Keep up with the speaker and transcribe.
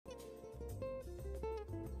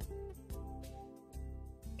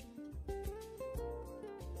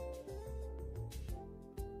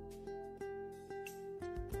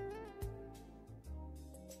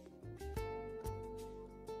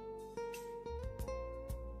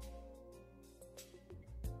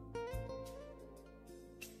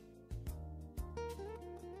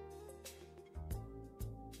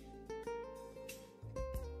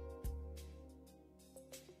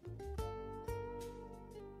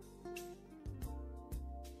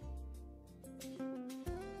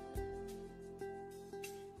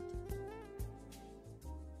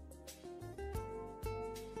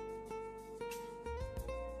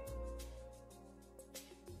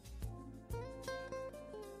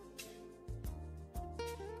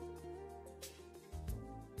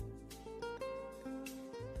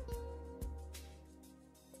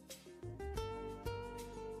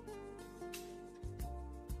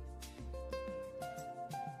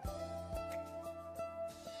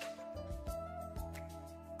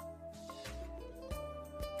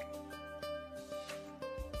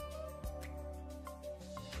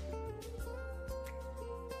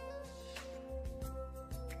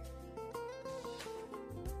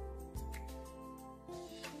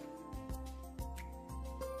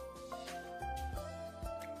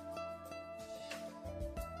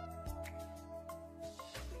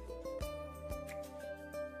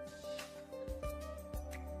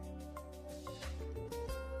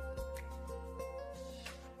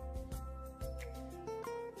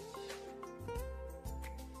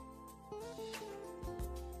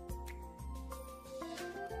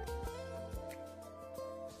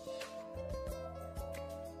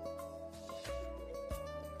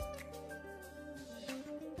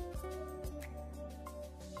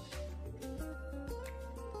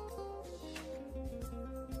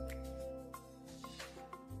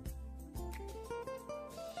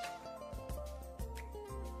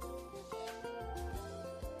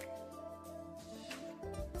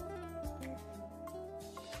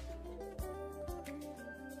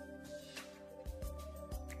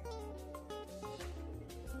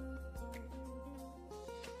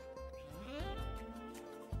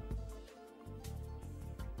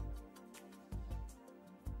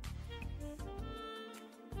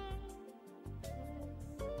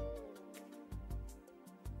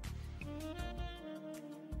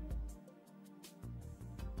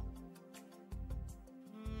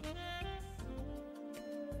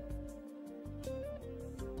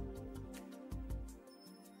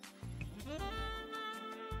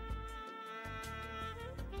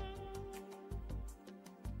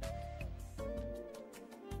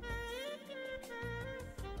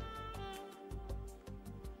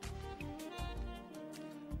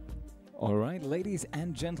All right, ladies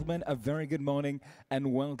and gentlemen, a very good morning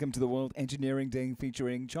and welcome to the World Engineering Day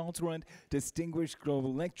featuring Charles Rudd, Distinguished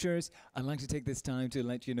Global Lectures. I'd like to take this time to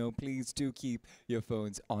let you know, please do keep your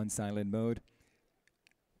phones on silent mode.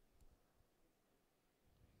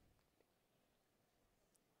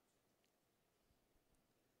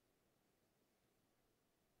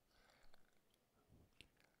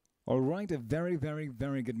 All right, a very, very,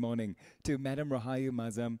 very good morning to Madam Rahayu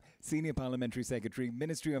Mazam, Senior Parliamentary Secretary,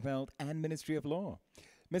 Ministry of Health and Ministry of Law.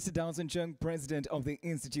 Mr. Dawson Chung, President of the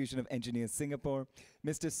Institution of Engineers Singapore.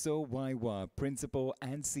 Mr. So Wai Wah, Principal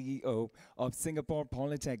and CEO of Singapore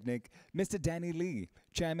Polytechnic. Mr. Danny Lee,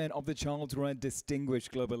 Chairman of the Charles Rudd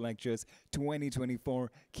Distinguished Global Lectures 2024.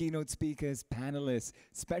 Keynote speakers, panelists,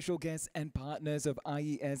 special guests and partners of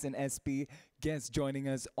IES and SP. Guests joining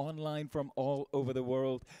us online from all over the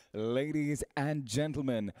world. Ladies and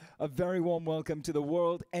gentlemen, a very warm welcome to the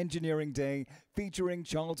World Engineering Day featuring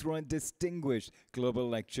Charles Rudd Distinguished Global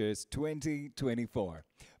Lectures 2024.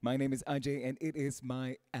 My name is Ajay and it is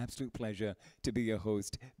my absolute pleasure to be your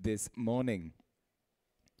host this morning.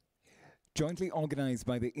 Jointly organized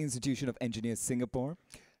by the Institution of Engineers Singapore,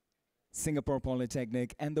 Singapore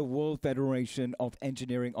Polytechnic and the World Federation of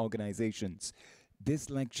Engineering Organizations,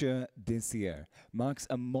 this lecture this year marks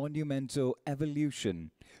a monumental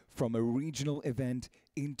evolution from a regional event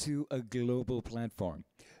into a global platform,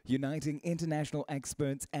 uniting international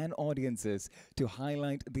experts and audiences to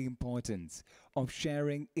highlight the importance of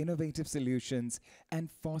sharing innovative solutions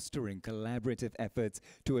and fostering collaborative efforts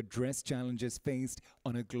to address challenges faced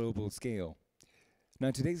on a global scale.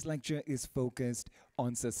 Now, today's lecture is focused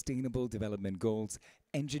on Sustainable Development Goals,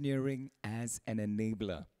 engineering as an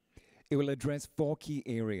enabler. It will address 4 key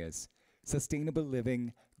areas: sustainable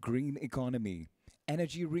living, green economy,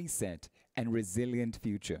 energy reset, and resilient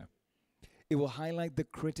future. It will highlight the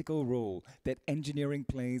critical role that engineering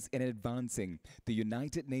plays in advancing the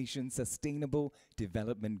United Nations Sustainable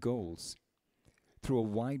Development Goals through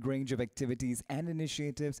a wide range of activities and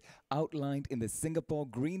initiatives outlined in the Singapore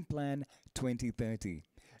Green Plan 2030.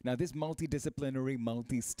 Now, this multidisciplinary,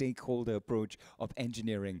 multi-stakeholder approach of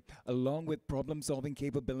engineering, along with problem-solving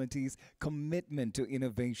capabilities, commitment to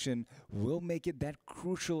innovation, will make it that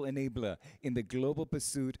crucial enabler in the global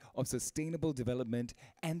pursuit of sustainable development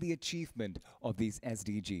and the achievement of these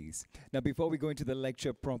SDGs. Now, before we go into the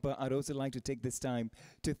lecture proper, I'd also like to take this time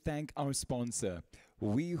to thank our sponsor,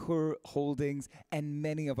 WeHer Holdings, and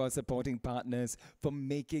many of our supporting partners for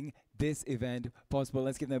making this event possible.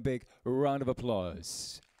 Let's give them a big round of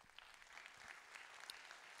applause.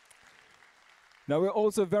 Now, we're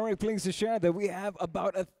also very pleased to share that we have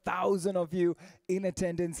about 1,000 of you in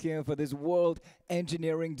attendance here for this World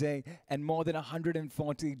Engineering Day and more than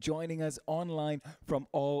 140 joining us online from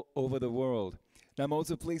all over the world. Now, I'm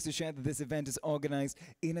also pleased to share that this event is organized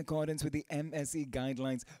in accordance with the MSE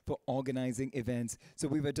guidelines for organizing events. So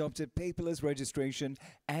we've adopted paperless registration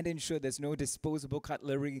and ensured there's no disposable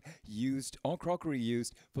cutlery used or crockery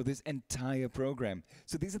used for this entire program.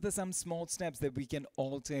 So these are some small steps that we can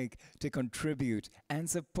all take to contribute and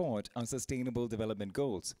support our sustainable development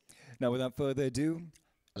goals. Now, without further ado,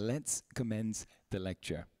 let's commence the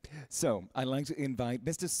lecture. So, I'd like to invite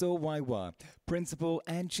Mr. So Wai Wah, Principal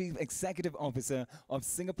and Chief Executive Officer of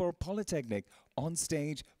Singapore Polytechnic, on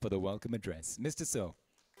stage for the welcome address. Mr. So,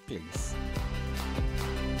 please.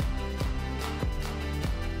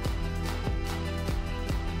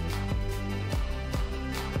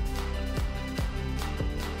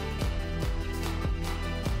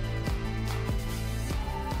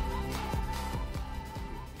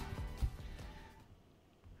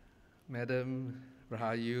 Madam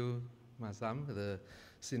Rahayu Mazam, the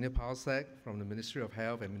Senior Parsec from the Ministry of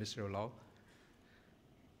Health and Ministry of Law.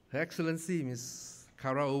 Her Excellency Ms.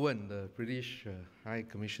 Cara Owen, the British High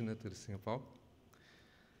Commissioner to Singapore.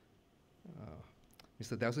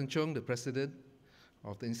 Mr. Dawson Chung, the President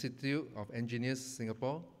of the Institute of Engineers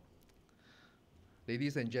Singapore.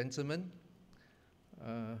 Ladies and gentlemen,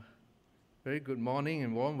 very good morning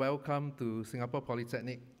and warm welcome to Singapore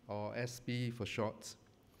Polytechnic, or SP for short.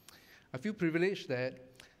 I feel privileged that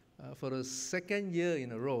for the 2nd year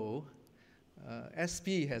in a row,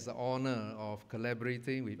 SP has the honor of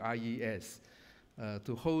collaborating with IES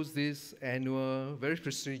to host this annual, very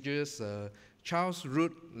prestigious Charles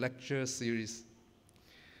Rudd Lecture Series.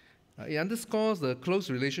 It underscores the close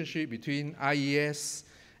relationship between IES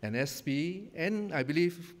and SP, and I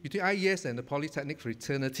believe between IES and the Polytechnic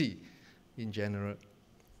fraternity in general.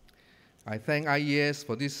 I thank IES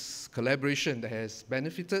for this collaboration that has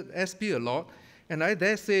benefited SP a lot, and I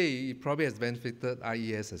dare say it probably has benefited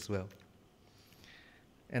IES as well.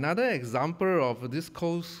 Another example of this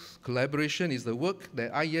close collaboration is the work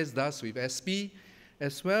that IES does with SP,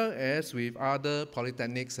 as well as with other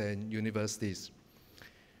polytechnics and universities.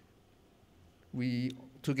 We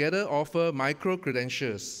together offer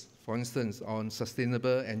micro-credentials, for instance, on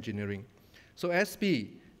sustainable engineering. So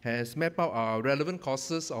SP has mapped out our relevant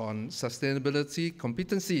courses on sustainability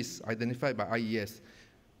competencies identified by IES.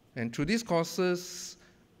 And through these courses,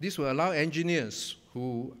 this will allow engineers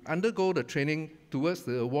who undergo the training towards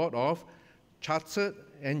the award of Chartered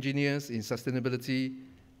Engineers in Sustainability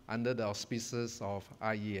under the auspices of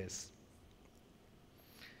IES.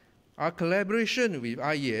 Our collaboration with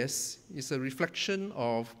IES is a reflection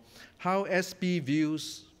of how SP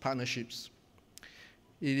views partnerships.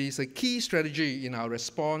 It is a key strategy in our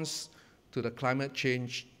response to the climate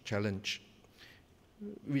change challenge,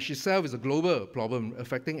 which itself is a global problem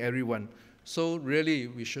affecting everyone. So really,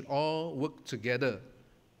 we should all work together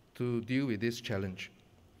to deal with this challenge.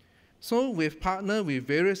 So we've partnered with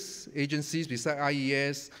various agencies beside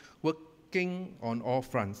IES, working on all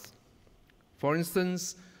fronts. For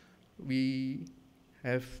instance, we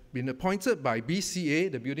have been appointed by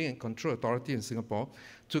BCA, the Building and Control Authority in Singapore,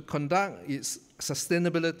 to conduct its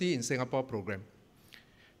Sustainability in Singapore program.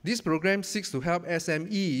 This program seeks to help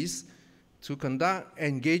SMEs to conduct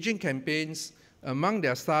engaging campaigns among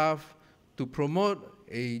their staff to promote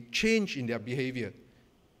a change in their behavior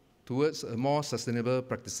towards more sustainable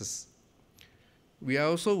practices. We are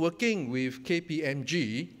also working with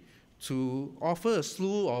KPMG to offer a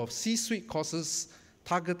slew of C-suite courses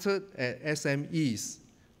targeted at SMEs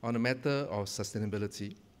on the matter of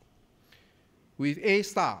sustainability. With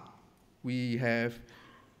A-Star, we have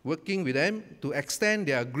working with them to extend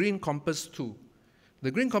their Green Compass tool.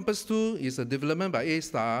 The Green Compass tool is a development by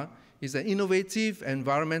A-Star. It's an innovative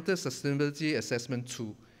environmental sustainability assessment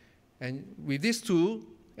tool. And with this tool,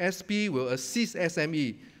 SP will assist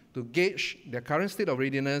SME to gauge their current state of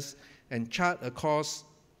readiness and chart a course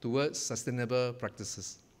towards sustainable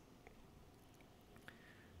practices.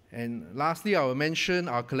 And lastly, I will mention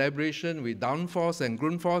our collaboration with Downforce and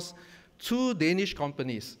Grundfos, two Danish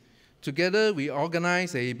companies. Together, we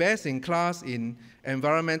organize a best-in-class in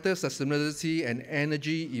environmental sustainability and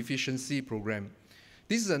energy efficiency program.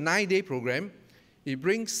 This is a 9-day program. It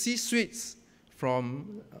brings C-suites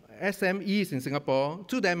from SMEs in Singapore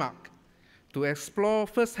to Denmark to explore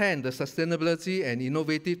firsthand the sustainability and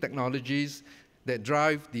innovative technologies that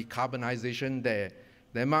drive decarbonization there.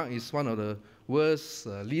 Denmark is one of the world's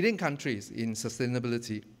leading countries in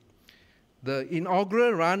sustainability. The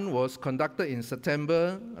inaugural run was conducted in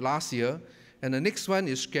September last year, and the next one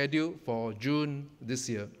is scheduled for June this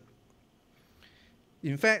year.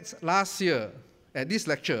 In fact, last year, at this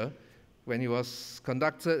lecture, when it was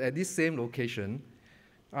conducted at this same location,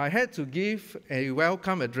 I had to give a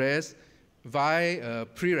welcome address via a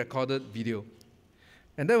pre-recorded video.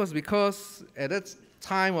 And that was because at that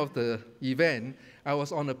time of the event, I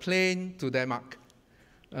was on a plane to Denmark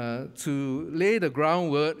to lay the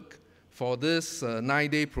groundwork for this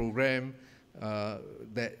 9-day program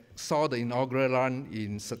that saw the inaugural run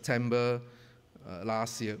in September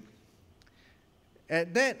last year.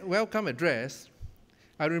 At that welcome address,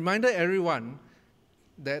 I reminded everyone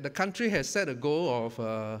that the country has set a goal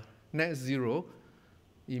of net zero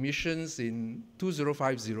emissions in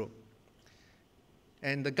 2050.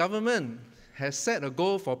 And the government has set a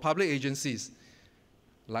goal for public agencies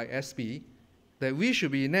like SP that we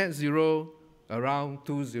should be net zero around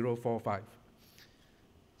 2045.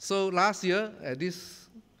 So last year at this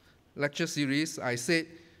lecture series, I said,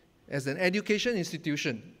 as an education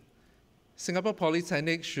institution, Singapore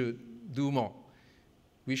Polytechnic should do more.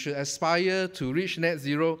 We should aspire to reach net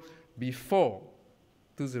zero before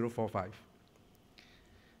 2045.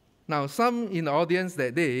 Now, some in the audience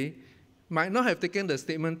that day might not have taken the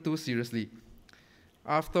statement too seriously.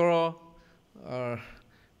 After all,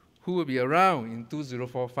 who will be around in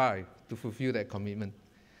 2045 to fulfill that commitment?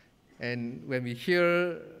 And when we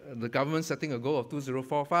hear the government setting a goal of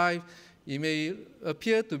 2045, it may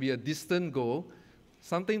appear to be a distant goal,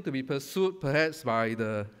 something to be pursued perhaps by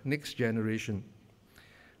the next generation.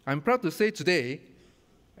 I'm proud to say today,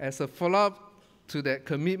 as a follow-up to that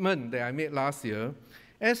commitment that I made last year,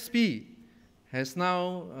 SP has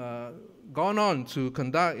now gone on to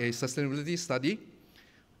conduct a sustainability study.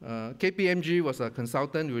 KPMG was a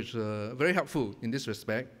consultant which was very helpful in this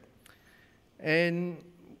respect. And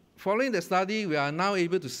following the study, we are now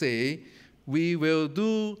able to say we will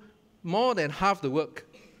do more than half the work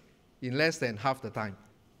in less than half the time.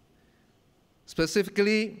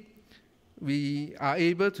 Specifically, we are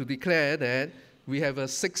able to declare that we have a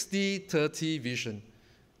 60-30 vision.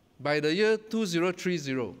 By the year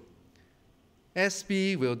 2030,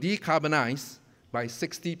 SP will decarbonize by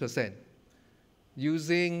 60%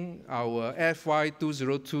 using our FY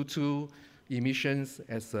 2022 emissions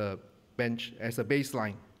as a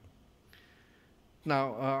baseline.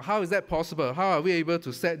 Now, how is that possible? How are we able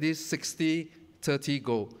to set this 60-30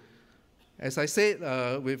 goal? As I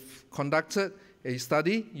said, we've conducted a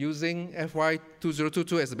study using FY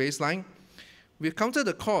 2022 as a baseline. We've counted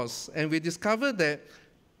the costs, and we discovered that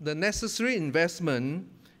the necessary investment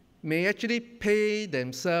may actually pay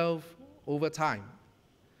themselves over time.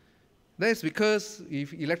 That's because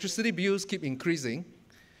if electricity bills keep increasing,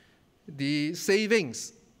 the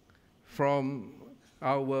savings from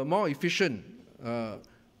our more efficient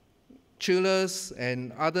chillers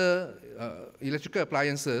and other electrical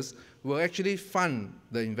appliances will actually fund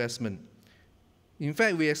the investment. In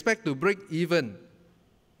fact, we expect to break even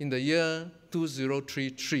in the year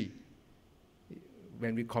 2033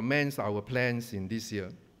 when we commence our plans in this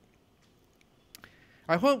year.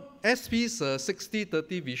 I hope SP's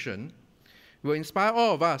 60-30 vision will inspire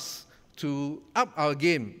all of us to up our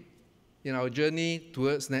game in our journey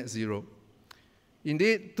towards net zero.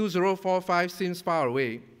 Indeed, 2045 seems far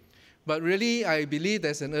away, but really I believe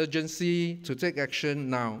there's an urgency to take action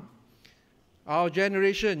now. Our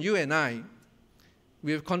generation, you and I,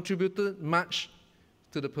 we have contributed much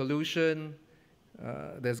to the pollution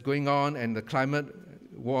that's going on and the climate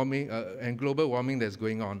warming and global warming that's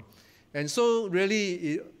going on. And so really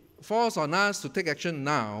it falls on us to take action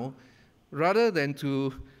now rather than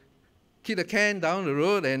to kick the can down the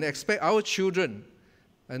road and expect our children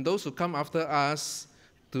and those who come after us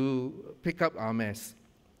to pick up our mess.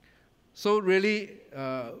 So really,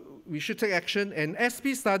 we should take action, and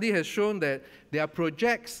SP study has shown that there are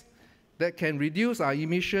projects that can reduce our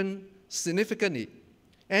emission significantly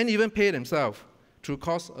and even pay themselves through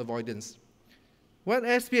cost avoidance. What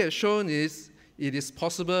SP has shown is it is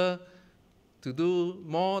possible to do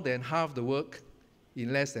more than half the work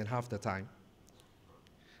in less than half the time.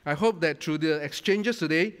 I hope that through the exchanges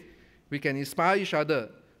today, we can inspire each other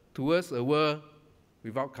towards a world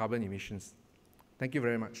without carbon emissions. Thank you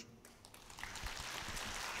very much.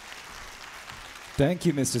 Thank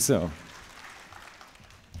you, Mr. So.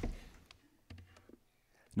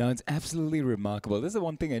 Now, it's absolutely remarkable. This is the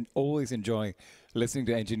one thing I always enjoy listening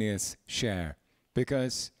to engineers share,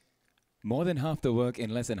 because more than half the work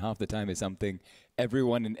in less than half the time is something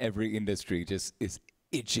everyone in every industry just is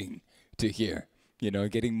itching to hear. You know,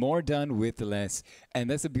 getting more done with less.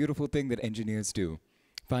 And that's a beautiful thing that engineers do.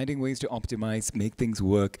 Finding ways to optimize, make things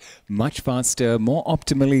work much faster, more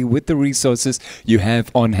optimally with the resources you have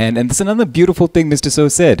on hand. And that's another beautiful thing Mr. So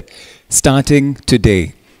said. Starting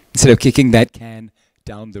today, instead of kicking that can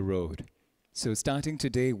down the road. So starting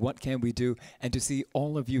today, what can we do? And to see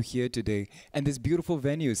all of you here today and this beautiful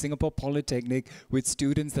venue, Singapore Polytechnic, with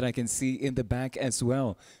students that I can see in the back as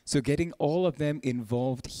well. So getting all of them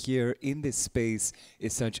involved here in this space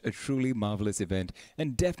is such a truly marvelous event,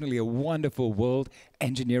 and definitely a wonderful World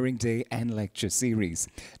Engineering Day and Lecture Series.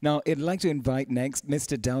 Now, I'd like to invite next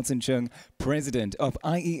Mr. Dowson Chung, President of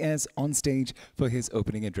IES, on stage for his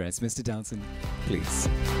opening address. Mr. Dowson, please.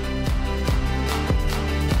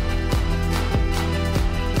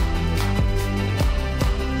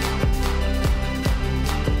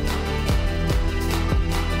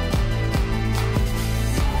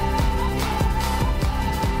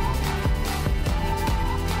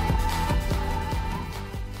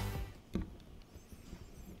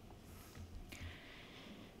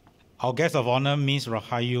 Our guest of honor, Ms.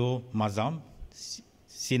 Rahayu Mazam,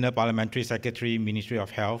 Senior Parliamentary Secretary, Ministry of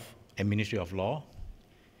Health and Ministry of Law.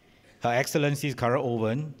 Her Excellency Carol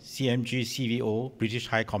Owen, CMG CVO, British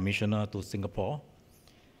High Commissioner to Singapore.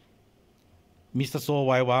 Mr. So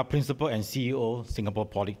Waiwa, Principal and CEO, Singapore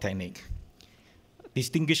Polytechnic.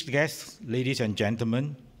 Distinguished guests, ladies and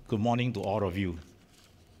gentlemen, good morning to all of you.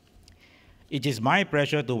 It is my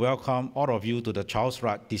pleasure to welcome all of you to the Charles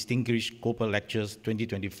Rudd Distinguished Global Lectures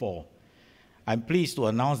 2024. I'm pleased to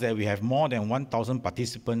announce that we have more than 1,000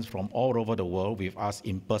 participants from all over the world with us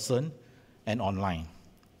in person and online.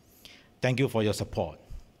 Thank you for your support.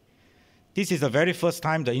 This is the very first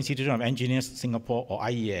time the Institution of Engineers Singapore, or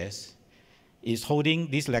IES, is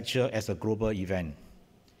holding this lecture as a global event,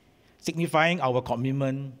 signifying our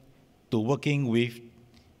commitment to working with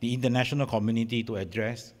the international community to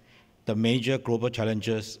address the major global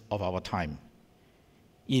challenges of our time.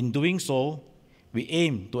 In doing so, we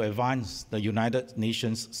aim to advance the United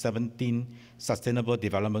Nations 17 Sustainable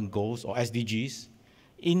Development Goals, or SDGs,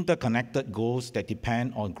 interconnected goals that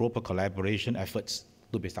depend on global collaboration efforts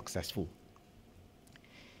to be successful.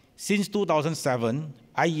 Since 2007,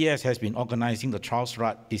 IES has been organizing the Charles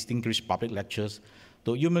Rudd Distinguished Public Lectures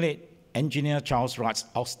to emulate Engineer Charles Rudd's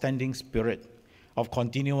outstanding spirit of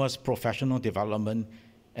continuous professional development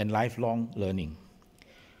and lifelong learning.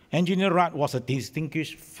 Engineer Rudd was a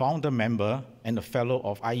distinguished founder member and a fellow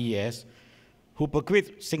of IES who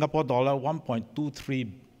bequeathed Singapore dollar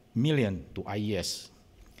 1.23 million to IES.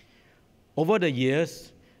 Over the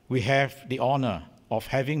years, we have the honor of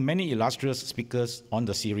having many illustrious speakers on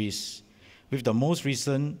the series, with the most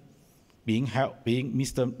recent being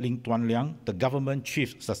Mr. Ling Tuan Liang, the Government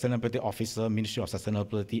Chief Sustainability Officer, Ministry of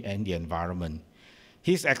Sustainability and the Environment.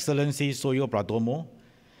 His Excellency Soyo Pradomo,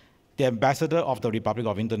 the Ambassador of the Republic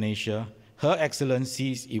of Indonesia, Her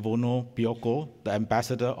Excellency Ivono Bioko, the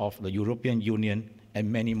Ambassador of the European Union,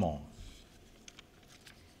 and many more.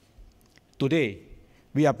 Today,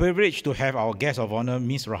 we are privileged to have our guest of honor,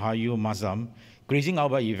 Ms. Rahayu Mazam, gracing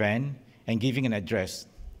our event and giving an address.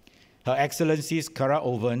 Her Excellencies Kara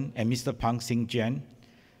Owen and Mr. Pang Sing Jian,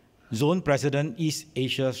 Zone President East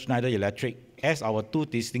Asia Schneider Electric, as our two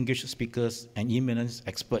distinguished speakers and eminent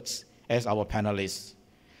experts as our panelists.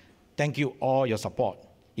 Thank you all your support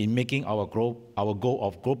in making our goal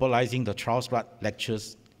of globalizing the Charles Rudd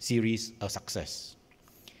Lectures series a success.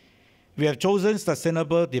 We have chosen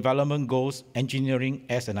Sustainable Development Goals Engineering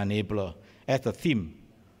as an Enabler as the theme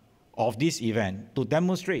of this event to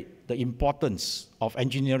demonstrate the importance of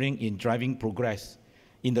engineering in driving progress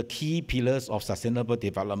in the key pillars of sustainable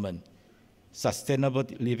development: sustainable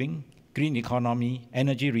living, green economy,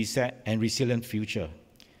 energy reset, and resilient future.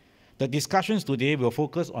 The discussions today will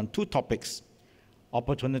focus on two topics: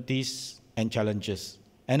 opportunities and challenges,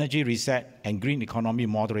 energy reset and green economy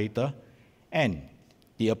moderator, and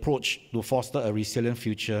the approach to foster a resilient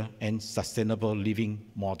future and sustainable living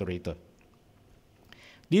moderator.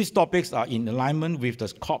 These topics are in alignment with the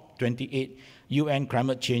COP28 UN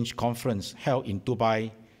Climate Change Conference held in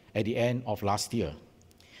Dubai at the end of last year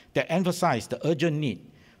that emphasized the urgent need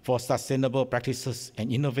for sustainable practices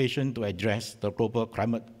and innovation to address the global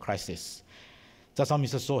climate crisis. Just as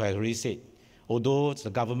Mr. So has already said, although the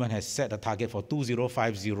government has set a target for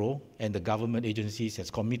 2050 and the government agencies has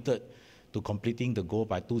committed to completing the goal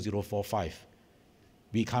by 2045,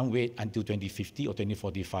 we can't wait until 2050 or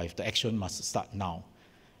 2045. The action must start now.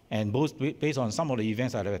 And both based on some of the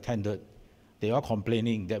events that I've attended, they are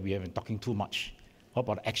complaining that we have been talking too much. What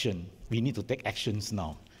about action? We need to take actions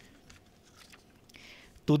now.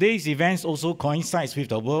 Today's events also coincides with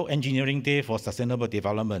the World Engineering Day for Sustainable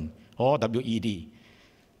Development, or WED. The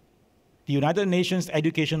United Nations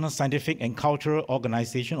Educational, Scientific and Cultural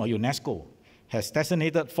Organization, or UNESCO, has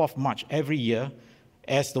designated 4th March every year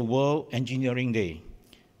as the World Engineering Day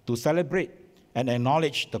to celebrate and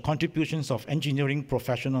acknowledge the contributions of engineering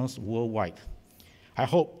professionals worldwide. I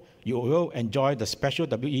hope you will enjoy the special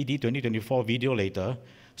WED 2024 video later,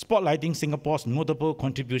 spotlighting Singapore's notable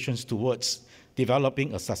contributions towards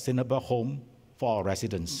developing a sustainable home for our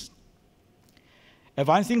residents.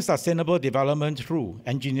 Advancing sustainable development through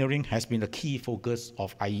engineering has been a key focus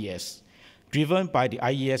of IES, driven by the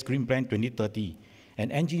IES Green Plan 2030,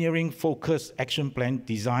 an engineering-focused action plan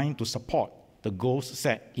designed to support the goals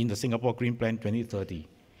set in the Singapore Green Plan 2030.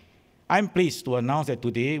 I'm pleased to announce that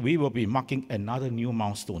today we will be marking another new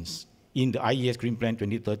milestones in the IES Green Plan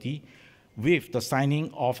 2030 with the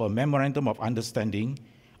signing of a Memorandum of Understanding,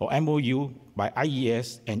 or MOU, by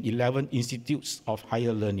IES and 11 Institutes of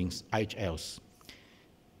Higher Learnings, IHLs.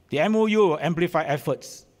 The MOU will amplify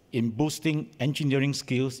efforts in boosting engineering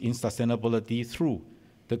skills in sustainability through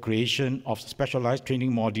the creation of specialized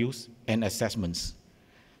training modules and assessments.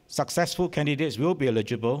 Successful candidates will be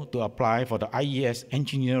eligible to apply for the IES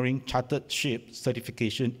Engineering Chartership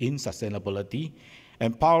Certification in Sustainability,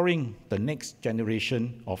 empowering the next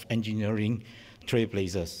generation of engineering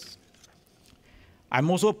trailblazers. I'm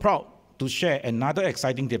also proud to share another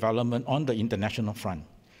exciting development on the international front.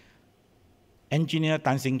 Engineer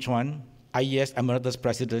Tan Sing Chuan, IES Emeritus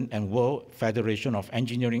President and World Federation of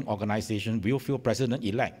Engineering Organization Wilfield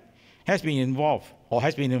President-elect, has been involved or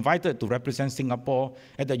has been invited to represent Singapore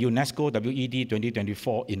at the UNESCO WED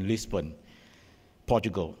 2024 in Lisbon,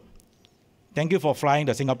 Portugal. Thank you for flying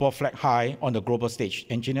the Singapore flag high on the global stage.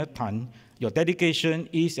 Engineer Tan, your dedication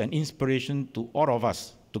is an inspiration to all of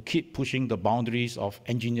us to keep pushing the boundaries of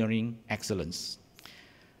engineering excellence.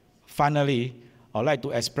 Finally, I'd like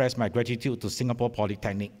to express my gratitude to Singapore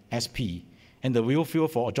Polytechnic, SP, and the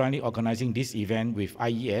Wilfield for jointly organizing this event with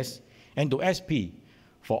IES, and to SP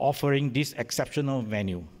for offering this exceptional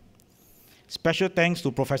venue. Special thanks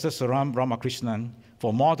to Professor Seeram Ramakrishna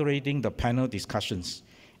for moderating the panel discussions,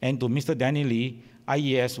 and to Mr. Danny Lee,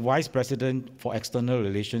 IES Vice President for External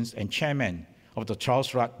Relations and Chairman of the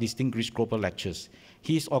Charles Rudd Distinguished Global Lectures,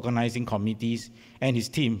 his organizing committees, and his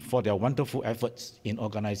team for their wonderful efforts in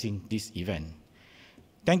organizing this event.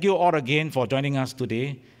 Thank you all again for joining us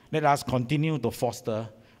today. Let us continue to foster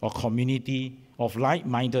a community of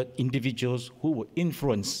like-minded individuals who will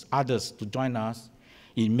influence others to join us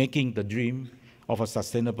in making the dream of a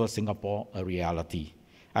sustainable Singapore a reality.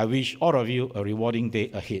 I wish all of you a rewarding day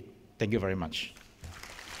ahead. Thank you very much.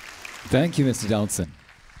 Thank you, Mr. Dalson.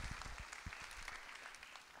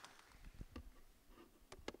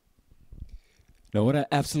 Now, what I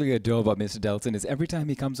absolutely adore about Mr. Dalton is every time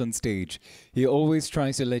he comes on stage, he always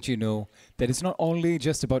tries to let you know that it's not only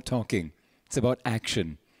just about talking, it's about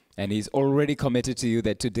action. And he's already committed to you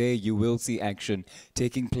that today you will see action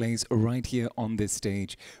taking place right here on this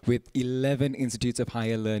stage with 11 institutes of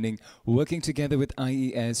higher learning working together with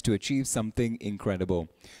IES to achieve something incredible.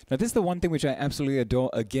 Now, this is the one thing which I absolutely adore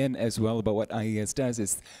again as well about what IES does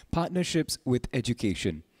is partnerships with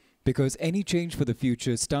education. Because any change for the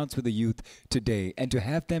future starts with the youth today, and to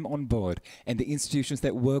have them on board and the institutions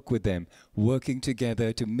that work with them working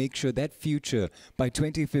together to make sure that future by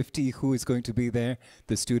 2050, who is going to be there?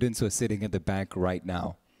 The students who are sitting at the back right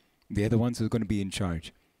now. They're the ones who are going to be in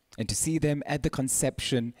charge. And to see them at the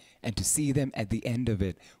conception and to see them at the end of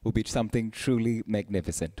it will be something truly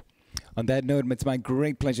magnificent. On that note, it's my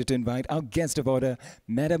great pleasure to invite our guest of honor,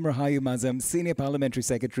 Madam Rahayu Mazam, Senior Parliamentary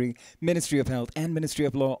Secretary, Ministry of Health and Ministry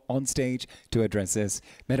of Law, on stage to address us.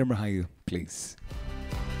 Madam Rahayu, please.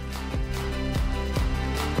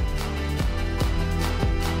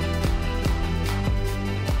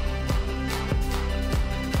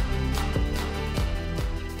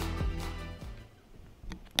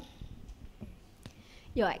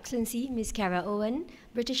 Your Excellency, Ms. Cara Owen,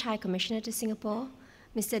 British High Commissioner to Singapore,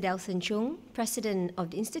 Mr. Delson Chung, President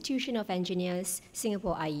of the Institution of Engineers,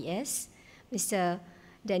 Singapore IES, Mr.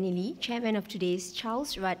 Danny Lee, Chairman of today's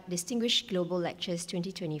Charles Rudd Distinguished Global Lectures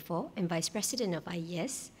 2024 and Vice President of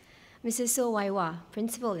IES, Mrs. So Wai Wah,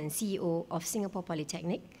 Principal and CEO of Singapore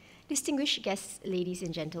Polytechnic, distinguished guests, ladies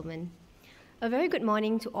and gentlemen. A very good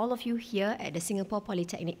morning to all of you here at the Singapore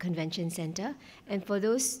Polytechnic Convention Centre, and for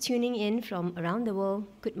those tuning in from around the world,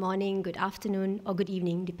 good morning, good afternoon, or good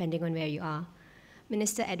evening, depending on where you are.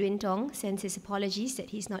 Minister Edwin Tong sends his apologies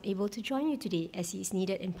that he's not able to join you today as he is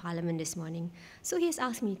needed in Parliament this morning, so he has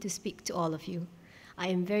asked me to speak to all of you. I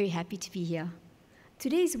am very happy to be here.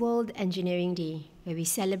 Today is World Engineering Day, where we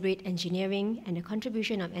celebrate engineering and the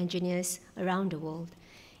contribution of engineers around the world.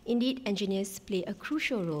 Indeed, engineers play a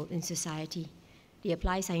crucial role in society. They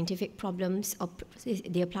apply scientific principles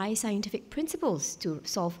to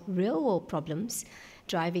solve real-world problems,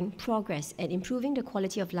 driving progress and improving the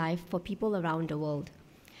quality of life for people around the world.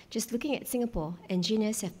 Just looking at Singapore,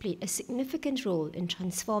 engineers have played a significant role in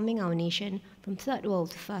transforming our nation from third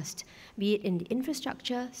world to first, be it in the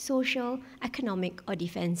infrastructure, social, economic, or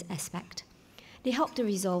defense aspect. They helped to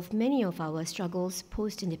resolve many of our struggles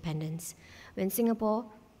post-independence. When Singapore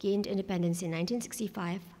gained independence in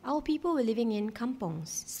 1965, our people were living in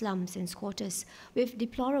kampongs, slums, and squatters with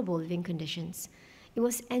deplorable living conditions. It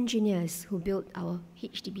was engineers who built our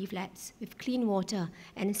HDB flats with clean water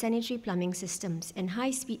and sanitary plumbing systems and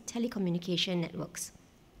high-speed telecommunication networks.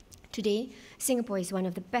 Today, Singapore is one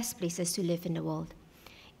of the best places to live in the world.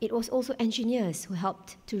 It was also engineers who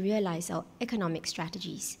helped to realize our economic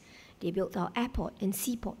strategies. They built our airport and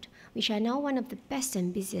seaport, which are now one of the best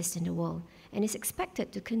and busiest in the world, and is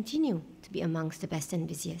expected to continue to be amongst the best and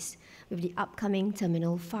busiest, with the upcoming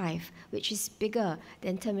Terminal 5, which is bigger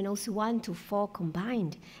than Terminals 1 to 4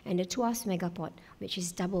 combined, and the Tuas Megaport, which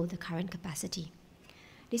is double the current capacity.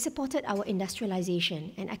 They supported our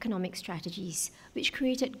industrialization and economic strategies, which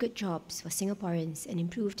created good jobs for Singaporeans and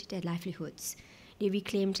improved their livelihoods. They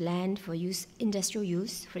reclaimed land for industrial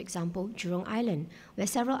use, for example, Jurong Island, where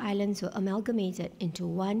several islands were amalgamated into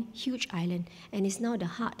one huge island and is now the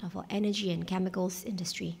heart of our energy and chemicals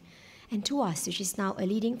industry. And Tuas, which is now a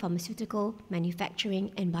leading pharmaceutical,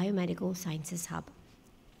 manufacturing, and biomedical sciences hub.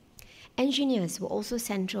 Engineers were also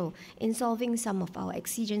central in solving some of our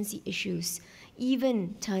exigency issues,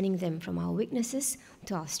 even turning them from our weaknesses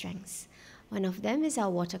to our strengths. One of them is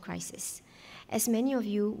our water crisis. As many of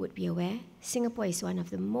you would be aware, Singapore is one of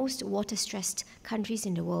the most water-stressed countries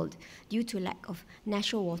in the world due to lack of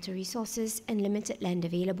natural water resources and limited land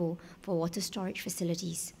available for water storage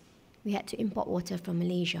facilities. We had to import water from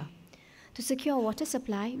Malaysia. To secure water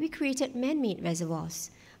supply, we created man-made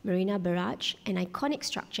reservoirs. Marina Barrage, an iconic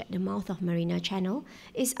structure at the mouth of Marina Channel,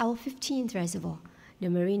 is our 15th reservoir, the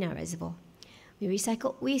Marina Reservoir. We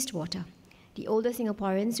recycled wastewater. The older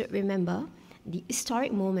Singaporeans would remember the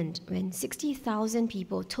historic moment when 60,000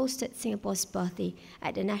 people toasted Singapore's birthday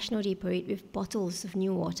at the National Day Parade with bottles of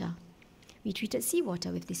new water. We treated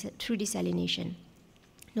seawater through desalination.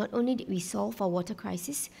 Not only did we solve our water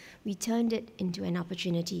crisis, we turned it into an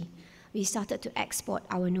opportunity. We started to export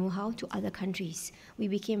our know-how to other countries. We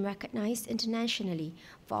became recognized internationally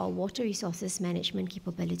for our water resources management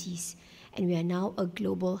capabilities. And we are now a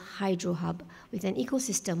global hydro hub with an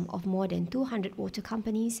ecosystem of more than 200 water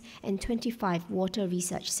companies and 25 water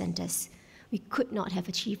research centers. We could not have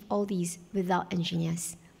achieved all these without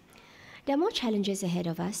engineers. There are more challenges ahead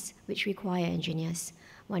of us which require engineers.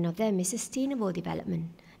 One of them is sustainable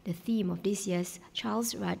development, the theme of this year's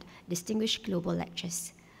Charles Rudd Distinguished Global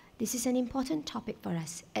Lectures. This is an important topic for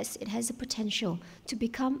us as it has the potential to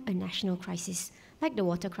become a national crisis, like the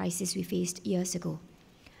water crisis we faced years ago.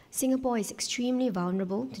 Singapore is extremely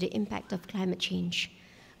vulnerable to the impact of climate change.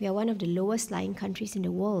 We are one of the lowest lying countries in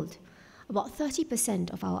the world. About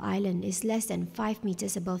 30% of our island is less than 5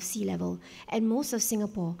 meters above sea level, and most of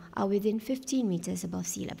Singapore are within 15 meters above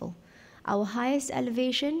sea level. Our highest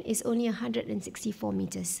elevation is only 164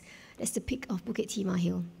 meters. That's the peak of Bukit Timah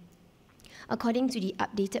Hill. According to the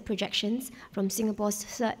updated projections from Singapore's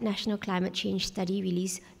third National Climate Change Study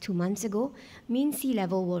released 2 months ago, mean sea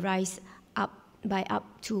level will rise by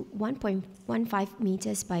up to 1.15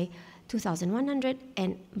 meters by 2100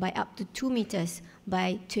 and by up to 2 meters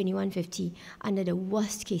by 2150 under the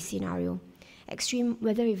worst case scenario. Extreme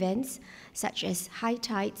weather events such as high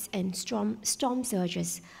tides and storm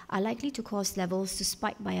surges are likely to cause levels to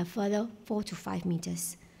spike by a further 4 to 5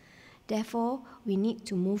 meters. Therefore, we need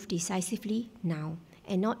to move decisively now,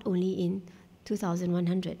 and not only in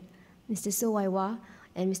 2100. Mr. So Wai Wah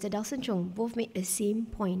and Mr. Dalson Chung both made the same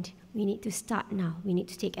point. We need to start now. We need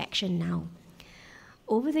to take action now.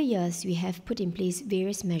 Over the years, we have put in place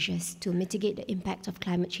various measures to mitigate the impact of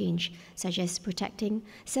climate change, such as protecting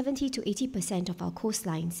 70 to 80% of our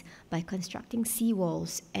coastlines by constructing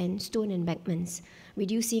seawalls and stone embankments,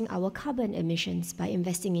 reducing our carbon emissions by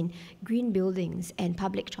investing in green buildings and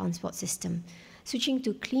public transport system, switching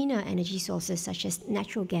to cleaner energy sources such as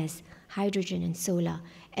natural gas, hydrogen and solar,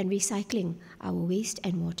 and recycling our waste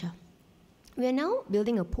and water. We are now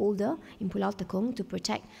building a polder in Pulau Tekong to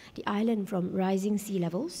protect the island from rising sea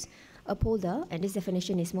levels. A polder, and this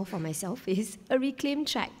definition is more for myself, is a reclaimed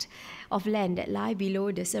tract of land that lie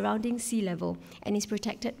below the surrounding sea level and is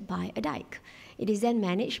protected by a dike. It is then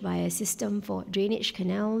managed by a system for drainage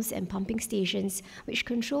canals and pumping stations which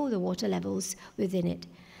control the water levels within it.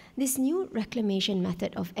 This new reclamation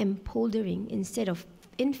method of empoldering instead of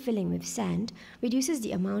infilling with sand reduces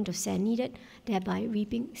the amount of sand needed, thereby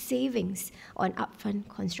reaping savings on upfront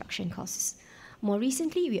construction costs. More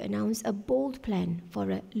recently, we announced a bold plan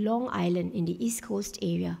for a long island in the East Coast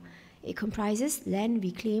area. It comprises land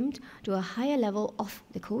reclaimed to a higher level off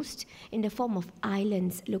the coast in the form of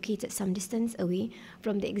islands located some distance away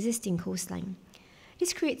from the existing coastline.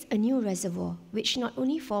 This creates a new reservoir, which not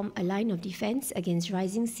only form a line of defense against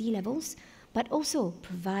rising sea levels, but also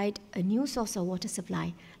provide a new source of water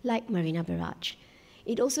supply, like Marina Barrage.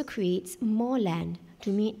 It also creates more land to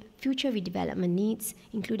meet future redevelopment needs,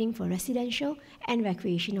 including for residential and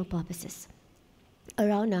recreational purposes.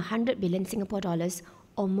 Around 100 billion Singapore dollars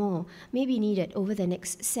or more may be needed over the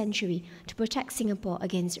next century to protect Singapore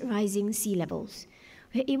against rising sea levels.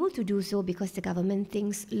 We're able to do so because the government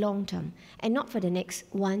thinks long-term and not for the next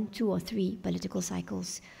 1, 2, or 3 political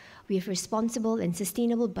cycles. We have responsible and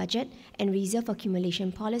sustainable budget and reserve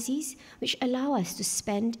accumulation policies which allow us to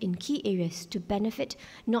spend in key areas to benefit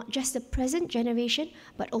not just the present generation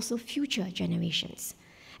but also future generations.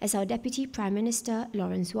 As our Deputy Prime Minister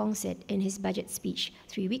Lawrence Wong said in his budget speech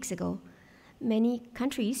 3 weeks ago, many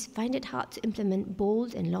countries find it hard to implement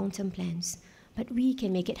bold and long-term plans, but we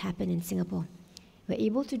can make it happen in Singapore. We're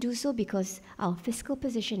able to do so because our fiscal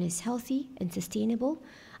position is healthy and sustainable,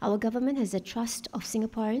 our government has the trust of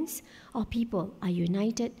Singaporeans, our people are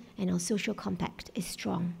united, and our social compact is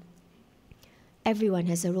strong. Everyone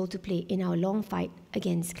has a role to play in our long fight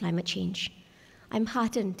against climate change. I'm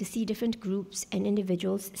heartened to see different groups and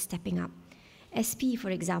individuals stepping up. SP, for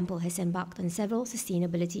example, has embarked on several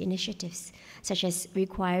sustainability initiatives, such as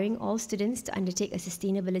requiring all students to undertake a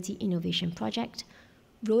sustainability innovation project,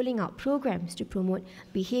 rolling out programs to promote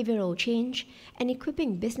behavioral change, and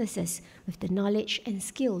equipping businesses with the knowledge and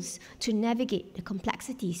skills to navigate the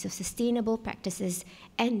complexities of sustainable practices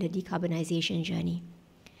and the decarbonization journey.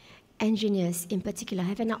 Engineers, in particular,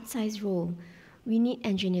 have an outsized role. We need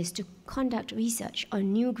engineers to conduct research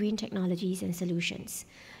on new green technologies and solutions,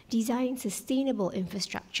 design sustainable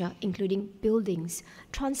infrastructure, including buildings,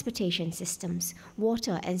 transportation systems,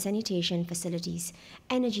 water and sanitation facilities,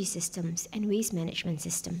 energy systems, and waste management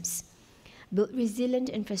systems. Build resilient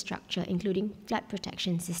infrastructure, including flood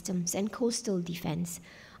protection systems and coastal defense,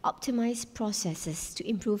 optimize processes to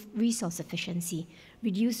improve resource efficiency,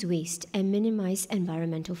 reduce waste, and minimize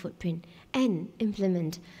environmental footprint, and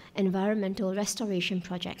implement environmental restoration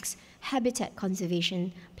projects, habitat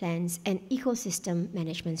conservation plans, and ecosystem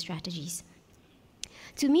management strategies.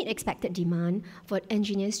 To meet expected demand for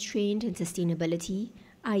engineers trained in sustainability,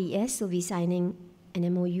 IES will be signing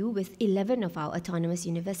an MOU with 11 of our autonomous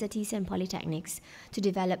universities and polytechnics to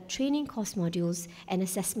develop training course modules and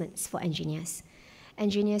assessments for engineers.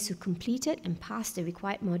 Engineers who completed and passed the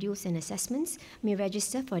required modules and assessments may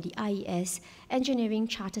register for the IES Engineering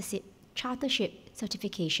Chartership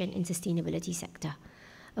Certification in Sustainability sector.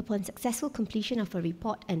 Upon successful completion of a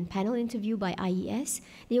report and panel interview by IES,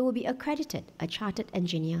 they will be accredited as a chartered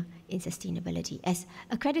engineer in sustainability,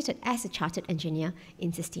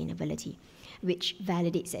 which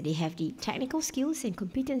validates that they have the technical skills and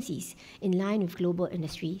competencies in line with global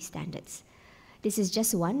industry standards. This is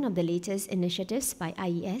just one of the latest initiatives by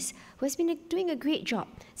IES, who has been doing a great job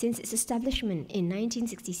since its establishment in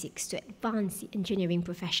 1966 to advance the engineering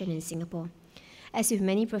profession in Singapore. As with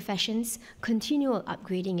many professions, continual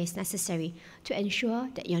upgrading is necessary to ensure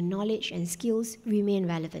that your knowledge and skills remain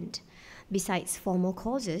relevant. Besides formal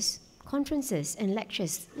courses, conferences, and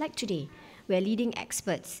lectures like today, where leading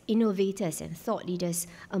experts, innovators, and thought leaders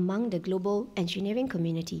among the global engineering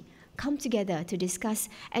community come together to discuss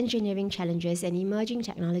engineering challenges and emerging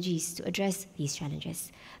technologies to address these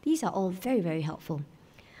challenges. These are all very, very helpful.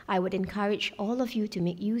 I would encourage all of you to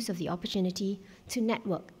make use of the opportunity to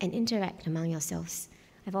network and interact among yourselves.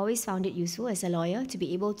 I've always found it useful as a lawyer to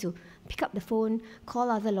be able to pick up the phone, call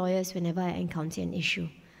other lawyers whenever I encounter an issue.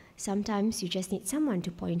 Sometimes you just need someone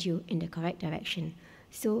to point you in the correct direction.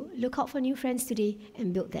 So look out for new friends today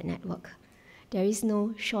and build that network. There is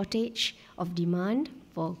no shortage of demand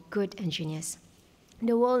for good engineers.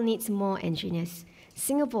 The world needs more engineers.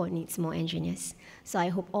 Singapore needs more engineers. So I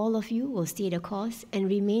hope all of you will stay the course and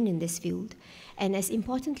remain in this field. And as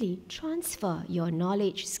importantly, transfer your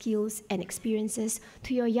knowledge, skills, and experiences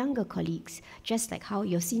to your younger colleagues, just like how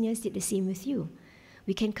your seniors did the same with you.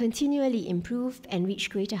 We can continually improve and reach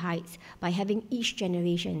greater heights by having each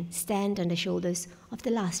generation stand on the shoulders of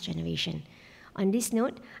the last generation. On this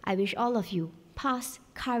note, I wish all of you, past,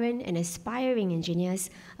 current, and aspiring engineers,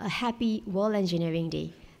 a happy World Engineering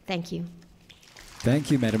Day. Thank you.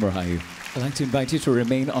 Thank you, Madam Rahayu. I'd like to invite you to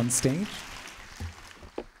remain on stage.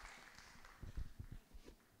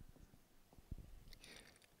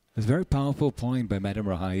 It's a very powerful point by Madam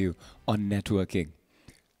Rahayu on networking.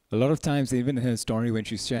 A lot of times, even in her story when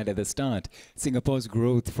she shared at the start, Singapore's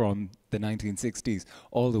growth from the 1960s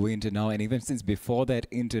all the way into now, and even since before that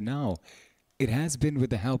into now, it has been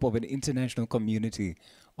with the help of an international community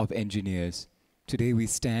of engineers. Today we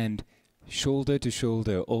stand shoulder to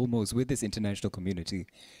shoulder almost with this international community,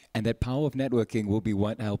 and that power of networking will be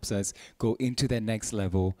what helps us go into that next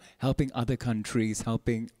level, helping other countries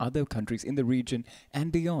in the region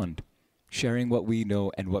and beyond, sharing what we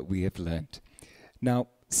know and what we have learned. Now,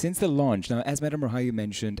 since the launch, as Madam Rahayu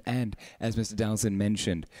mentioned and as Mr. Dowson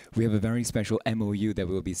mentioned, we have a very special MOU that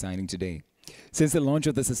we'll be signing today. Since the launch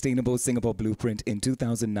of the Sustainable Singapore Blueprint in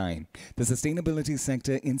 2009, the sustainability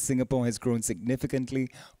sector in Singapore has grown significantly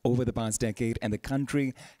over the past decade, and the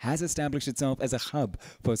country has established itself as a hub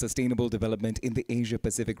for sustainable development in the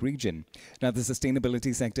Asia-Pacific region. Now, the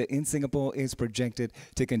sustainability sector in Singapore is projected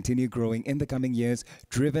to continue growing in the coming years,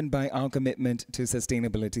 driven by our commitment to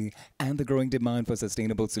sustainability and the growing demand for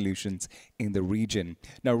sustainable solutions in the region.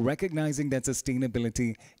 Now, recognizing that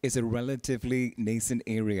sustainability is a relatively nascent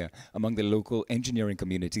area among the local engineering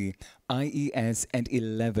community, IES and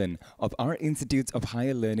 11 of our institutes of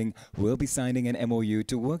higher learning will be signing an MOU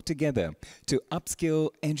to work together to upskill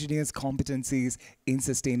engineers' competencies in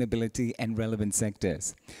sustainability and relevant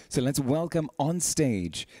sectors. So let's welcome on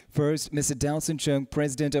stage first Mr. Dowson Chung,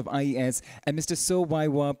 President of IES, and Mr. So Wai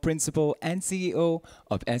Wah, Principal and CEO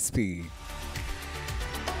of SP.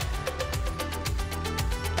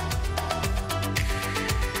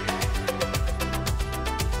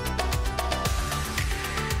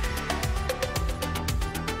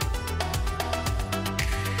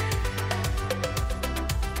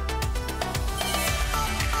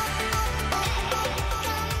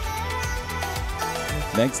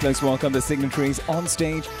 Next, let's welcome the signatories on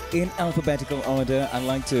stage in alphabetical order. I'd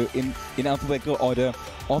like to, in alphabetical order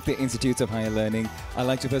of the Institutes of Higher Learning, I'd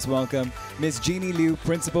like to first welcome Ms. Jeannie Liu,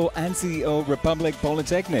 Principal and CEO, Republic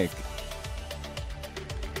Polytechnic.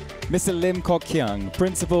 Mr. Lim Kok Kiang,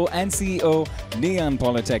 Principal and CEO, Ngee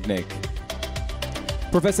Polytechnic.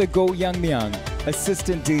 Professor Goh Yang Miang,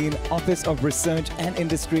 Assistant Dean, Office of Research and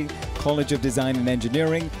Industry, College of Design and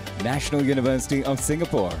Engineering, National University of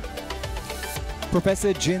Singapore.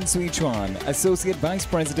 Professor Jin Sui Chuan, Associate Vice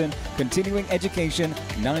President, Continuing Education,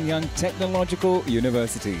 Nanyang Technological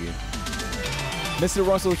University. Mr.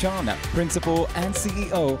 Russell Chan, Principal and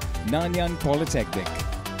CEO, Nanyang Polytechnic.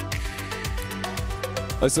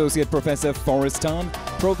 Associate Professor Forrest Tan,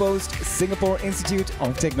 Provost, Singapore Institute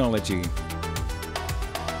of Technology.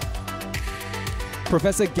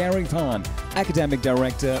 Professor Gary Phan, Academic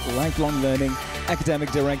Director, Lifelong Learning,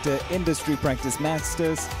 Academic Director, Industry Practice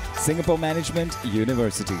Masters, Singapore Management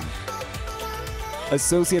University.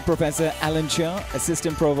 Associate Professor Alan Chia,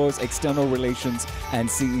 Assistant Provost, External Relations and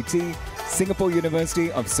CET, Singapore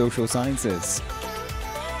University of Social Sciences.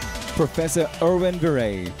 Professor Erwin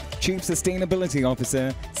Viray, Chief Sustainability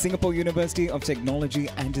Officer, Singapore University of Technology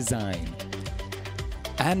and Design.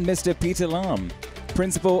 And Mr. Peter Lam,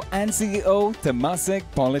 Principal and CEO, Temasek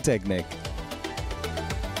Polytechnic.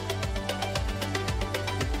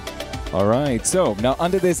 All right, so now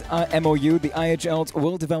under this MOU, the IHLs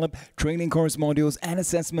will develop training course modules and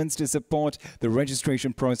assessments to support the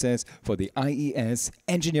registration process for the IES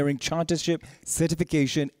Engineering Chartership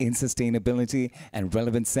Certification in Sustainability and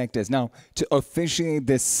Relevant Sectors. Now, to officiate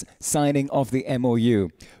this signing of the MOU,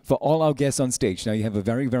 for all our guests on stage, now you have a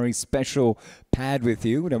very, very special pad with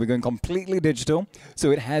you. Now we're going completely digital,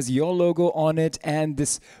 so it has your logo on it and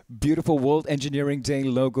this beautiful World Engineering Day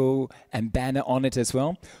logo and banner on it as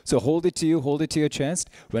well. So hold it to you, hold it to your chest.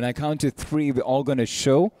 When I count to 3, we're all going to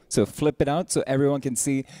show. So flip it out so everyone can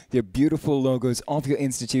see the beautiful logos of your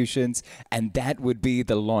institutions, and that would be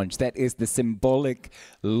the launch. That is the symbolic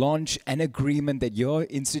launch and agreement that your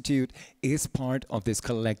institute is part of this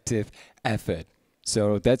collective effort.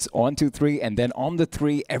 So that's 1, 2, 3, and then on the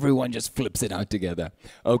 3, everyone just flips it out together.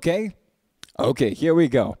 Okay? Okay, here we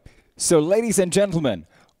go. So ladies and gentlemen,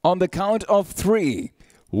 on the count of 3,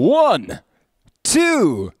 1,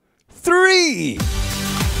 2, 3.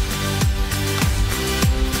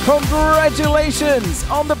 Congratulations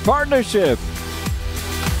on the partnership.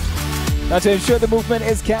 Now, to ensure the movement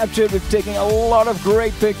is captured, we've taken a lot of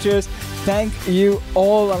great pictures. Thank you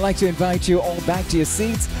all. I'd like to invite you all back to your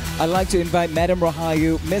seats. I'd like to invite Madam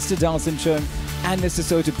Rahayu, Mr. Dalson Chung, and Mr.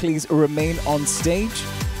 So to please remain on stage.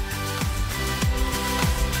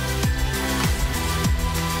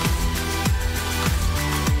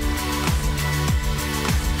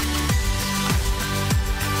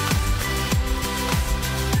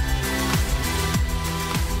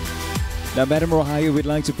 Now, Madam Rahayu, we'd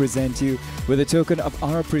like to present you with a token of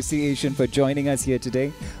our appreciation for joining us here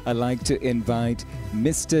today. I'd like to invite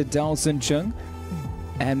Mr. Dalson Chung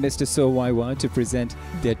and Mr. So Waiwa to present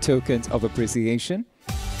their tokens of appreciation.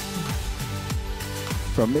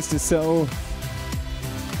 From Mr. So.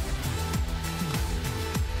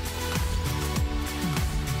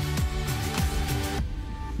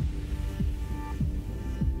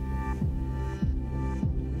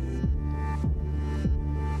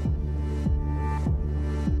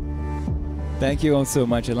 Thank you all so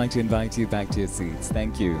much. I'd like to invite you back to your seats.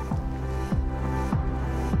 Thank you.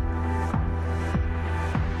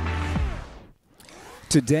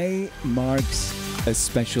 Today marks a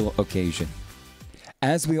special occasion,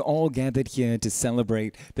 as we all gathered here to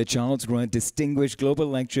celebrate the Charles Grant Distinguished Global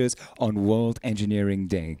Lectures on World Engineering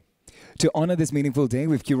Day. To honor this meaningful day,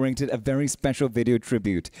 we've curated a very special video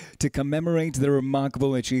tribute to commemorate the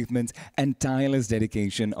remarkable achievements and tireless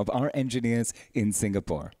dedication of our engineers in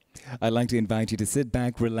Singapore. I'd like to invite you to sit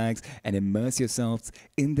back, relax, and immerse yourselves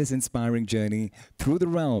in this inspiring journey through the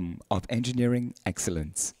realm of engineering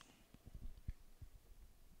excellence.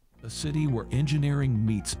 A city where engineering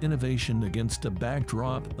meets innovation against a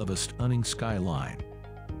backdrop of a stunning skyline.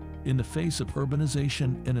 In the face of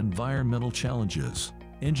urbanization and environmental challenges,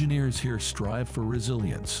 engineers here strive for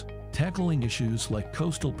resilience, tackling issues like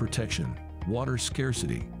coastal protection, water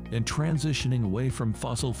scarcity, and transitioning away from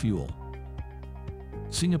fossil fuel.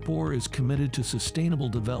 Singapore is committed to sustainable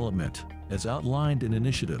development, as outlined in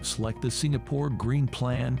initiatives like the Singapore Green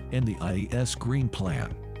Plan and the IES Green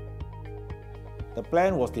Plan. The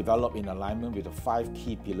plan was developed in alignment with the 5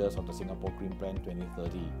 key pillars of the Singapore Green Plan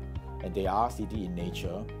 2030, and they are city in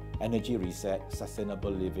nature, energy reset,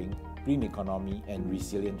 sustainable living, green economy, and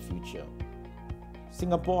resilient future.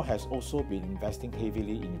 Singapore has also been investing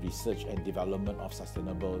heavily in research and development of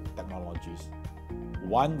sustainable technologies.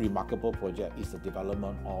 One remarkable project is the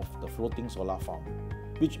development of the floating solar farm,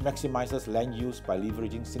 which maximizes land use by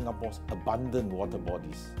leveraging Singapore's abundant water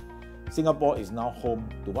bodies. Singapore is now home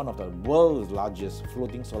to one of the world's largest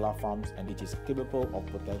floating solar farms, and it is capable of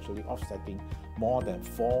potentially offsetting more than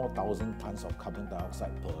 4,000 tons of carbon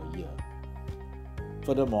dioxide per year.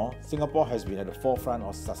 Furthermore, Singapore has been at the forefront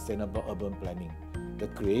of sustainable urban planning, the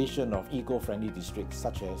creation of eco-friendly districts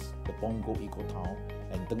such as the Punggol Eco Town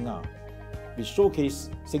and Tengah, which showcase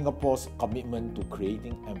Singapore's commitment to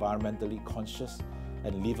creating environmentally conscious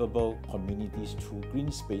and livable communities through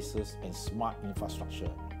green spaces and smart infrastructure.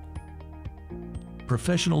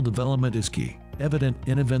 Professional development is key, evident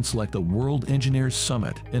in events like the World Engineers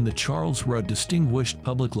Summit and the Charles Rudd Distinguished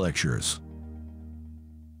Public Lectures.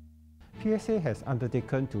 PSA has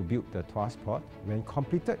undertaken to build the TUAS port. When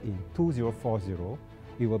completed in 2040,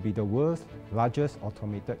 it will be the world's largest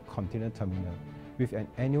automated container terminal with an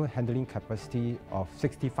annual handling capacity of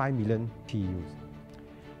 65 million TEUs.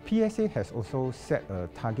 PSA has also set a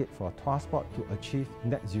target for TUAS port to achieve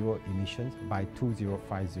net zero emissions by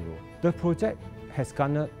 2050. The project has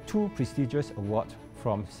garnered 2 prestigious awards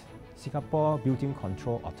from Singapore Building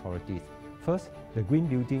Control Authorities. First, the Green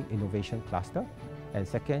Building Innovation Cluster, and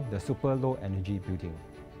second, the Super Low Energy Building.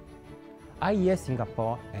 IES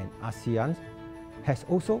Singapore and ASEAN has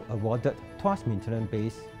also awarded TUAS Maintenance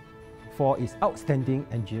Base for its outstanding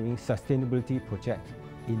engineering sustainability project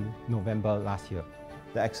in November last year.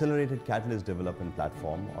 The Accelerated Catalyst Development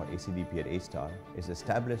Platform, or ACDP at A-STAR, is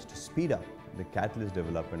established to speed up the catalyst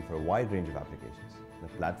development for a wide range of applications. The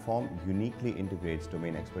platform uniquely integrates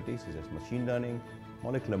domain expertise such as machine learning,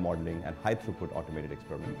 molecular modeling, and high-throughput automated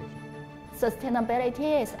experimentation.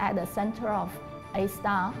 Sustainability is at the center of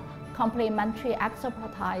A-STAR. Complementary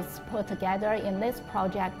expertise put together in this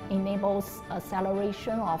project enables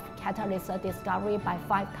acceleration of catalyst discovery by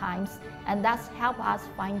 5 times, and thus help us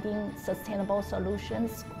finding sustainable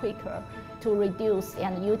solutions quicker to reduce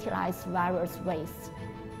and utilize various wastes.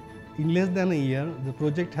 In less than a year, the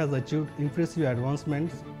project has achieved impressive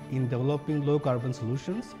advancements in developing low-carbon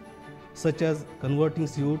solutions, such as converting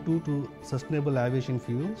CO2 to sustainable aviation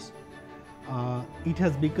fuels. It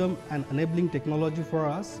has become an enabling technology for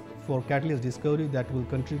us for catalyst discovery that will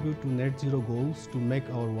contribute to net zero goals to make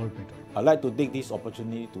our world better. I'd like to take this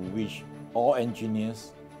opportunity to wish all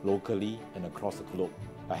engineers locally and across the globe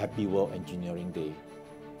a happy World Engineering Day.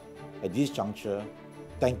 At this juncture,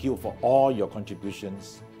 thank you for all your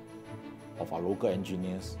contributions of our local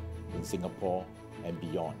engineers in Singapore and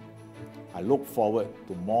beyond. I look forward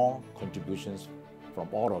to more contributions from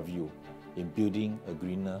all of you in building a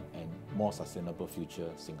greener and more sustainable future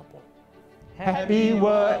Singapore. Happy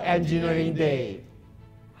World Engineering Day!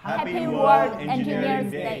 Happy World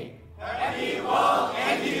Engineers Day! Happy World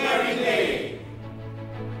Engineering Day!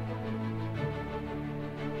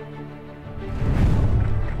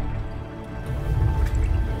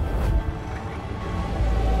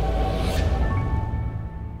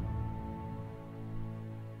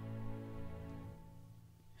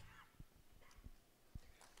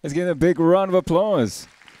 Let's give a big round of applause.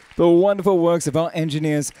 The wonderful works of our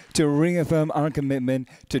engineers to reaffirm our commitment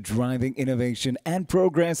to driving innovation and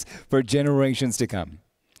progress for generations to come.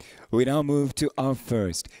 We now move to our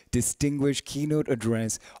first distinguished keynote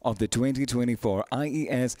address of the 2024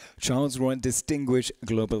 IES Charles Rudd Distinguished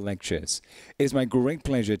Global Lectures. It is my great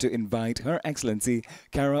pleasure to invite Her Excellency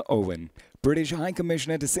Cara Owen, British High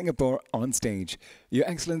Commissioner to Singapore, on stage. Your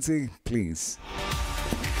Excellency, please.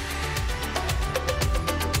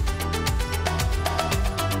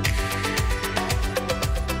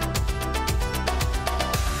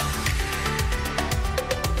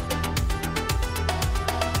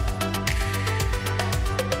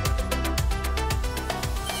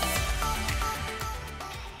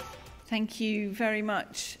 Thank you very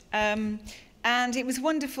much. And it was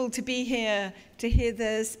wonderful to be here to hear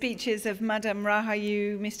the speeches of Madam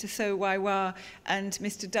Rahayu, Mr. So Waiwa, and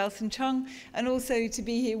Mr. Dalton Chong, and also to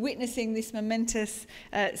be here witnessing this momentous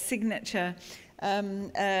signature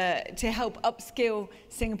to help upskill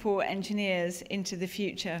Singapore engineers into the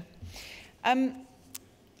future.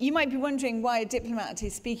 You might be wondering why a diplomat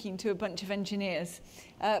is speaking to a bunch of engineers,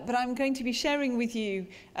 but I'm going to be sharing with you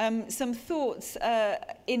some thoughts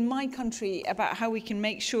in my country about how we can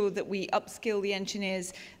make sure that we upskill the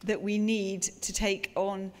engineers that we need to take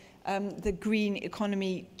on the green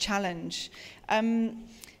economy challenge.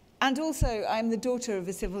 And also, I'm the daughter of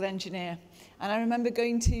a civil engineer. And I remember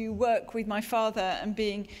going to work with my father and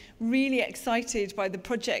being really excited by the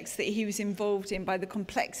projects that he was involved in, by the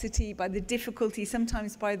complexity, by the difficulty,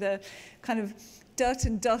 sometimes by the kind of dirt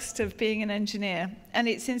and dust of being an engineer. And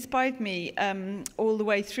it's inspired me all the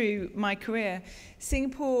way through my career.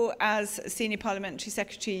 Singapore, as Senior Parliamentary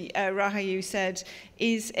Secretary Rahayu said,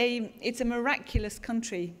 it's a miraculous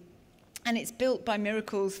country. And it's built by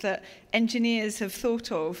miracles that engineers have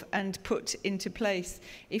thought of and put into place.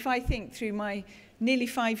 If I think through my nearly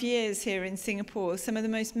 5 years here in Singapore, some of the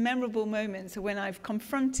most memorable moments are when I've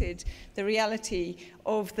confronted the reality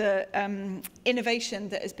of the innovation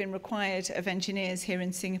that has been required of engineers here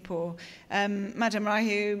in Singapore. Madam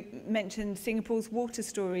Rahu mentioned Singapore's water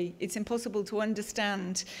story. It's impossible to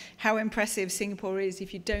understand how impressive Singapore is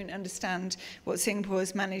if you don't understand what Singapore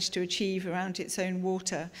has managed to achieve around its own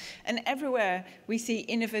water. And everywhere we see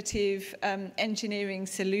innovative engineering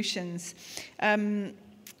solutions.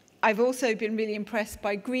 I've also been really impressed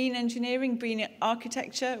by green engineering, green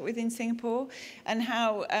architecture within Singapore, and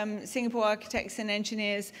how Singapore architects and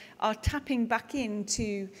engineers are tapping back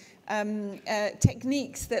into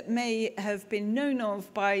techniques that may have been known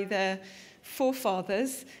of by their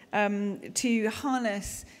forefathers to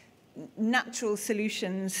harness natural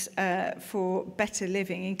solutions for better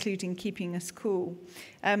living, including keeping us cool.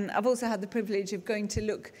 I've also had the privilege of going to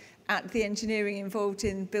look at the engineering involved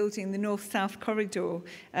in building the North-South corridor,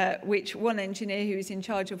 which one engineer who is in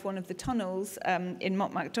charge of one of the tunnels in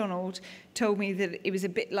Mott MacDonald told me that it was a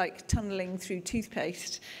bit like tunnelling through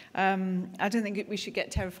toothpaste. I don't think we should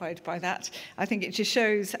get terrified by that. I think it just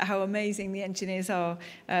shows how amazing the engineers are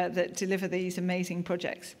that deliver these amazing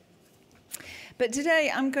projects. But today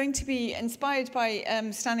I'm going to be inspired by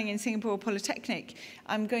standing in Singapore Polytechnic.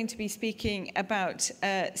 I'm going to be speaking about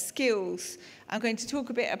skills. I'm going to talk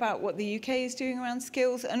a bit about what the UK is doing around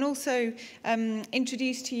skills, and also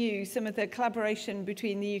introduce to you some of the collaboration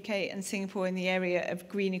between the UK and Singapore in the area of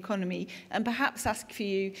green economy, and perhaps ask for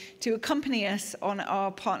you to accompany us on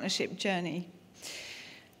our partnership journey.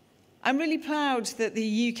 I'm really proud that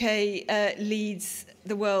the UK leads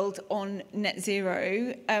the world on net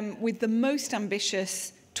zero with the most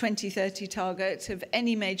ambitious 2030 target of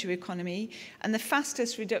any major economy and the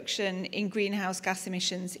fastest reduction in greenhouse gas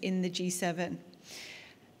emissions in the G7.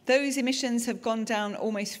 Those emissions have gone down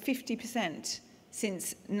almost 50%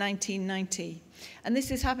 since 1990. And this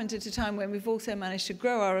has happened at a time when we've also managed to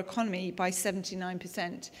grow our economy by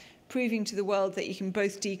 79%, proving to the world that you can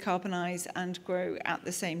both decarbonise and grow at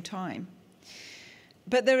the same time.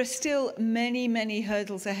 But there are still many, many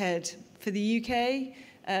hurdles ahead for the UK,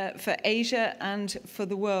 for Asia and for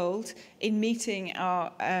the world in meeting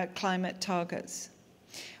our climate targets.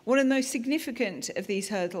 One of the most significant of these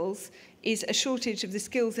hurdles is a shortage of the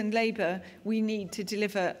skills and labour we need to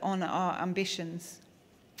deliver on our ambitions.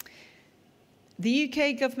 The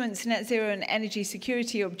UK government's net zero and energy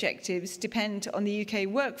security objectives depend on the UK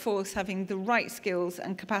workforce having the right skills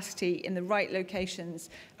and capacity in the right locations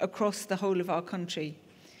across the whole of our country.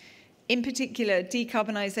 In particular,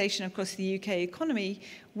 decarbonisation across the UK economy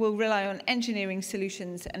will rely on engineering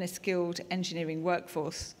solutions and a skilled engineering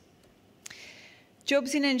workforce.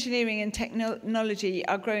 Jobs in engineering and technology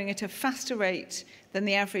are growing at a faster rate than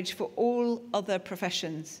the average for all other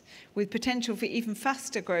professions, with potential for even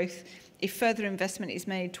faster growth if further investment is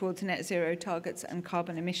made towards net zero targets and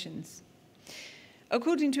carbon emissions.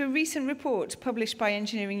 According to a recent report published by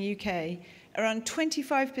Engineering UK, around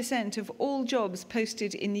 25% of all jobs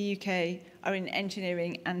posted in the UK are in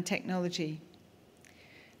engineering and technology.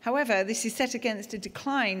 However, this is set against a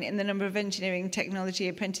decline in the number of engineering technology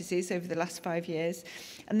apprentices over the last 5 years,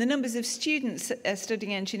 and the numbers of students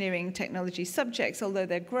studying engineering technology subjects, although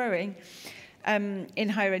they're growing, in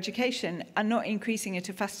higher education, are not increasing at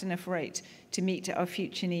a fast enough rate to meet our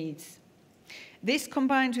future needs. This,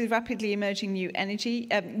 combined with rapidly emerging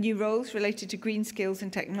new roles related to green skills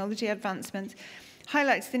and technology advancement,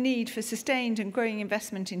 highlights the need for sustained and growing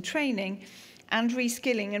investment in training and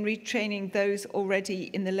reskilling and retraining those already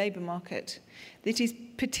in the labour market. That is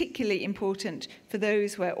particularly important for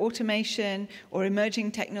those where automation or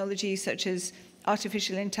emerging technologies such as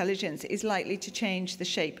artificial intelligence is likely to change the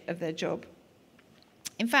shape of their job.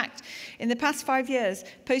 In fact, in the past 5 years,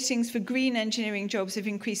 postings for green engineering jobs have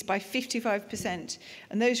increased by 55%,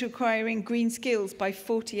 and those requiring green skills by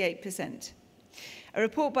 48%. A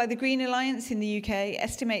report by the Green Alliance in the UK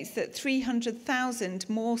estimates that 300,000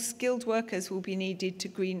 more skilled workers will be needed to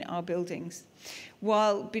green our buildings,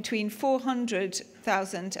 while between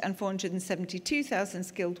 400,000 and 472,000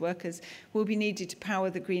 skilled workers will be needed to power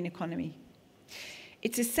the green economy.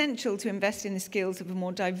 It's essential to invest in the skills of a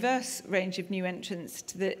more diverse range of new entrants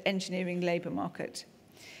to the engineering labour market.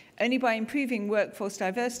 Only by improving workforce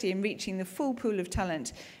diversity and reaching the full pool of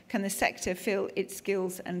talent can the sector fill its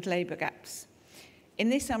skills and labour gaps. In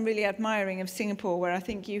this, I'm really admiring of Singapore, where I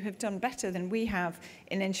think you have done better than we have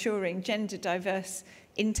in ensuring gender diverse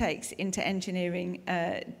intakes into engineering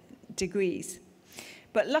degrees.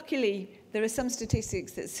 But luckily, there are some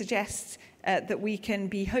statistics that suggest that we can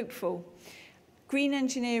be hopeful. Green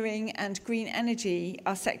engineering and green energy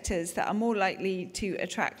are sectors that are more likely to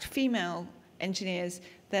attract female engineers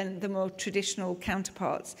than the more traditional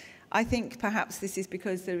counterparts. I think perhaps this is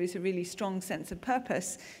because there is a really strong sense of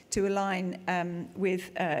purpose to align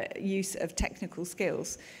with use of technical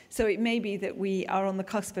skills. So it may be that we are on the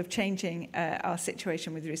cusp of changing our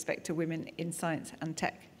situation with respect to women in science and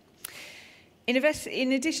tech.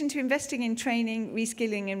 In addition to investing in training,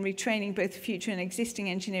 reskilling and retraining both future and existing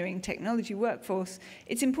engineering and technology workforce,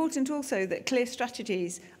 it's important also that clear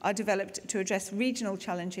strategies are developed to address regional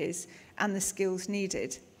challenges and the skills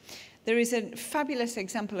needed. There is a fabulous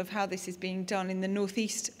example of how this is being done in the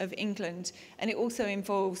northeast of England, and it also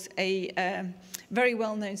involves a very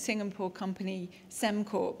well-known Singapore company,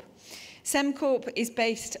 Sembcorp. Sembcorp is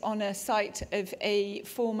based on a site of a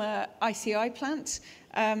former ICI plant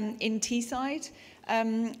in Teesside,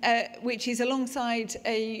 which is alongside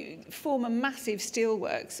a former massive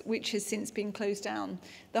steelworks, which has since been closed down.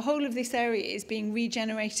 The whole of this area is being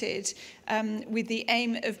regenerated with the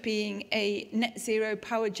aim of being a net zero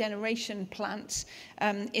power generation plant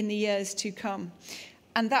in the years to come.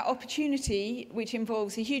 And that opportunity, which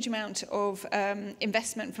involves a huge amount of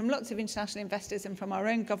investment from lots of international investors and from our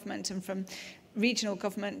own government and from regional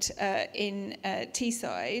government in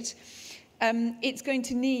Teesside, it's going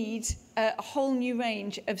to need a whole new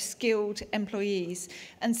range of skilled employees.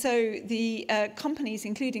 And so the companies,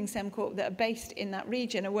 including Sembcorp, that are based in that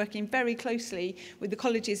region are working very closely with the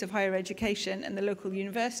colleges of higher education and the local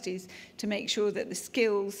universities to make sure that the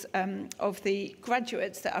skills of the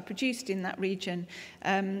graduates that are produced in that region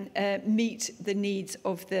meet the needs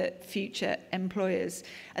of the future employers.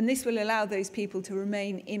 And this will allow those people to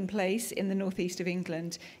remain in place in the northeast of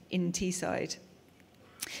England in Teesside.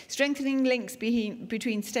 Strengthening links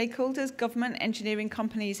between stakeholders, government, engineering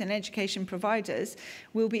companies and education providers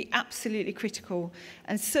will be absolutely critical,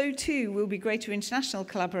 and so too will be greater international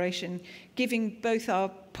collaboration, giving both our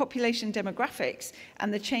population demographics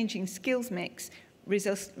and the changing skills mix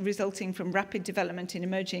resulting from rapid development in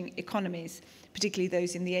emerging economies, particularly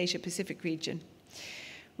those in the Asia-Pacific region.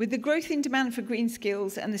 With the growth in demand for green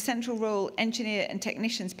skills and the central role engineers and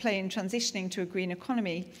technicians play in transitioning to a green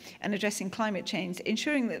economy and addressing climate change,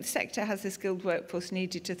 ensuring that the sector has the skilled workforce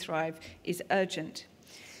needed to thrive is urgent.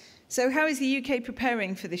 So how is the UK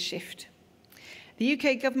preparing for this shift? The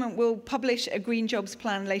UK government will publish a Green Jobs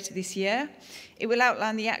Plan later this year. It will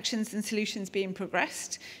outline the actions and solutions being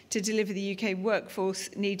progressed to deliver the UK workforce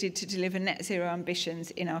needed to deliver net zero ambitions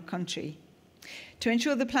in our country. To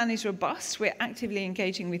ensure the plan is robust, we're actively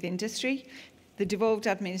engaging with industry, the devolved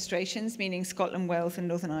administrations, meaning Scotland, Wales and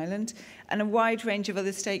Northern Ireland, and a wide range of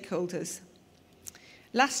other stakeholders.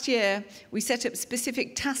 Last year, we set up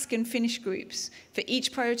specific task and finish groups for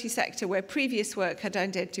each priority sector where previous work had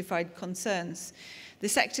identified concerns. The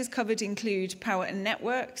sectors covered include power and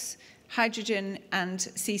networks, hydrogen and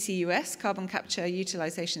CCUS, carbon capture,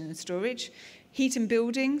 utilisation and storage, heat and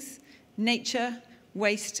buildings, nature,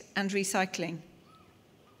 waste and recycling.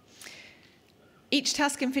 Each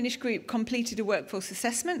task and finish group completed a workforce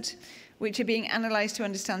assessment, which are being analysed to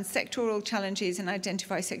understand sectoral challenges and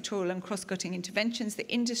identify sectoral and cross-cutting interventions the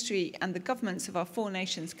industry and the governments of our 4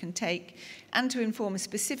 nations can take, and to inform a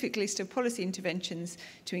specific list of policy interventions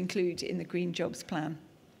to include in the Green Jobs Plan.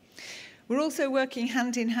 We're also working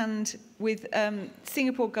hand in hand with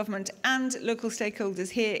Singapore government and local stakeholders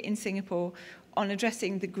here in Singapore on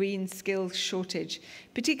addressing the green skills shortage,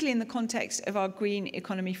 particularly in the context of our Green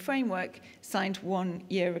Economy Framework signed 1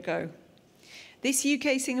 year ago. This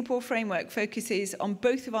UK-Singapore framework focuses on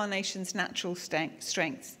both of our nation's natural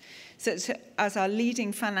strengths, such as our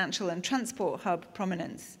leading financial and transport hub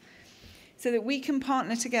prominence, so that we can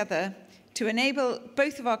partner together to enable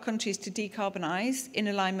both of our countries to decarbonise in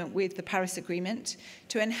alignment with the Paris Agreement,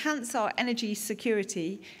 to enhance our energy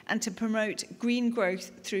security and to promote green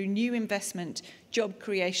growth through new investment, job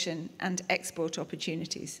creation and export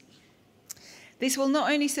opportunities. This will not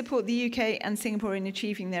only support the UK and Singapore in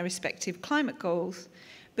achieving their respective climate goals,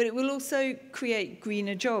 but it will also create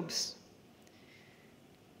greener jobs.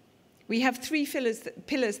 We have 3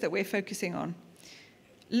 pillars that we're focusing on.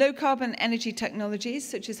 Low-carbon energy technologies,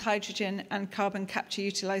 such as hydrogen and carbon capture,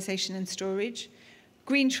 utilisation and storage.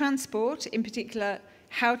 Green transport, in particular,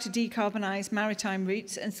 how to decarbonise maritime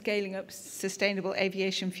routes and scaling up sustainable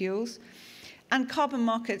aviation fuels. And carbon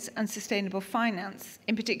markets and sustainable finance,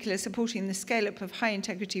 in particular, supporting the scale-up of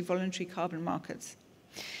high-integrity voluntary carbon markets.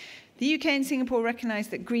 The UK and Singapore recognise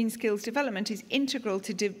that green skills development is integral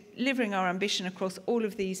to delivering our ambition across all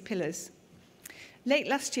of these pillars. Late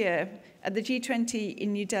last year, at the G20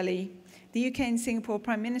 in New Delhi, the UK and Singapore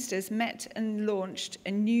Prime Ministers met and launched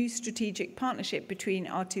a new strategic partnership between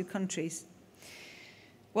our 2 countries.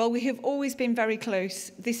 While we have always been very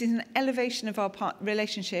close, this is an elevation of our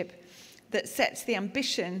relationship that sets the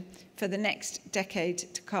ambition for the next decade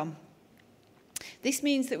to come. This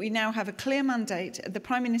means that we now have a clear mandate at the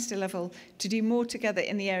Prime Minister level to do more together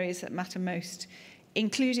in the areas that matter most,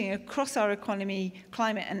 including across our economy,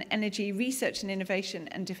 climate and energy, research and innovation,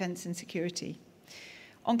 and defence and security.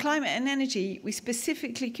 On climate and energy, we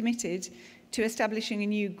specifically committed to establishing a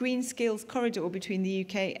new green skills corridor between the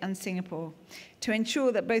UK and Singapore to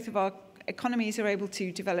ensure that both of our economies are able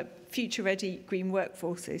to develop future-ready green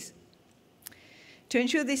workforces. To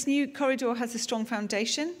ensure this new corridor has a strong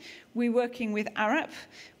foundation, we're working with Arup,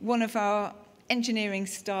 one of our engineering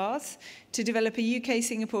stars, to develop a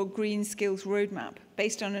UK-Singapore green skills roadmap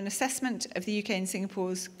based on an assessment of the UK and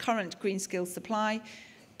Singapore's current green skills supply,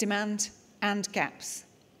 demand, and gaps.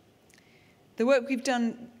 The work we've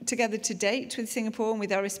done together to date with Singapore and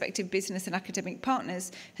with our respective business and academic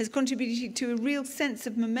partners has contributed to a real sense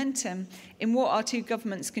of momentum in what our two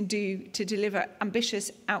governments can do to deliver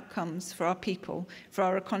ambitious outcomes for our people, for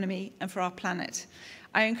our economy, and for our planet.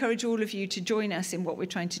 I encourage all of you to join us in what we're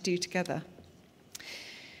trying to do together.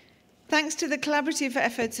 Thanks to the collaborative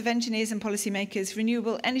efforts of engineers and policymakers,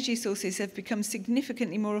 renewable energy sources have become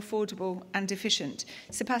significantly more affordable and efficient,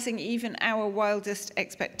 surpassing even our wildest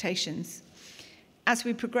expectations. As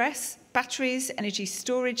we progress, batteries, energy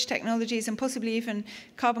storage technologies, and possibly even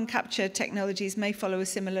carbon capture technologies may follow a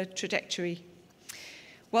similar trajectory.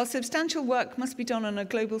 While substantial work must be done on a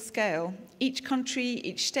global scale, each country,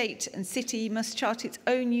 each state and city must chart its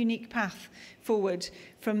own unique path forward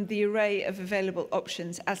from the array of available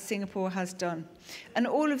options, as Singapore has done. And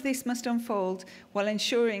all of this must unfold while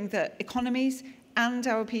ensuring that economies and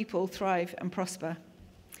our people thrive and prosper.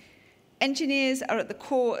 Engineers are at the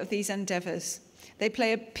core of these endeavours. They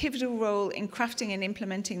play a pivotal role in crafting and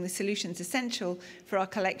implementing the solutions essential for our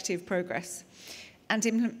collective progress, and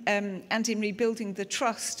in rebuilding the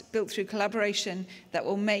trust built through collaboration that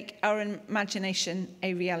will make our imagination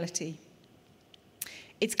a reality.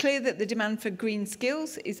 It's clear that the demand for green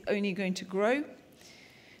skills is only going to grow.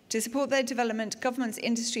 To support their development, governments,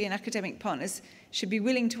 industry and academic partners should be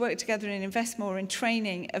willing to work together and invest more in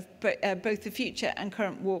training of both the future and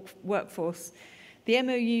current workforce. The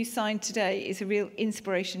MOU signed today is a real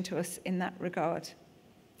inspiration to us in that regard.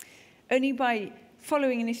 Only by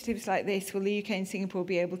following initiatives like this will the UK and Singapore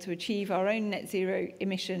be able to achieve our own net zero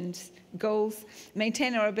emissions goals,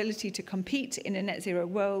 maintain our ability to compete in a net zero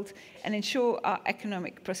world, and ensure our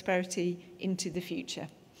economic prosperity into the future.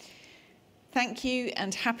 Thank you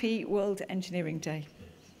and happy World Engineering Day.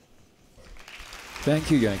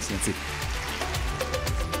 Thank you, Your Excellency.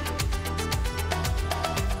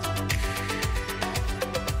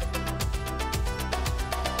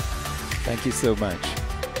 Thank you so much.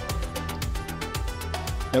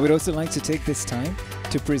 Now, we'd also like to take this time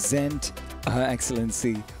to present Her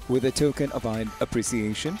Excellency with a token of our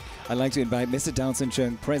appreciation. I'd like to invite Mr. Dowson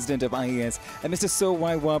Chung, President of IES, and Mr. So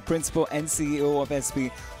Wai Wah, Principal and CEO of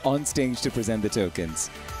SP, on stage to present the tokens.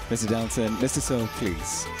 Mr. Dowson, Mr. So,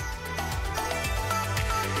 please.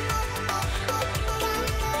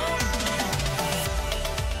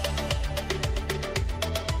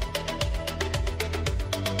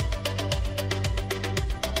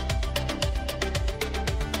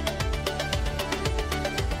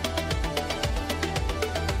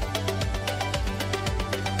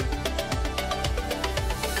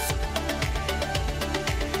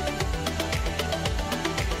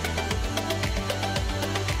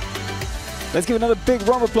 Let's give another big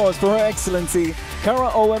round of applause for Her Excellency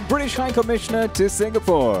Cara Owen, British High Commissioner to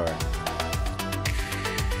Singapore.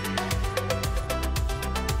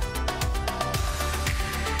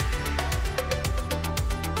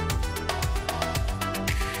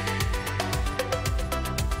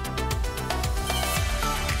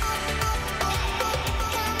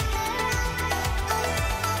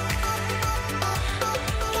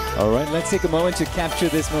 All right, let's take a moment to capture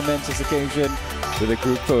this momentous occasion with a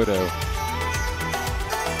group photo.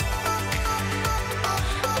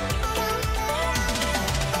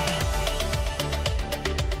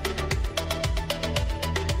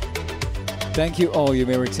 Thank you all. You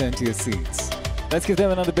may return to your seats. Let's give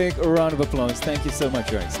them another big round of applause. Thank you so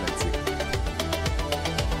much, Your Excellency.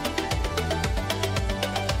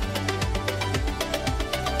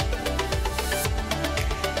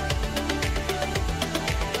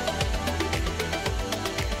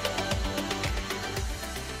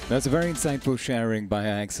 That's a very insightful sharing by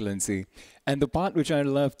Her Excellency. And the part which I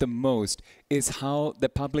love the most is how the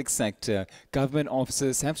public sector, government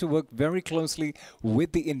officers have to work very closely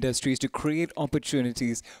with the industries to create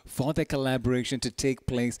opportunities for their collaboration to take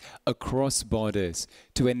place across borders,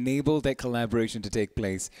 to enable that collaboration to take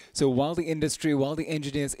place. So while the industry, while the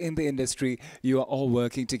engineers in the industry, you are all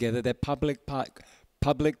working together, that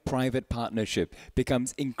public-private partnership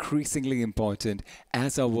becomes increasingly important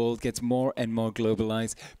as our world gets more and more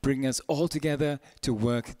globalized, bringing us all together to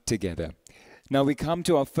work together. Now we come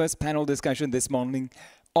to our first panel discussion this morning: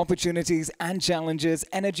 opportunities and challenges,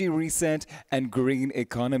 energy reset and green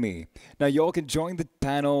economy. Now you all can join the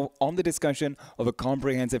panel on the discussion of a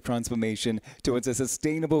comprehensive transformation towards a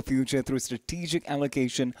sustainable future through strategic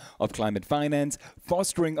allocation of climate finance,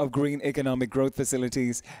 fostering of green economic growth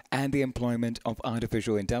facilities, and the employment of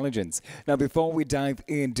artificial intelligence. Now before we dive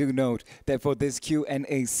in, do note that for this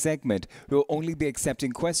Q&A segment, we'll only be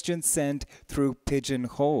accepting questions sent through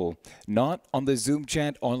Pigeonhole, not on the Zoom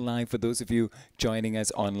chat or live for those of you joining us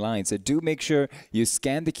online. So do make sure you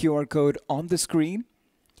scan the QR code on the screen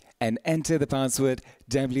and enter the password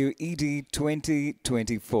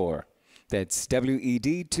WED2024. That's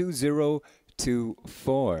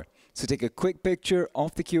WED2024. So take a quick picture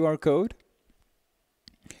of the QR code.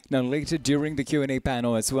 Now later during the Q&A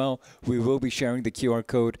panel as well, we will be sharing the QR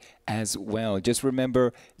code as well. Just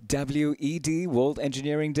remember WED, World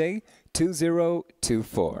Engineering Day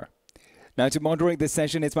 2024. Now, to moderate this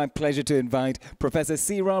session, it's my pleasure to invite Professor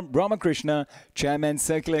Seeram Ramakrishna, Chairman,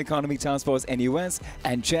 Circular Economy Taskforce, NUS,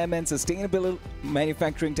 and Chairman, Sustainable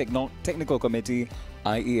Manufacturing Technical Committee,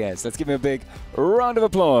 IES. Let's give him a big round of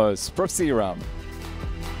applause. Prof. Seeram.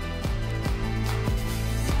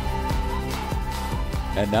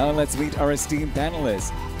 And now let's meet our esteemed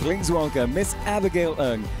panelists. Please welcome Ms. Abigail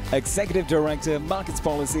Ng, Executive Director, Markets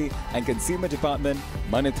Policy and Consumer Department,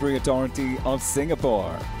 Monetary Authority of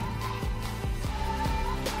Singapore.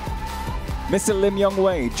 Mr. Lim Yong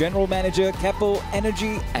Wei, General Manager, Keppel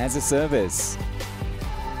Energy as a Service.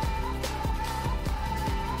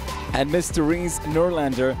 And Ms. Therese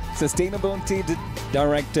Norlander, Sustainability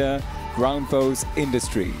Director, Groundforce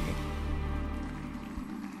Industry.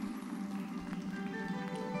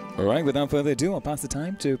 All right, without further ado, I'll pass the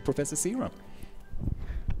time to Professor Seeram.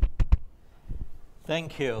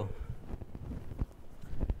 Thank you.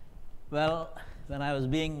 Well, when I was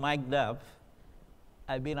being mic'd up,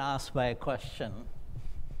 I've been asked by a question,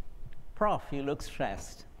 Prof, you look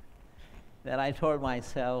stressed. Then I told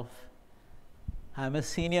myself, I'm a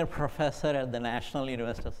senior professor at the National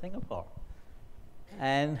University of Singapore,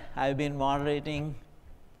 and I've been moderating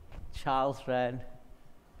Charles-read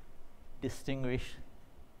distinguished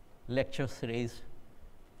lecture series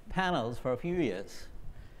panels for a few years.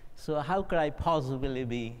 So how could I possibly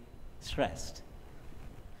be stressed?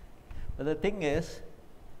 But the thing is,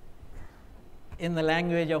 in the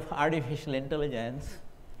language of artificial intelligence,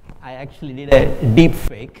 I actually did a deep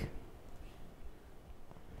fake.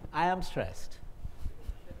 I am stressed.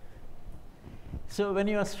 So when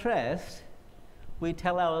you are stressed, we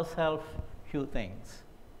tell ourselves a few things.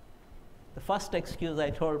 The first excuse I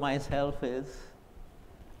told myself is,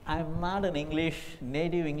 I'm not an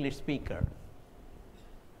native English speaker.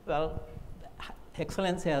 Well,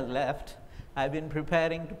 Excellency has left. I've been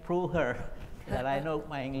preparing to prove her that I know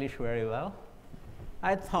my English very well.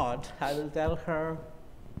 I thought I will tell her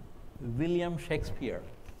William Shakespeare.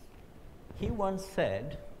 He once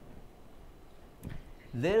said,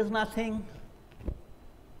 there is nothing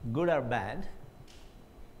good or bad.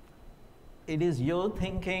 It is your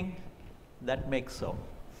thinking that makes so.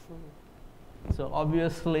 So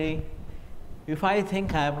obviously, if I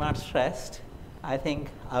think I am not stressed, I think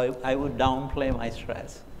I would downplay my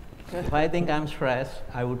stress. If I think I'm stressed,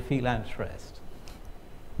 I would feel I'm stressed.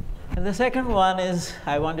 And the second one is,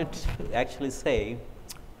 I wanted to actually say,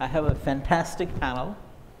 I have a fantastic panel,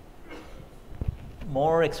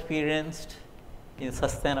 more experienced in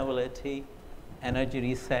sustainability, energy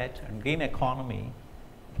reset, and green economy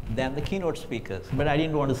than the keynote speakers. But I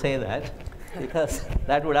didn't want to say that, because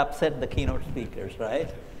that would upset the keynote speakers, right?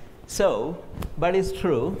 So, but it's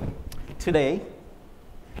true. Today,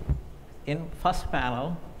 in first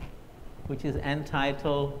panel, which is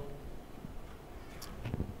entitled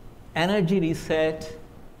Energy Reset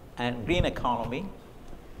and Green Economy,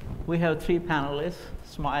 we have three panelists,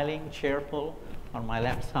 smiling, cheerful, on my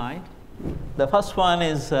left side. The first one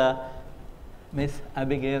is Ms.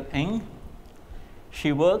 Abigail Ng.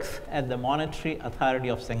 She works at the Monetary Authority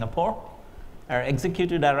of Singapore, our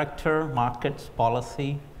Executive Director, Markets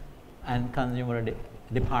Policy and Consumer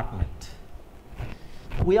Department.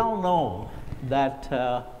 We all know that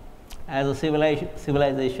as a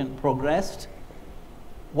civilization progressed,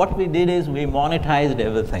 what we did is we monetized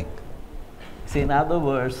everything. See, in other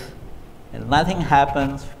words, nothing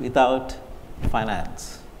happens without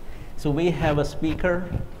finance. So we have a speaker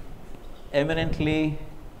eminently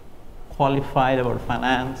qualified about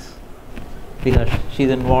finance because she's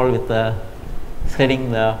involved with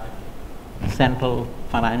setting the central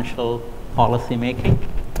financial policy making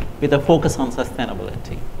with a focus on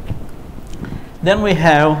sustainability. Then we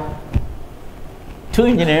have two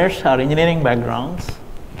engineers, our engineering backgrounds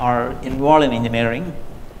are involved in engineering.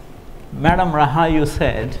 Madam Rahayu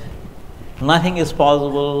said, nothing is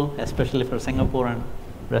possible, especially for Singapore and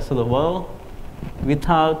rest of the world,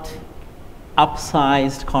 without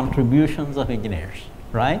upsized contributions of engineers,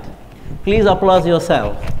 right? Please applaud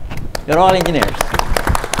yourself. You're all engineers.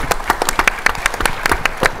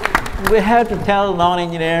 We have to tell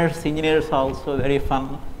non-engineers, engineers are also very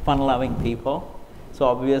fun-loving people. So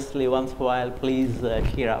obviously, once in a while, please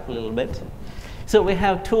cheer up a little bit. So we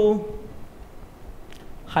have two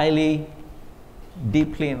highly,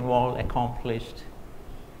 deeply involved, accomplished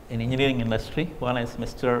in engineering industry. One is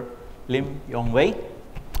Mr. Lim Yong Wei.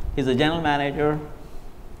 He's the general manager,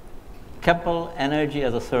 Keppel Energy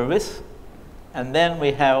as a Service. And then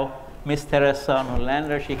we have Ms. Teresa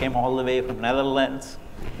Nolander. She came all the way from Netherlands.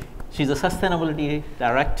 She's a sustainability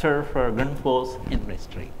director for Grundfos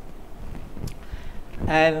Industry.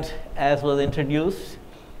 And as was introduced,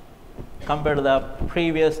 compared to the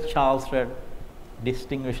previous Charles Red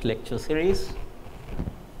Distinguished Lecture Series,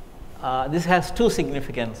 this has two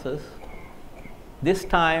significances. This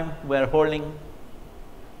time we're holding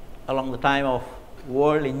along the time of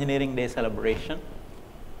World Engineering Day celebration.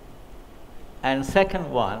 And second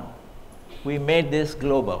one, we made this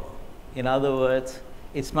global. In other words,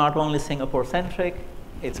 it's not only Singapore-centric,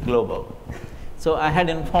 it's global. So I had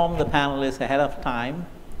informed the panelists ahead of time.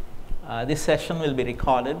 This session will be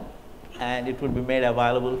recorded and it will be made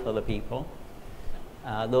available for the people,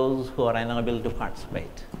 those who are unable to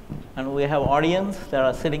participate. And we have audience that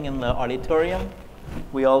are sitting in the auditorium.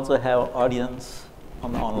 We also have audience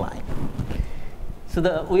on the online.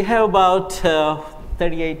 So we have about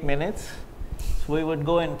 38 minutes. So we would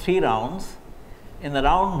go in 3 rounds. In the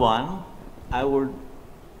round 1, I would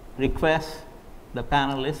request the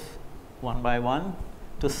panelists one by one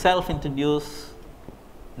to self-introduce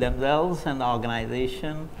themselves and the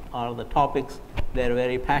organization or the topics they're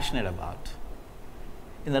very passionate about.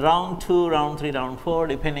 In the round 2, round 3, round 4,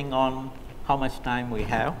 depending on how much time we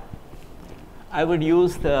have, I would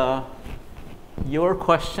use your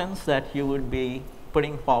questions that you would be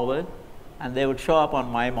putting forward, and they would show up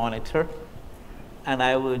on my monitor, and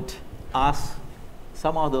I would ask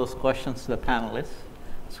some of those questions to the panelists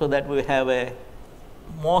so that we have a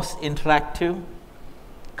most interactive,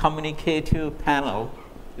 communicative panel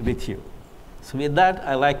with you. So with that,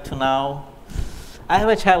 I like to now, I have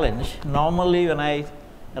a challenge. Normally when I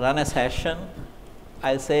run a session,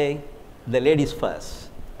 I say the ladies first.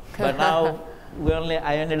 But now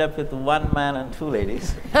I ended up with 1 man and 2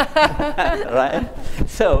 ladies, right?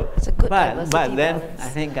 So, but then balance. I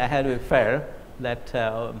think I had to be fair that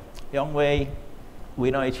Yong Wei, we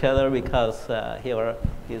know each other because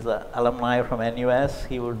he's an alumni from NUS.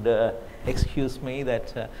 He would excuse me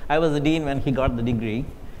that I was the dean when he got the degree.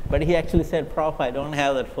 But he actually said, Prof, I don't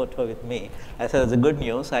have that photo with me. I said, it's a good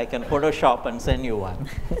news. I can Photoshop and send you one,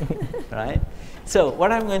 right? So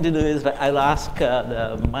what I'm going to do is I'll ask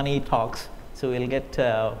the money talks. So we'll get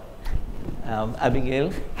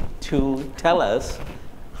Abigail to tell us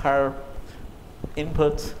her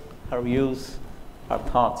inputs, her views, her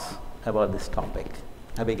thoughts about this topic.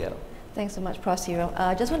 Abigail. Thanks so much, Prof. Seeram.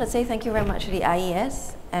 I just want to say thank you very much to the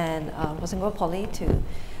IES and for Singapore Poly to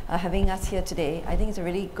having us here today. I think it's a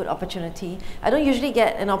really good opportunity. I don't usually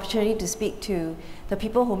get an opportunity to speak to the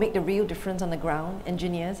people who make the real difference on the ground,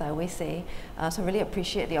 engineers, I always say. So I really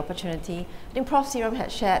appreciate the opportunity. I think Prof. Seeram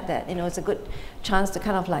had shared that it's a good chance to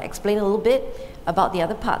kind of like explain a little bit about the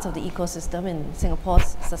other parts of the ecosystem in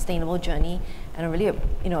Singapore's sustainable journey, and I really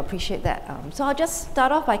appreciate that. So I'll just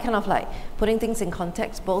start off by kind of like putting things in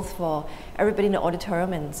context, both for everybody in the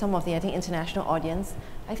auditorium and some of the, I think, international audience.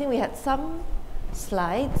 I think we had some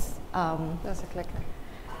slides. There's a clicker.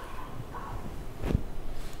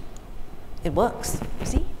 It works, you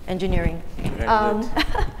see? Engineering.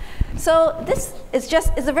 So this is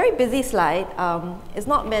it's a very busy slide. It's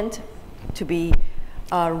not meant to be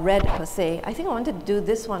read per se. I think I wanted to do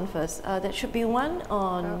this one first. There should be one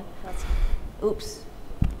on, oops.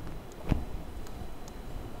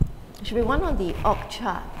 There should be one on the org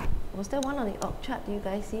chart. Was there one on the org chart? Do you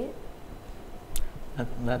guys see it?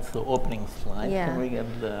 That's the opening slide. Yeah. Can we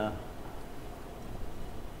get the...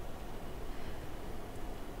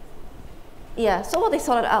 Yeah, so what they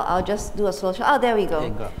sorted out, I'll just do a slow show. Oh, there we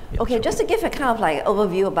go. Okay, just to give a kind of like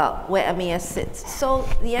overview about where MES sits. So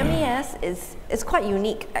the MES is quite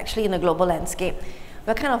unique actually in the global landscape.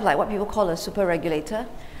 We're kind of like what people call a super regulator.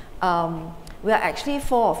 We are actually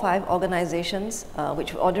 4 or 5 organizations,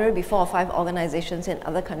 which would ordinarily be 4 or 5 organizations in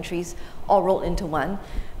other countries, all rolled into one.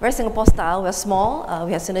 Very Singapore style, we're small,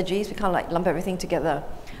 we have synergies, we kind of like lump everything together.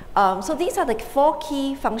 So these are the 4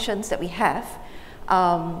 key functions that we have.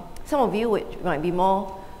 Some of you might be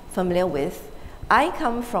more familiar with. I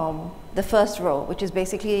come from the first row, which is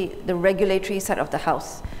basically the regulatory side of the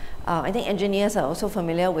house. I think engineers are also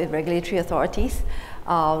familiar with regulatory authorities.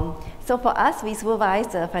 So for us, we supervise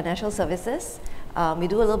the financial services. We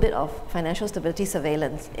do a little bit of financial stability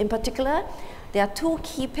surveillance. In particular, there are 2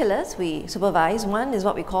 key pillars we supervise. One is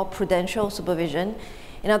what we call prudential supervision.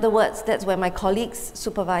 In other words, that's where my colleagues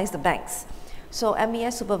supervise the banks. So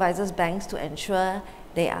MES supervises banks to ensure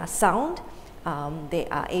they are sound, they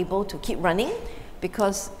are able to keep running,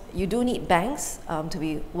 because you do need banks to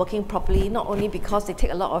be working properly, not only because they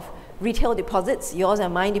take a lot of retail deposits, yours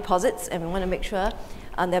and mine deposits, and we want to make sure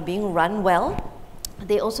they're being run well.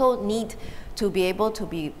 They also need to be able to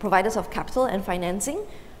be providers of capital and financing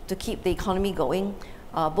to keep the economy going,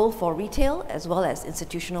 both for retail as well as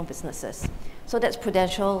institutional businesses. So that's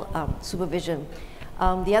prudential supervision.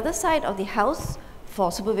 The other side of the house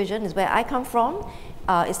for supervision is where I come from.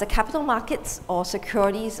 Is the capital markets or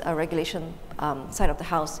securities regulation side of the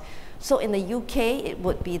house. So in the UK, it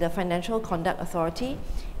would be the Financial Conduct Authority.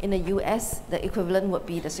 In the US, the equivalent would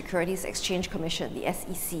be the Securities Exchange Commission, the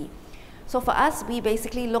SEC. So for us, we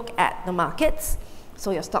basically look at the markets,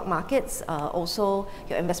 so your stock markets, also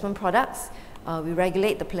your investment products. We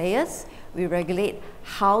regulate the players. We regulate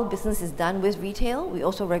how business is done with retail. We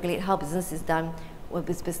also regulate how business is done with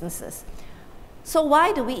businesses. So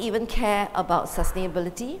why do we even care about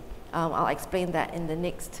sustainability? I'll explain that in the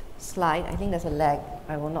next slide. I think there's a lag.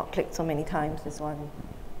 I will not click so many times, this one.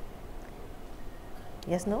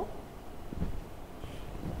 Yes, no?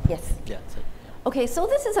 Yes. Yeah, okay, so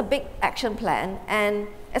this is a big action plan. And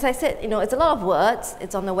as I said, it's a lot of words.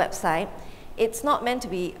 It's on the website. It's not meant to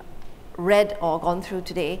be read or gone through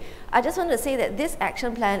today. I just wanted to say that this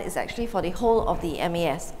action plan is actually for the whole of the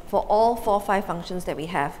MES, for all 4 or 5 functions that we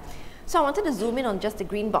have. So I wanted to zoom in on just the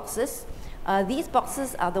green boxes. These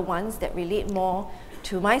boxes are the ones that relate more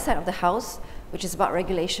to my side of the house, which is about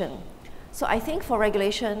regulation. So I think for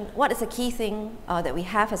regulation, what is a key thing that we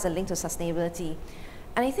have as a link to sustainability?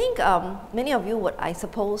 And I think many of you would, I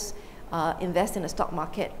suppose, invest in the stock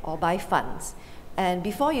market or buy funds. And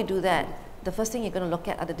before you do that, the first thing you're going to look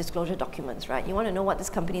at are the disclosure documents, right? You want to know what this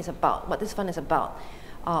company is about, what this fund is about,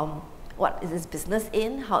 what is this business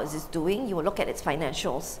in, how is this doing. You will look at its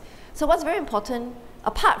financials. So what's very important,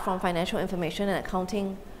 apart from financial information and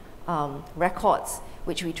accounting records,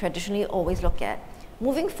 which we traditionally always look at,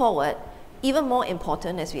 moving forward, even more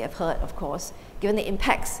important, as we have heard, of course, given the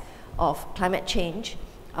impacts of climate change,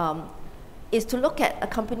 is to look at a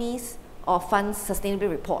company's or fund's sustainability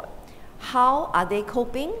report. How are they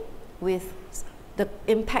coping with the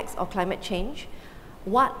impacts of climate change?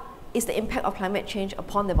 What is the impact of climate change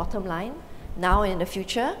upon the bottom line now and in the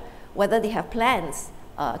future? Whether they have plans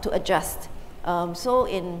to adjust. So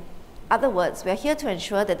in other words, we're here to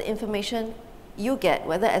ensure that the information you get,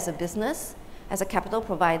 whether as a business, as a capital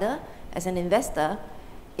provider, as an investor,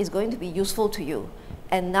 is going to be useful to you.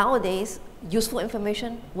 And nowadays, useful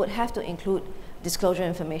information would have to include disclosure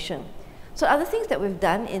information. So other things that we've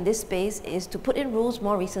done in this space is to put in rules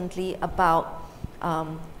more recently about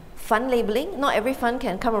fund labeling. Not every fund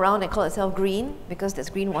can come around and call itself green, because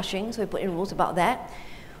there's greenwashing, so we put in rules about that.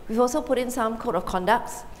 We've also put in some code of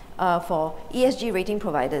conducts for ESG rating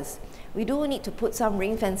providers. We do need to put some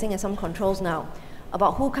ring fencing and some controls now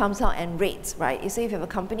about who comes out and rates, right? You say if you have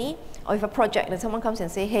a company or if a project and someone comes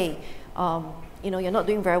and say, hey, you're not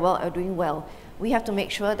doing very well or doing well, we have to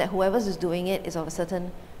make sure that whoever is doing it is of a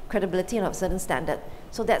certain credibility and of a certain standard.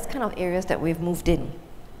 So that's kind of areas that we've moved in.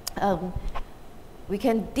 We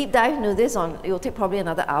can deep dive into this it will take probably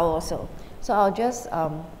another hour or so. So I'll just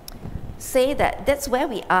say that that's where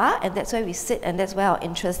we are and that's where we sit and that's where our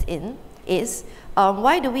interest is.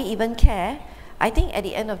 Why do we even care? I think at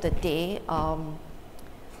the end of the day,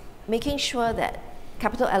 making sure that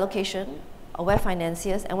capital allocation, where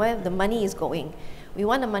financiers and where the money is going. We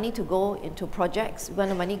want the money to go into projects, we want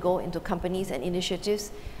the money to go into companies and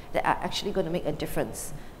initiatives that are actually going to make a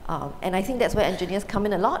difference. And I think that's where engineers come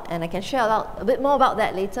in a lot, and I can share a bit more about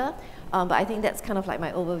that later, but I think that's kind of like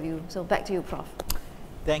my overview. So back to you, Prof.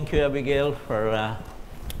 Thank you, Abigail, for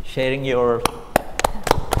sharing your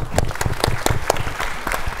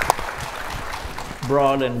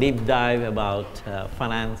broad and deep dive about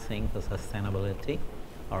financing for sustainability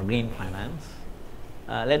or green finance.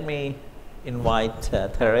 Let me invite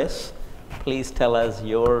Therese. Please tell us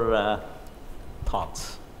your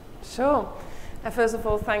thoughts. Sure. First of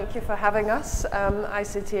all, thank you for having us. I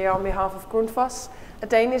sit here on behalf of Grundfos, a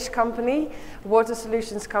Danish company, water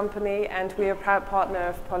solutions company, and we are a proud partner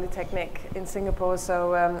of Polytechnic in Singapore.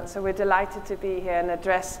 So we're delighted to be here and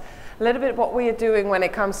address a little bit what we are doing when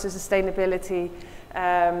it comes to sustainability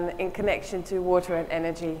in connection to water and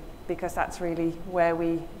energy, because that's really where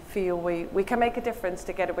we feel we can make a difference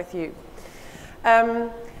together with you.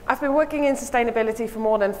 I've been working in sustainability for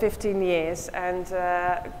more than 15 years and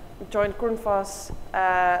joined Grundfos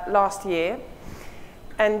last year.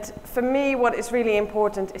 And for me, what is really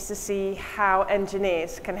important is to see how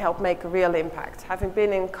engineers can help make a real impact. Having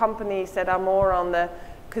been in companies that are more on the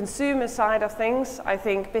consumer side of things, I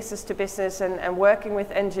think business to business and working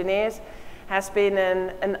with engineers has been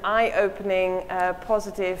an eye-opening,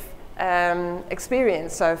 positive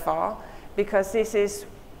experience so far, because this is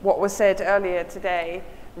what was said earlier today,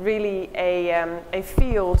 really a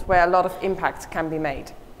field where a lot of impact can be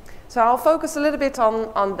made. So I'll focus a little bit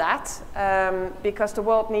on that, because the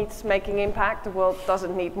world needs making impact. The world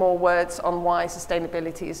doesn't need more words on why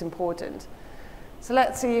sustainability is important. So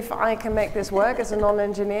let's see if I can make this work as a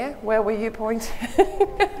non-engineer. Where were you pointing?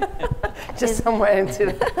 Just somewhere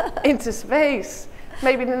into space.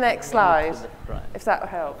 Maybe the next slide, if that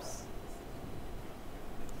helps.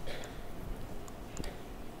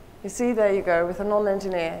 You see, there you go, with a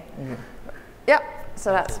non-engineer. Mm-hmm. Yep,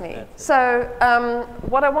 so that's me. So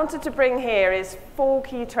what I wanted to bring here is 4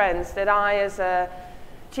 key trends that I, as a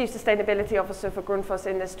Chief Sustainability Officer for Grundfos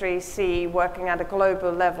Industries, see working at a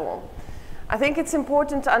global level. I think it's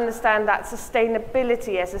important to understand that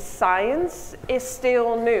sustainability as a science is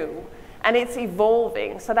still new, and it's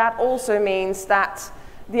evolving. So that also means that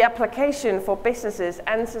the application for businesses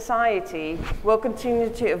and society will continue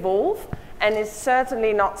to evolve, and is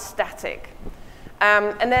certainly not static.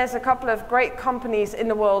 And there's a couple of great companies in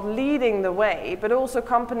the world leading the way, but also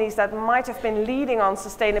companies that might have been leading on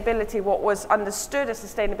sustainability, what was understood as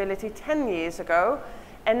sustainability 10 years ago,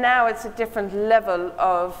 and now it's a different level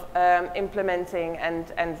of implementing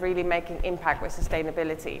and really making impact with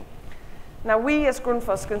sustainability. Now, we as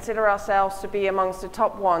Grundfos consider ourselves to be amongst the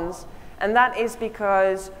top ones, and that is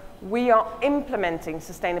because we are implementing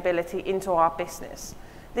sustainability into our business.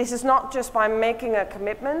 This is not just by making a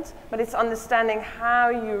commitment, but it's understanding how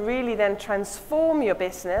you really then transform your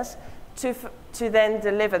business to then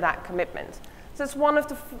deliver that commitment. So it's one of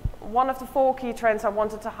the 4 key trends I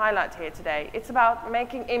wanted to highlight here today. It's about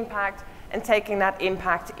making impact and taking that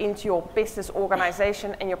impact into your business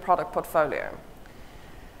organization and your product portfolio.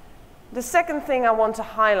 The second thing I want to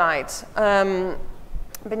highlight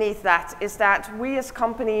beneath that is that we as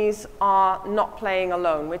companies are not playing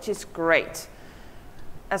alone, which is great.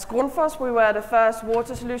 As Grundfos, we were the first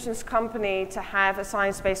water solutions company to have a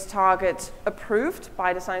science-based target approved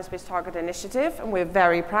by the Science Based Target Initiative, and we're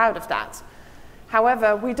very proud of that.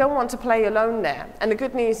 However, we don't want to play alone there. And the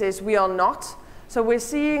good news is we are not. So we're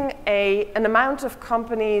seeing an amount of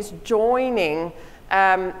companies joining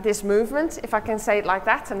this movement, if I can say it like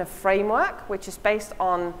that, and a framework which is based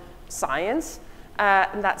on science.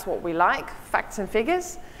 And that's what we like, facts and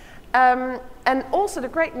figures. And also the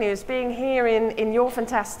great news, being here in your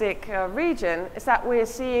fantastic region, is that we're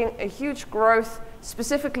seeing a huge growth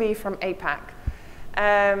specifically from APAC.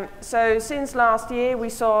 So since last year, we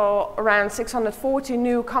saw around 640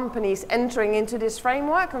 new companies entering into this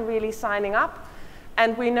framework and really signing up.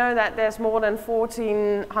 And we know that there's more than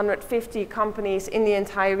 1,450 companies in the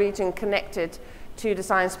entire region connected to the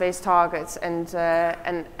science-based targets and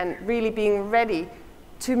really being ready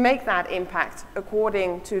to make that impact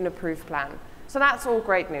according to an approved plan. So that's all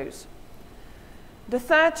great news. The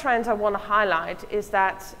third trend I want to highlight is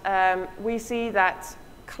that we see that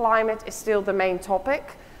climate is still the main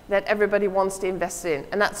topic that everybody wants to invest in,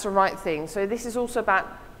 and that's the right thing. So this is also about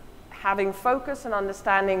having focus and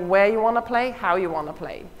understanding where you want to play, how you want to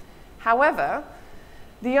play. However,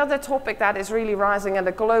 the other topic that is really rising at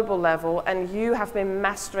a global level, and you have been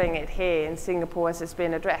mastering it here in Singapore as it's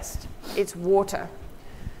been addressed, it's water.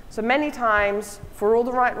 So many times, for all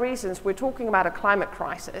the right reasons, we're talking about a climate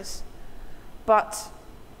crisis, but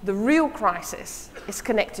the real crisis is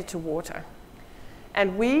connected to water.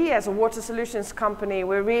 And we, as a water solutions company,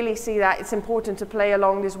 we really see that it's important to play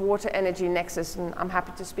along this water energy nexus, and I'm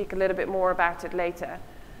happy to speak a little bit more about it later.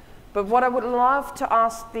 But what I would love to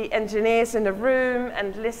ask the engineers in the room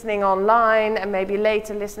and listening online, and maybe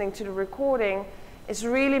later listening to the recording, is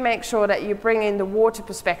really make sure that you bring in the water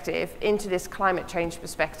perspective into this climate change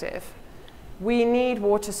perspective. We need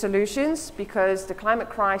water solutions because the climate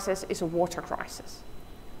crisis is a water crisis.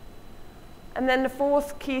 And then the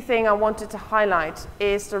fourth key thing I wanted to highlight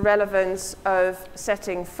is the relevance of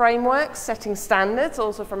setting frameworks, setting standards,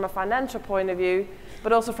 also from a financial point of view,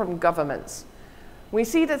 but also from governments. We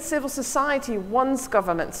see that civil society wants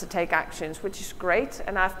governments to take actions, which is great,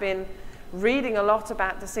 and I've been reading a lot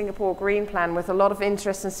about the Singapore Green Plan with a lot of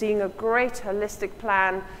interest and seeing a great holistic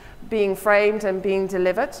plan being framed and being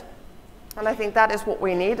delivered. And I think that is what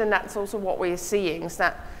we need, and that's also what we're seeing, is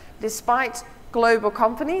that despite global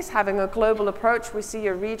companies having a global approach, we see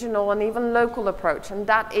a regional and even local approach, and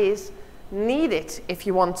that is needed if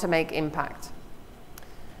you want to make impact.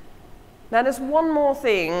 Now there's one more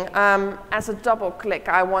thing as a double click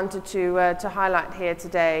I wanted to highlight here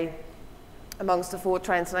today amongst the 4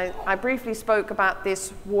 trends, and I briefly spoke about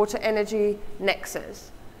this water energy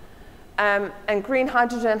nexus. And green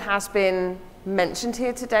hydrogen has been mentioned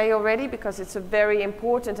here today already because it's a very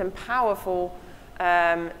important and powerful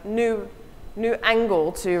new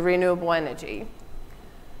angle to renewable energy.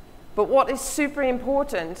 But what is super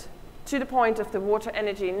important to the point of the water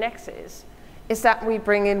energy nexus is that we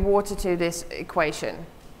bring in water to this equation.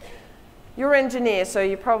 You're engineers, so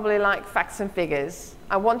you probably like facts and figures.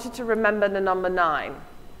 I want you to remember the number 9.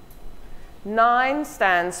 9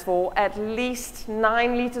 stands for at least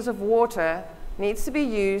 9 liters of water needs to be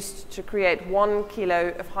used to create 1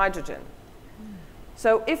 kilo of hydrogen.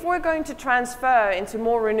 So if we're going to transfer into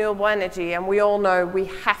more renewable energy, and we all know we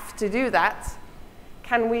have to do that,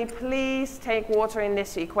 can we please take water in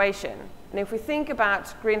this equation? And if we think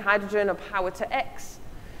about green hydrogen or power to X,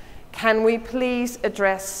 can we please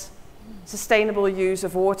address sustainable use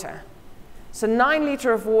of water? So 9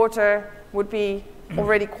 liters of water would be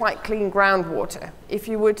already quite clean groundwater. If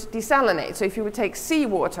you would desalinate, so if you would take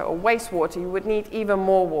seawater or wastewater, you would need even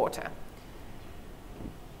more water.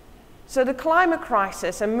 So the climate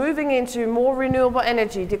crisis and moving into more renewable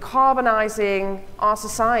energy, decarbonizing our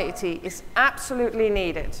society is absolutely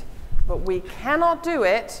needed. But we cannot do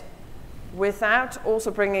it without also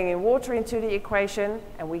bringing in water into the equation,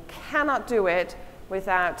 and we cannot do it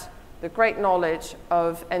without the great knowledge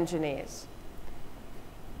of engineers.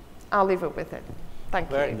 I'll leave it with it. Thank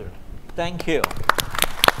you. Very good. Thank you.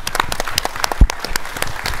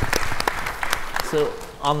 So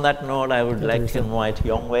on that note, I would like to invite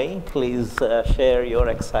Yong Wei. Please share your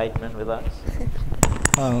excitement with us.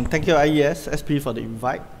 Thank you, IES, SP for the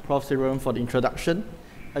invite, Prof. Seeram for the introduction.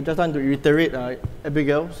 I just want to reiterate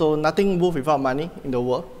Abigail, so nothing moves without money in the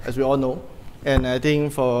world, as we all know. And I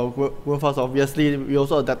think for Workforce, obviously, we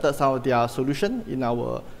also adapted some of their solution in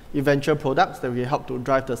our eventual products that will help to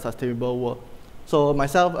drive the sustainable world. So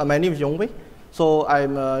myself, my name is Yong Wei. So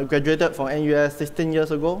I'm graduated from NUS 16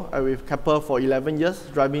 years ago. I was with Kappa for 11 years,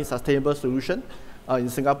 driving sustainable solution in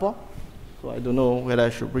Singapore. So I don't know whether I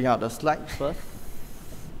should bring out the slides first.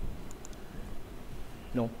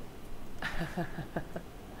 No.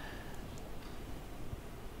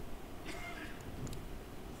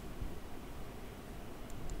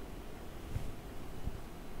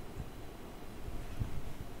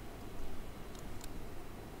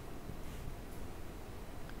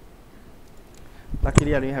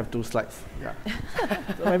 Luckily, I only have 2 slides. Yeah.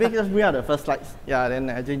 So maybe just bring out the first slides. Yeah,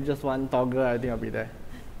 then I think just one toggle, I think I'll be there.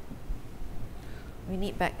 We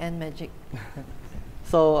need back-end magic.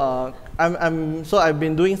 So I've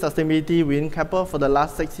been doing sustainability within Kappa for the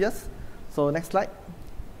last 6 years. So next slide.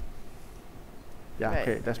 Yeah, great.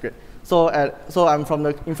 Okay, that's great. So I'm from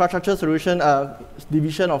the infrastructure solution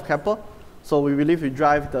division of Kappa. So we believe we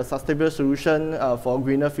drive the sustainable solution for a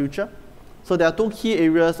greener future. So there are 2 key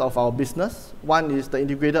areas of our business. One is the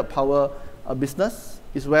integrated power business,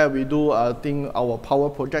 is where we do our power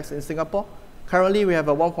projects in Singapore. Currently, we have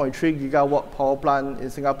a 1.3 gigawatt power plant in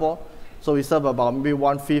Singapore. So we serve about maybe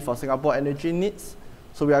 1/5 of Singapore energy needs.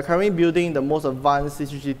 So we are currently building the most advanced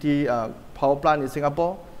CCGT power plant in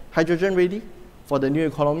Singapore, hydrogen ready for the new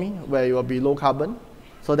economy, where it will be low carbon.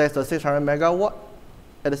 So that's the 600 megawatt.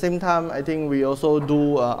 At the same time, I think we also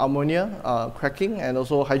do ammonia cracking and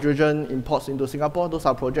also hydrogen imports into Singapore. Those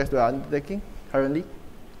are projects we are undertaking currently.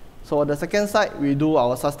 So on the second side, we do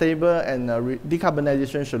our sustainable and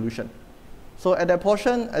decarbonization solution. So at that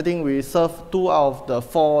portion, I think we serve 2 out of the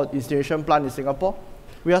 4 incineration plants in Singapore.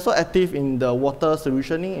 We are also active in the water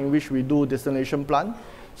solutioning, in which we do desalination plant.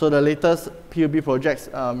 So the latest PUB projects,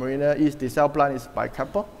 Marina East desal plant, is by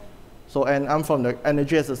Kappa. So, and I'm from the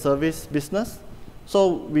energy as a service business.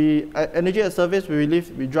 So energy as a service, we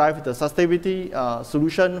believe we drive the sustainability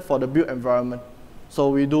solution for the built environment. So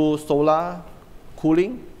we do solar,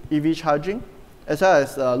 cooling, EV charging, as well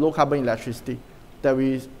as low carbon electricity that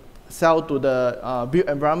we sell to the built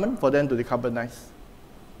environment for them to decarbonize.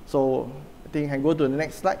 So I think I can go to the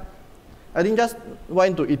next slide. I think just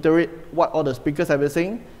want to iterate what all the speakers have been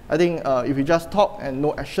saying. I think if we just talk and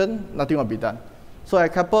no action, nothing will be done. So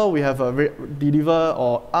at Keppel, we have deliver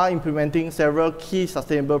or are implementing several key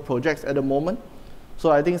sustainable projects at the moment. So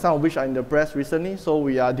I think some of which are in the press recently. So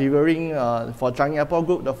we are delivering for Changi Airport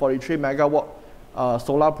Group, the 43 megawatt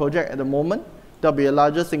solar project at the moment. There'll be a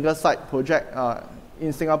larger single site project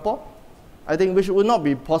in Singapore. I think which would not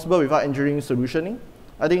be possible without engineering solutioning.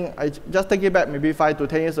 I think I just take it back maybe 5 to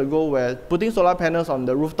 10 years ago where putting solar panels on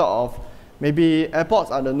the rooftop of maybe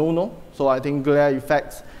airports are the no-no. So I think glare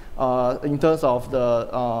effects, in terms of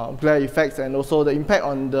the glare effects and also the impact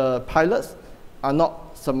on the pilots are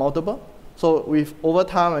not surmountable. So with over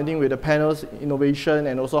time, I think with the panels innovation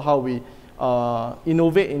and also how we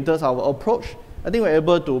innovate in terms of our approach, I think we're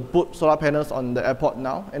able to put solar panels on the airport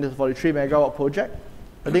now, and it's 43 megawatt project.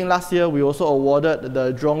 I think last year we also awarded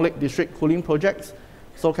the Jurong Lake District cooling projects.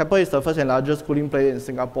 So Keppel is the first and largest cooling player in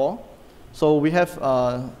Singapore. So we have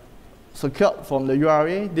secured from the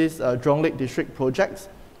URA these Jurong Lake District projects.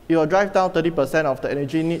 It will drive down 30% of the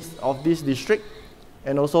energy needs of this district.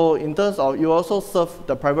 And also in terms of, you also serve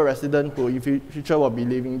the private resident who in future will be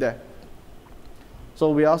living there. So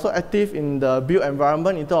we are also active in the built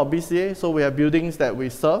environment in terms of BCA. So we have buildings that we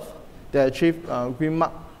serve that achieve Green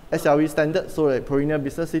Mark SLE standards, so like perennial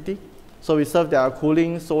business city. So we serve their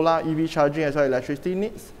cooling, solar, EV charging, as well as electricity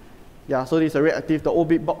needs. Yeah, so this is very active, the old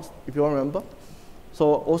big box, if you want to remember.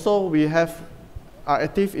 So also we are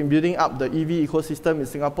active in building up the EV ecosystem in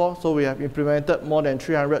Singapore. So we have implemented more than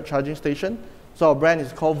 300 charging stations. So our brand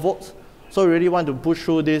is called Votes. So we really want to push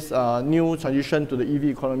through this new transition to the EV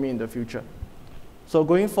economy in the future. So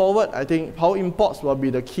going forward, I think power imports will be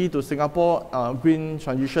the key to Singapore green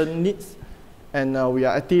transition needs. And we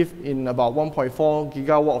are active in about 1.4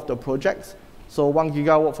 gigawatt of the projects. So 1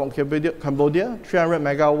 gigawatt from Cambodia, 300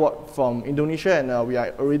 megawatt from Indonesia, and we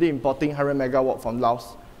are already importing 100 megawatt from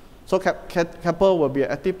Laos. So Keppel will be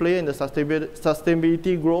an active player in the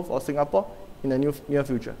sustainability growth of Singapore in the near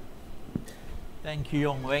future. Thank you,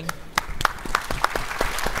 Yong Wei.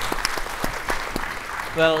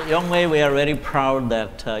 Well, Yong Wei, we are very proud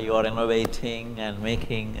that you are innovating and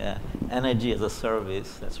making energy as a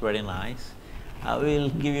service. That's very nice. We'll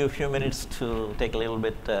give you a few minutes to take a little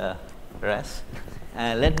bit rest.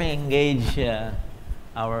 Let me engage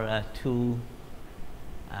our two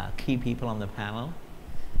key people on the panel.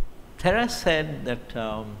 Therese said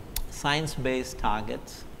that science-based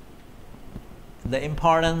targets, the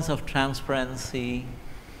importance of transparency,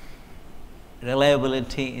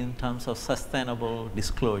 reliability in terms of sustainable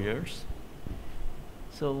disclosures.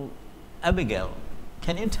 So, Abigail,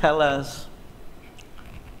 can you tell us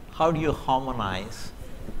how do you harmonize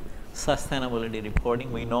sustainability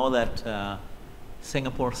reporting? We know that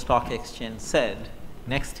Singapore Stock Exchange said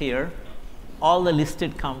next year all the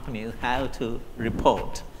listed companies have to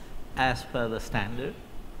report as per the standard.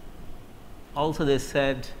 Also, they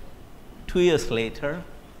said 2 years later,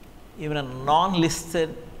 even a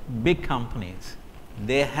non-listed big companies,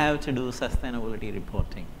 they have to do sustainability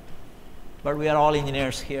reporting. But we are all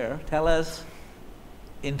engineers here. Tell us,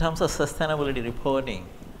 in terms of sustainability reporting,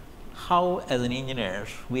 how as an engineers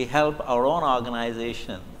we help our own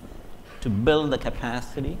organization to build the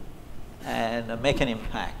capacity and make an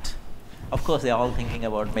impact. Of course, they're all thinking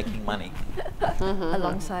about making money.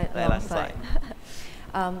 Alongside.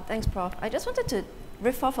 Thanks, Prof. I just wanted to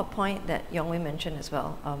riff off a point that Yong Wei mentioned as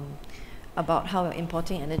well, about how we're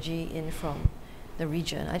importing energy in from the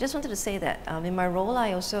region. I just wanted to say that in my role,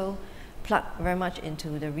 I also plug very much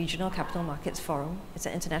into the Regional Capital Markets Forum. It's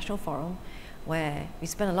an international forum where we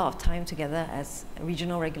spend a lot of time together as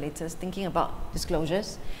regional regulators thinking about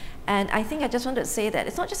disclosures. And I think I just wanted to say that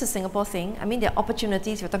it's not just a Singapore thing. I mean, there are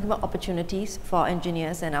opportunities. We're talking about opportunities for our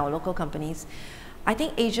engineers and our local companies. I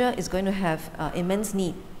think Asia is going to have immense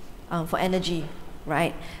need for energy,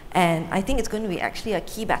 right? And I think it's going to be actually a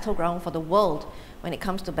key battleground for the world when it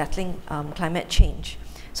comes to battling climate change.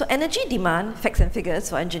 So energy demand, facts and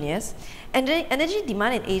figures for engineers, energy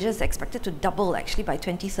demand in Asia is expected to double actually by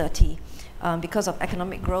 2030 because of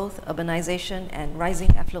economic growth, urbanization, and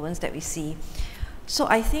rising affluence that we see. So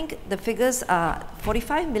I think the figures are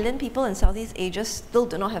 45 million people in Southeast Asia still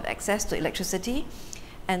do not have access to electricity,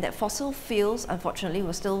 and that fossil fuels, unfortunately,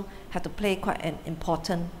 will still have to play quite an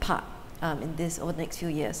important part in this over the next few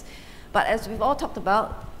years. But as we've all talked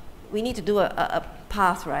about, we need to do a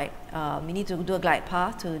path, right? We need to do a glide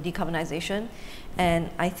path to decarbonization. And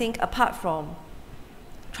I think apart from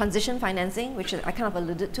transition financing, which I kind of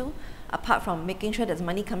alluded to, apart from making sure there's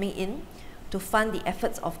money coming in to fund the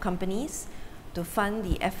efforts of companies, to fund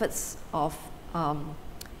the efforts of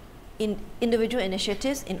individual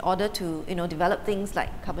initiatives in order to develop things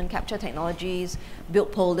like carbon capture technologies,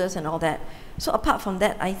 build polders and all that. So apart from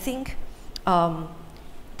that, I think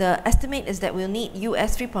the estimate is that we'll need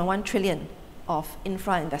US 3.1 trillion of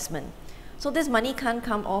infra investment. So this money can't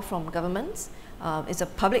come all from governments. It's a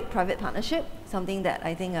public-private partnership, something that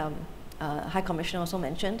I think High Commissioner also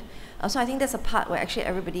mentioned. So I think that's a part where actually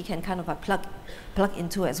everybody can kind of plug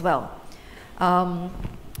into as well.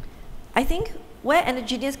 I think where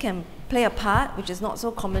engineers can play a part, which is not so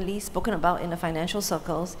commonly spoken about in the financial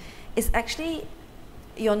circles, is actually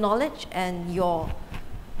your knowledge and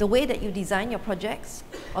the way that you design your projects,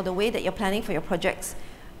 or the way that you're planning for your projects,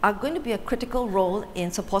 are going to be a critical role in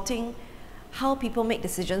supporting how people make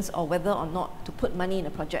decisions or whether or not to put money in a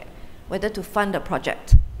project, whether to fund a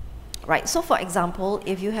project. Right, so for example,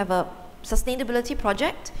 if you have a sustainability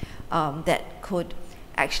project that could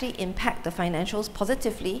actually impact the financials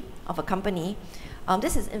positively of a company,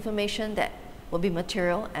 this is information that will be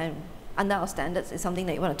material and under our standards is something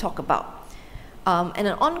that you want to talk about. And on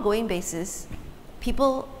an ongoing basis,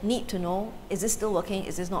 people need to know, is this still working,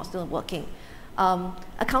 is this not still working?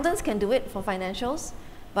 Accountants can do it for financials,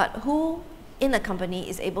 but who in a company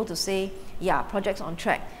is able to say, yeah, project's on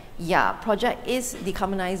track, yeah, project is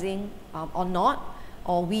decarbonizing or not,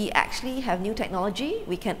 or we actually have new technology,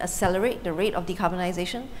 we can accelerate the rate of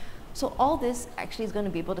decarbonization. So all this actually is going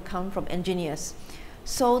to be able to come from engineers.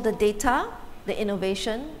 So the data, the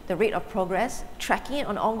innovation, the rate of progress, tracking it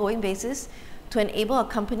on an ongoing basis to enable a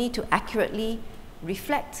company to accurately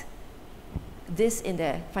reflect this in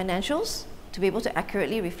their financials, to be able to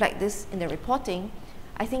accurately reflect this in their reporting,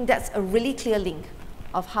 I think that's a really clear link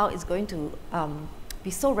of how it's going to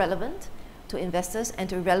be so relevant to investors and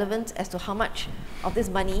to be relevant as to how much of this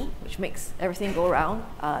money, which makes everything go around,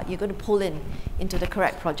 you're going to pull into the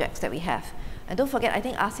correct projects that we have. And don't forget, I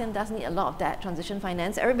think ASEAN does need a lot of that, transition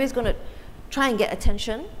finance. Everybody's going to try and get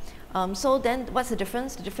attention. So then what's the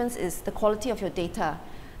difference? The difference is the quality of your data,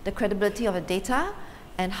 the credibility of the data,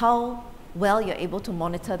 and how well you're able to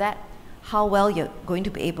monitor that, how well you're going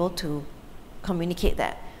to be able to communicate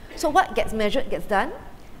that. So what gets measured gets done.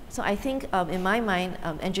 So I think in my mind,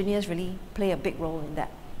 engineers really play a big role in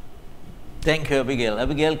that. Thank you, Abigail.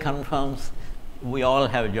 Abigail confirms we all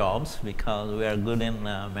have jobs because we are good in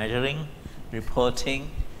measuring,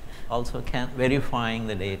 reporting, also verifying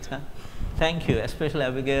the data. Thank you. Especially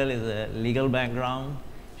Abigail is a legal background.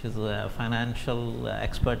 She's a financial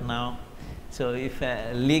expert now. So if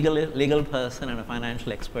a legal person and a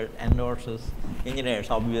financial expert endorses engineers,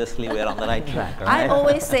 obviously we're on the right track. Right? I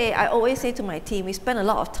always say to my team, we spend a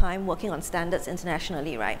lot of time working on standards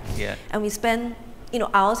internationally, right? Yeah. And we spend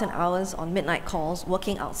hours and hours on midnight calls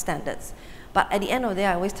working out standards. But at the end of the day,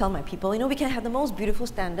 I always tell my people, we can have the most beautiful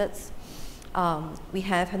standards. We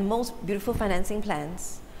have the most beautiful financing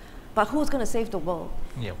plans. But who's going to save the world?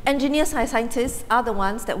 Yep. Engineers, scientists are the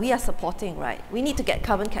ones that we are supporting, right? We need to get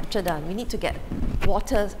carbon capture done. We need to get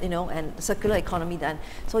water, and circular economy done.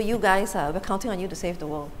 So you guys, we're counting on you to save the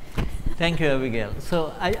world. Thank you, Abigail.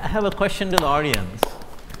 So I have a question to the audience.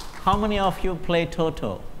 How many of you play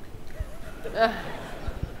Toto?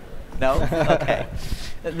 No? Okay.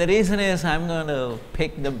 The reason is I'm going to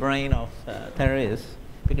pick the brain of Therese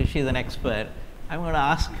because she's an expert. I'm going to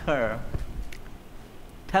ask her,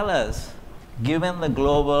 tell us, given the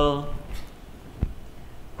global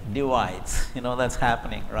divides, that's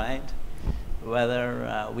happening, right?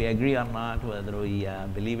 Whether we agree or not, whether we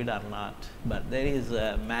believe it or not, but there is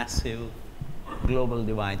a massive global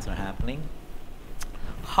divides are happening.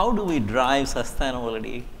 How do we drive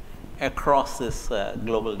sustainability across this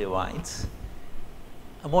global divides?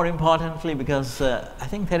 More importantly, because I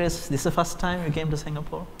think this is the first time you came to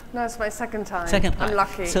Singapore? No, it's my second time. Second time. I'm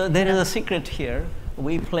lucky. So there is a secret here.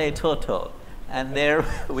 We play Toto, and there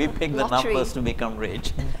we pick the numbers to become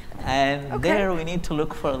rich. And there we need to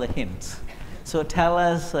look for the hints. So tell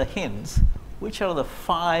us hints. Which are the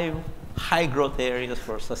 5 high growth areas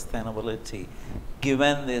for sustainability,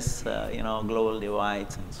 given this global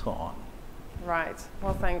divides and so on? Right.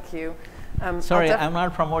 Well, thank you. Sorry, I'm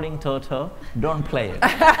not promoting Toto. Don't play it.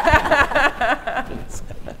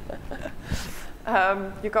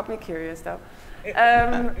 You got me curious, though.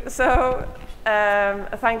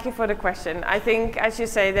 Thank you for the question. I think, as you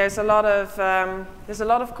say, there's a lot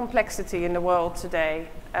of complexity in the world today.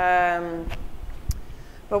 But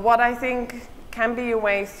what I think can be a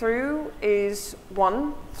way through is,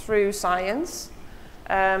 one, through science,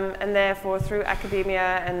 and therefore through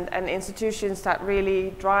academia and institutions that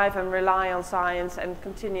really drive and rely on science and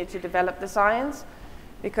continue to develop the science,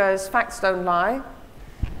 because facts don't lie.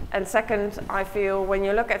 And second, I feel when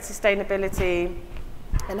you look at sustainability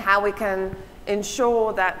and how we can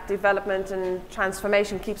ensure that development and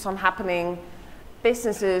transformation keeps on happening,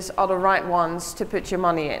 businesses are the right ones to put your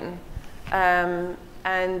money in. And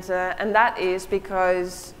that is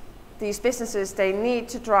because these businesses, they need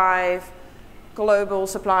to drive global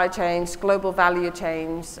supply chains, global value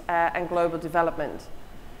chains, and global development.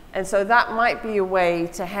 And so that might be a way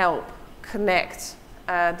to help connect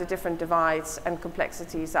the different divides and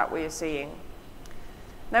complexities that we are seeing.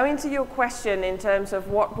 Now into your question in terms of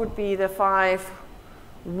what would be the 5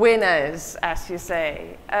 winners, as you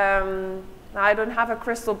say. Now I don't have a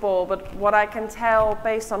crystal ball, but what I can tell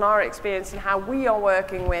based on our experience and how we are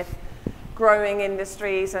working with growing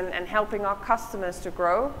industries and helping our customers to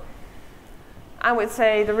grow, I would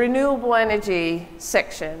say the renewable energy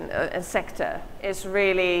sector is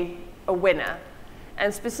really a winner.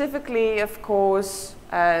 And specifically, of course,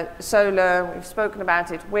 solar, we've spoken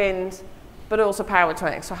about it, wind, but also power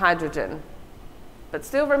to X, so hydrogen. But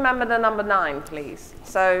still remember the number 9, please.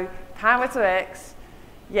 So power to X,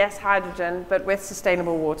 yes, hydrogen, but with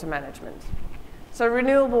sustainable water management. So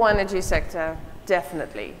renewable energy sector,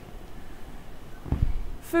 definitely.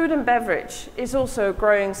 Food and beverage is also a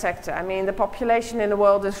growing sector. I mean, the population in the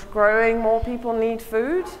world is growing, more people need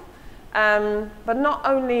food. But not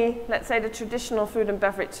only, let's say, the traditional food and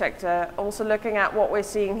beverage sector, also looking at what we're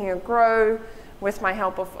seeing here grow with my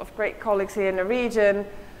help of great colleagues here in the region,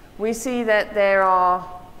 we see that there are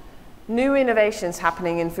new innovations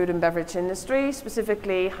happening in food and beverage industry,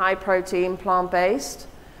 specifically high protein, plant-based.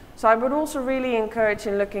 So I would also really encourage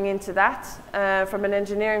in looking into that from an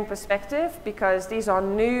engineering perspective, because these are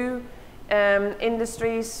new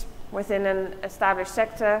industries within an established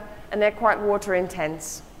sector, and they're quite water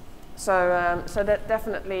intense. So, so that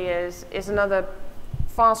definitely is another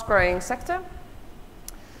fast-growing sector.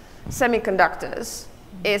 Semiconductors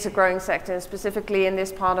is a growing sector, and specifically in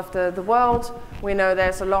this part of the world, we know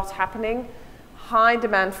there's a lot happening. High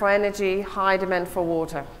demand for energy, high demand for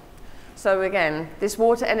water. So again, this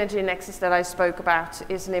water-energy nexus that I spoke about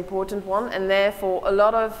is an important one, and therefore a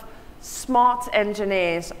lot of smart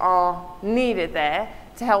engineers are needed there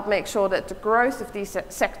to help make sure that the growth of these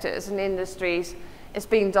sectors and industries is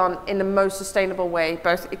being done in the most sustainable way,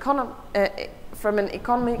 both from an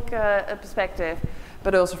economic perspective,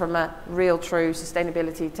 but also from a real true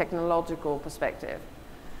sustainability technological perspective.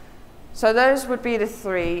 So those would be the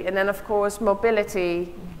 3, and then of course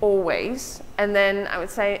mobility always, and then I would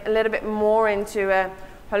say a little bit more into a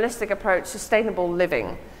holistic approach, sustainable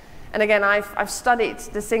living. And again, I've studied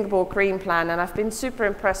the Singapore Green Plan, and I've been super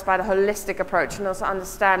impressed by the holistic approach and also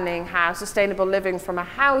understanding how sustainable living from a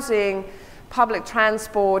housing, public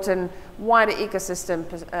transport and wider ecosystem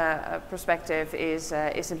perspective is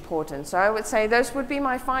important. So I would say those would be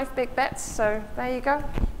my 5 big bets. So there you go.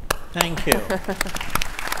 Thank you.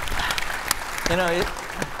 You know,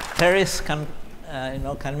 Teresa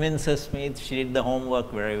convinces me she did the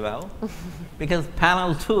homework very well, because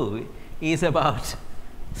panel 2 is about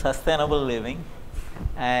sustainable living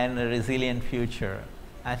and a resilient future.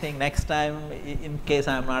 I think next time, in case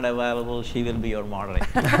I'm not available, she will be your moderator.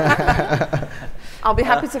 I'll be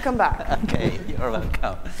happy to come back. Okay, you're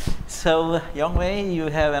welcome. So, Yongwei, you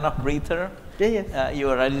have enough breather. Yeah. You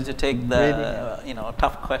are ready to take the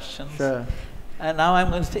tough questions. Sure. And now I'm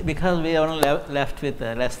going to because we are only left with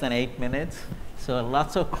less than 8 minutes. So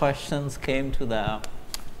lots of questions came to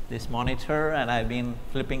this monitor, and I've been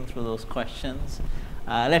flipping through those questions.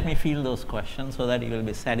 Let me field those questions so that you will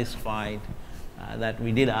be satisfied that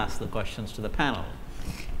we did ask the questions to the panel.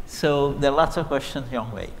 So there are lots of questions,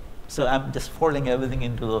 Yongwei. So I'm just folding everything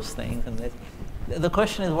into those things. And the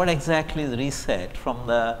question is, what exactly is reset from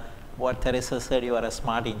what Teresa said, you are a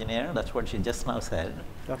smart engineer? That's what she just now said.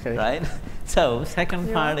 Okay. Right? So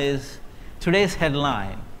second part is, today's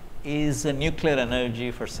headline is nuclear energy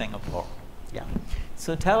for Singapore. Yeah.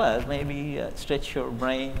 So tell us, maybe stretch your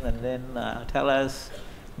brain, and then tell us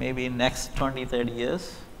maybe next 20, 30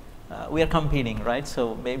 years. We are competing, right?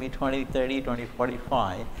 So maybe 2030,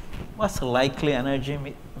 2045, what's the likely energy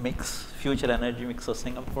mix, future energy mix of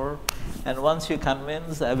Singapore? And once you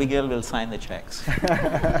convince, Abigail will sign the checks.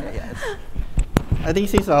 Yes. I think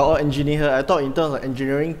since we are all engineers, I thought in terms of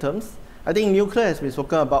engineering terms, I think nuclear has been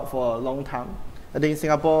spoken about for a long time. I think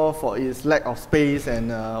Singapore, for its lack of space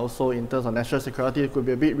and also in terms of national security, it could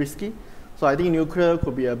be a bit risky. So I think nuclear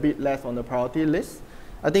could be a bit less on the priority list.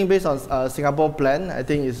 I think based on Singapore plan, I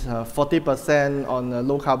think it's 40% on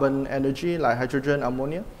low carbon energy like hydrogen,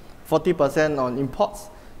 ammonia, 40% on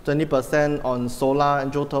imports, 20% on solar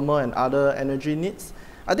and geothermal and other energy needs.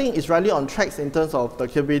 I think it's really on tracks in terms of the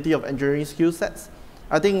capability of engineering skill sets.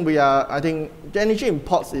 I think the energy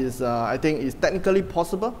imports is, I think, is technically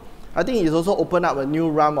possible. I think it's also opened up a new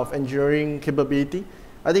realm of engineering capability.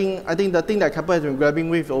 I think the thing that Keppel has been grabbing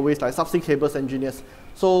with is always like subsea cables engineers.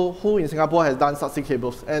 So who in Singapore has done subsea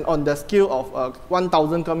cables? And on the scale of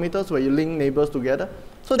 1,000 kilometers where you link neighbors together.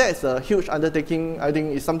 So that is a huge undertaking. I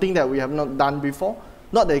think it's something that we have not done before.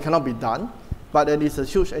 Not that it cannot be done, but it is a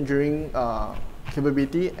huge engineering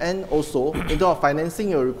capability. And also, in terms of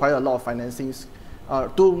financing, it will require a lot of financings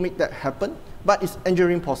to make that happen. But it's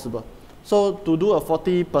engineering possible. So to do a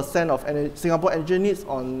 40% of Singapore energy needs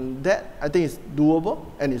on that, I think it's doable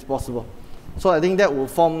and it's possible. So I think that will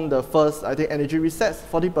form the first, I think, energy resets,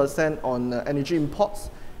 40% on energy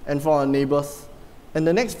imports and from our neighbors. And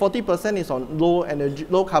the next 40% is on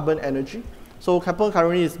low carbon energy. So Keppel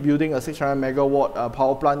currently is building a 600 megawatt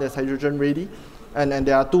power plant that's hydrogen ready. And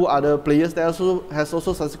there are 2 other players that has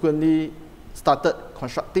also subsequently started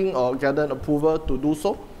constructing or gathered approval to do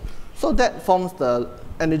so. So that forms the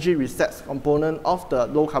energy resets component of the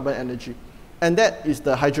low carbon energy. And that is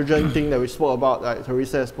the hydrogen thing that we spoke about, like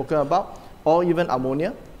Teresa has spoken about, or even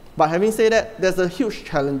ammonia. But having said that, there's a huge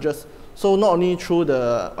challenges. So not only through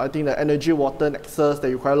the, I think, the energy water nexus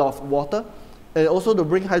that require a lot of water, and also to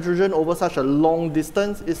bring hydrogen over such a long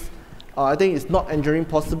distance is, I think it's not engineering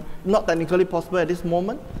possible, not technically possible at this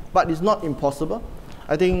moment, but it's not impossible.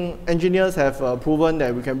 I think engineers have proven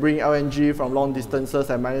that we can bring LNG from long distances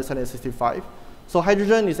at minus 165. So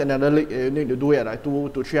hydrogen is another league. You need to do it at like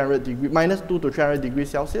minus 2 to 300 degrees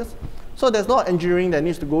Celsius. So there's a lot of engineering that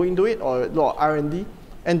needs to go into it, or a lot of R&D,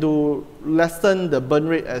 and to lessen the burn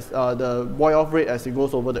rate, as the boil-off rate as it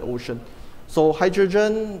goes over the ocean. So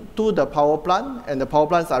hydrogen to the power plant, and the power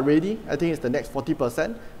plants are ready. I think it's the next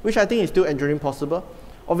 40%, which I think is still engineering possible.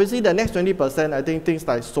 Obviously, the next 20%, I think things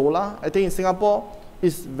like solar, I think in Singapore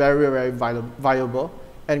is very, very viable.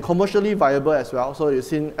 And commercially viable as well. So you've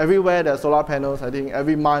seen everywhere there are solar panels. I think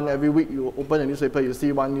every month, every week you open a newspaper, you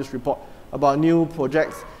see one news report about new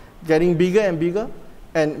projects getting bigger and bigger.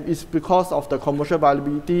 And it's because of the commercial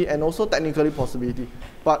viability and also technically possibility.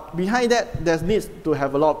 But behind that, there needs to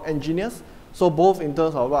have a lot of engineers. So both in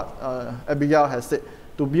terms of what Abigail has said,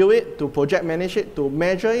 to build it, to project manage it, to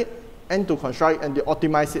measure it, and to construct and to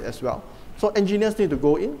optimize it as well. So engineers need to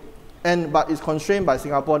go in. But it's constrained by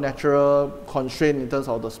Singapore natural constraint in terms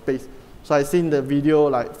of the space. So I've seen the video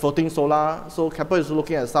like floating solar. So Keppel is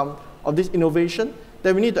looking at some of this innovation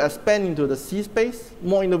that we need to expand into the sea space,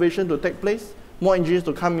 more innovation to take place, more engineers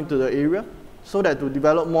to come into the area, so that to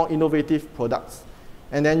develop more innovative products.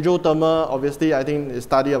 And then geothermal, obviously, I think the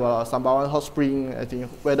study about Sembawang hot spring, I think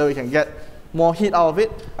whether we can get more heat out of it.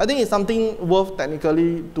 I think it's something worth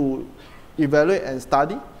technically to evaluate and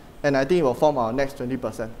study, and I think it will form our next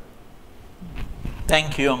 20%.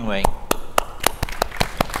 Thank you, Yong Wei.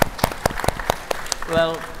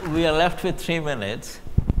 Well, we are left with 3 minutes.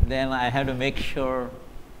 Then I have to make sure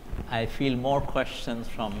I field more questions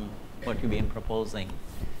from what you've been proposing.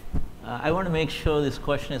 I want to make sure this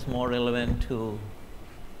question is more relevant to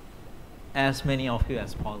as many of you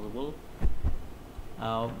as possible.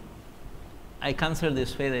 I consider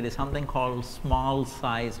this way, there is something called small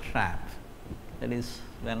size trap. That is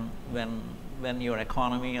when your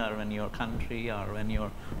economy or when your country or when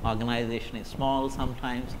your organization is small,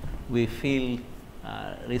 sometimes we feel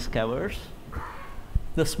risk averse.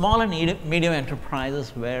 The small and medium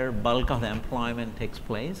enterprises where bulk of the employment takes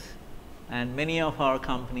place, and many of our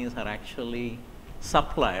companies are actually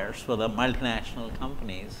suppliers for the multinational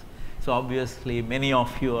companies. So obviously many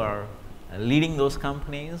of you are leading those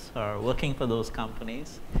companies or working for those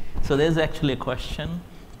companies. So there's actually a question,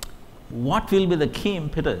 what will be the key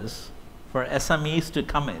impetus for SMEs to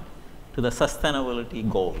commit to the sustainability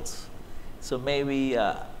goals? So maybe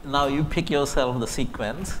now you pick yourself the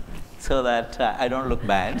sequence so that I don't look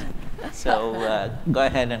bad. So go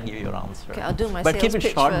ahead and give your answer. Okay, I'll do my but sales keep it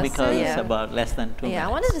pitch short first. because it's about less than 2 minutes. Yeah, I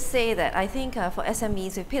wanted to say that I think for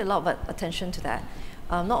SMEs, we've paid a lot of attention to that.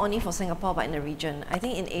 Not only for Singapore, but in the region. I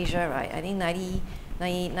think in Asia, right, I think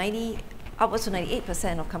 90 upwards to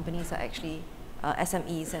 98% of companies are actually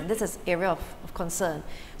SMEs, and this is area of concern.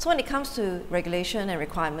 So when it comes to regulation and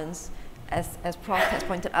requirements, as Prof has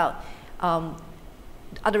pointed out,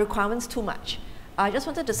 are the requirements too much? I just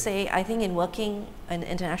wanted to say, I think in working in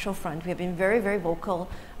the international front, we have been very, very vocal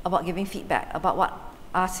about giving feedback about what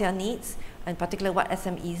ASEAN needs, and particularly what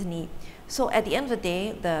SMEs need. So at the end of the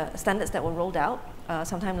day, the standards that were rolled out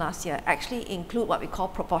sometime last year actually include what we call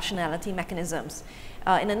proportionality mechanisms.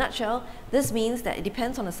 In a nutshell, this means that it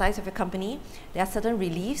depends on the size of your company. There are certain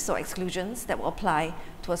reliefs or exclusions that will apply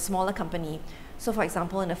to a smaller company. So for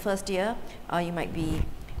example, in the first year, you might be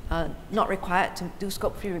not required to do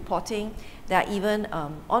scope-free reporting. There are even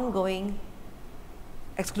ongoing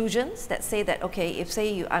exclusions that say that, okay, if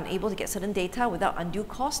say you're unable to get certain data without undue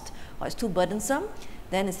cost or it's too burdensome,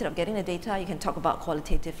 then instead of getting the data, you can talk about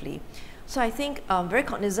qualitatively. So I think very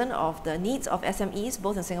cognizant of the needs of SMEs,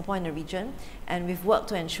 both in Singapore and the region, and we've worked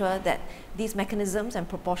to ensure that these mechanisms and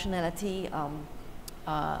proportionality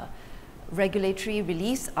regulatory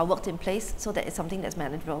reliefs are worked in place so that it's something that's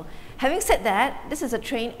manageable. Having said that, this is a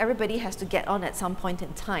train everybody has to get on at some point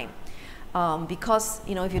in time. Because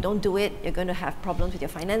if you don't do it, you're going to have problems with your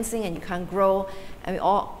financing and you can't grow, and we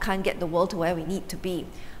all can't get the world to where we need to be.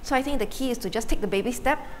 So I think the key is to just take the baby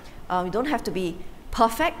step. You don't have to be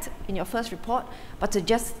perfect in your first report, but to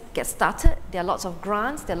just get started. There are lots of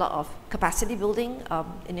grants, there are a lot of capacity building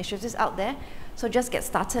initiatives out there. So just get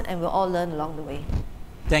started and we'll all learn along the way.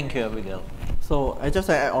 Thank you, Abigail. So I just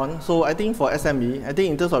add on. So I think for SME, I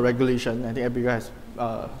think in terms of regulation, I think Abigail has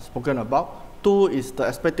spoken about. 2 is the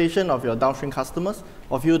expectation of your downstream customers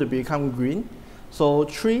of you to become green. So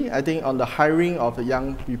 3, I think on the hiring of the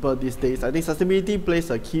young people these days, I think sustainability plays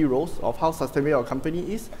a key role of how sustainable your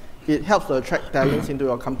company is. It helps to attract talents into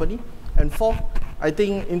your company. And 4, I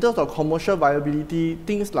think in terms of commercial viability,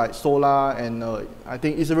 things like solar and I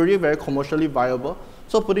think it's really very commercially viable.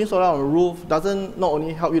 So putting solar on a roof doesn't not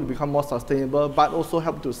only help you to become more sustainable, but also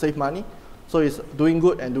help to save money. So it's doing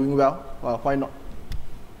good and doing well. Why not?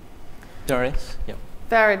 Doris? Yep.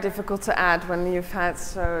 Very difficult to add when you've had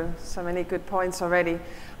so many good points already.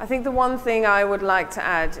 I think the one thing I would like to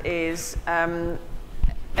add is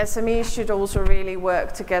SMEs should also really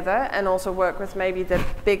work together and also work with maybe the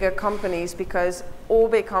bigger companies, because all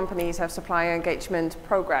big companies have supplier engagement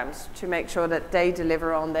programs to make sure that they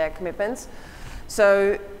deliver on their commitments.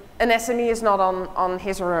 So an SME is not on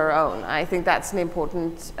his or her own. I think that's an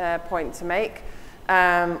important point to make.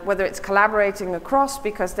 Whether it's collaborating across,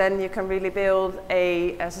 because then you can really build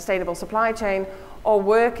a sustainable supply chain, or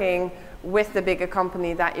working with the bigger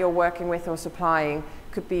company that you're working with or supplying,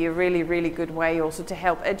 could be a really, really good way also to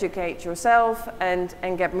help educate yourself and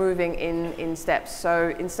get moving in steps.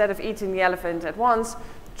 So instead of eating the elephant at once,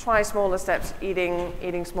 try smaller steps,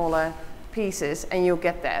 eating smaller pieces, and you'll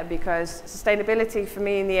get there, because sustainability for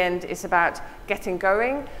me in the end is about getting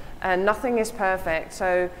going, and nothing is perfect.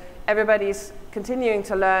 So everybody's continuing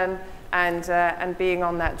to learn and being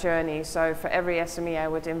on that journey. So for every SME, I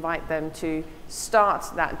would invite them to start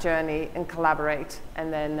that journey and collaborate,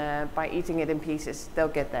 and then by eating it in pieces, they'll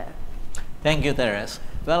get there. Thank you, Teres.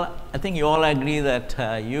 Well, I think you all agree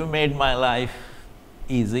that you made my life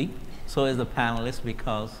easy. So is the panelists,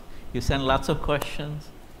 because you send lots of questions.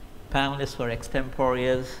 Panelists were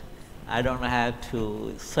extemporeans. I don't have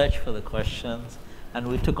to search for the questions, and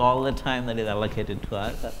we took all the time that is allocated to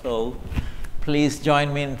us. So please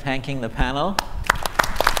join me in thanking the panel.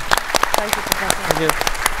 Thank you, Professor. Thank you.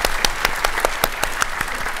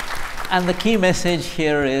 And the key message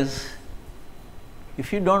here is,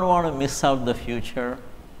 if you don't want to miss out the future,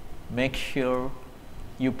 make sure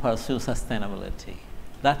you pursue sustainability.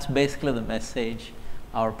 That's basically the message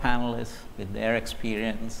our panelists, with their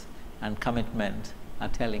experience and commitment, are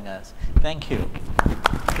telling us. Thank you.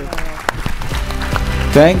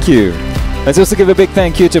 Thank you. Let's also give a big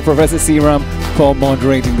thank you to Professor Seeram for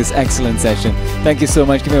moderating this excellent session. Thank you so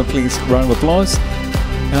much. Give him a please round of applause.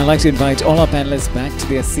 And I'd like to invite all our panelists back to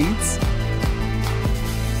their seats.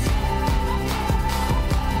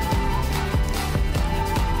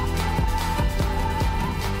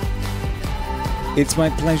 It's my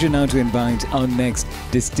pleasure now to invite our next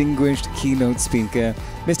distinguished keynote speaker,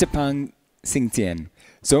 Mr. Pang Singtian,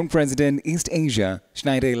 Zone President, East Asia,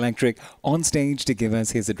 Schneider Electric, on stage to give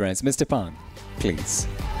us his address. Mr. Pang, please.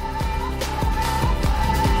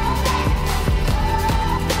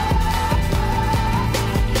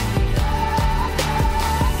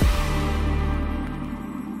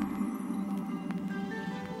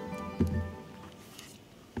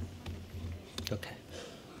 Okay.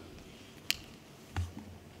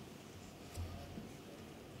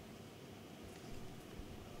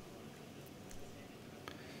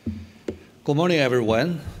 Good morning,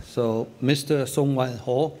 everyone. So, Mr. Song Wan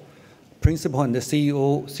Ho, Principal and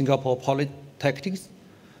CEO, Singapore Polytechnic,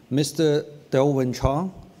 Mr. Delvin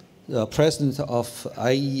Chang, the President of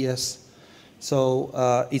IES.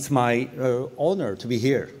 So, it's my honor to be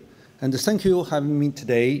here. And thank you for having me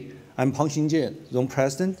today. I'm Pang Xingjian, Zone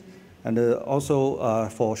President, and also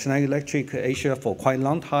for Schneider Electric Asia for quite a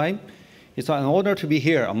long time. It's an honor to be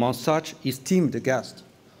here among such esteemed guests.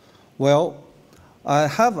 Well, I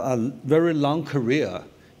have a very long career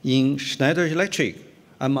in Schneider Electric.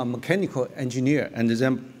 I'm a mechanical engineer and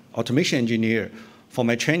then automation engineer for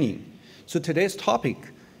my training. So today's topic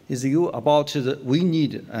is about we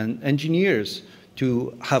need engineers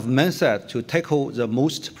to have mindset to tackle the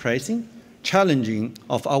most pressing, challenging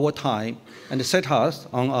of our time and set us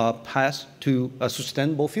on a path to a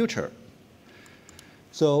sustainable future.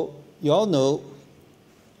 So you all know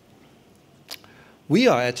we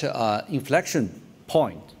are at an inflection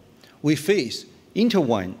point. We face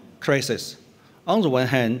intertwined crises. On the one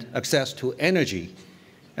hand, access to energy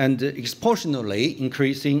and exponentially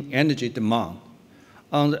increasing energy demand.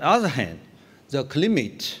 On the other hand, the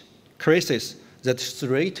climate crisis that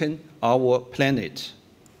threatens our planet.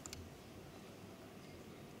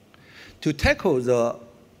 To tackle the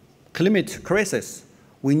climate crisis,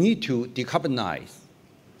 we need to decarbonize.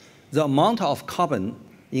 The amount of carbon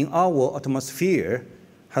in our atmosphere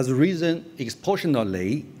has risen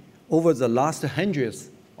exponentially over the last hundreds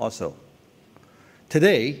or so.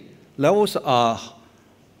 Today, levels are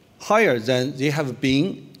higher than they have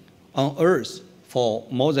been on Earth for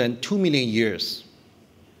more than 2 million years.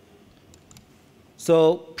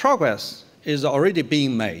 So progress is already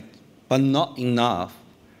being made, but not enough.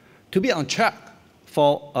 To be on track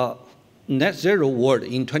for a net zero world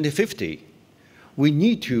in 2050, we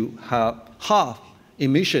need to have half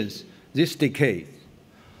emissions this decade.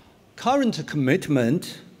 Current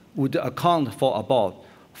commitment would account for about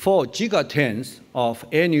 4 gigatons of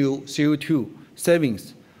annual CO2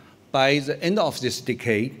 savings by the end of this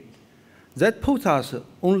decade. That puts us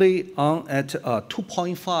only on at a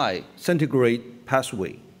 2.5 centigrade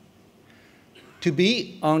pathway. To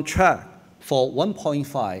be on track for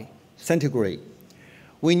 1.5 centigrade,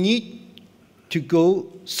 we need to go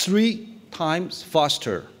 3 times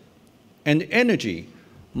faster, and energy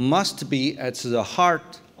must be at the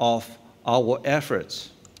heart of our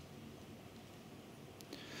efforts.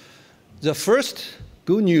 The first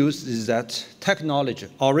good news is that technology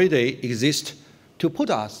already exists to put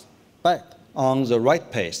us back on the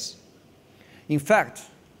right path. In fact,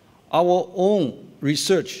 our own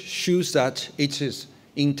research shows that it is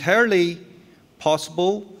entirely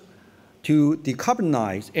possible to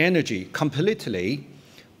decarbonize energy completely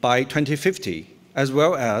by 2050, as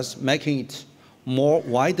well as making it more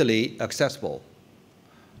widely accessible.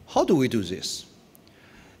 How do we do this?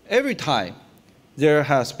 Every time there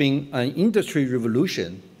has been an industry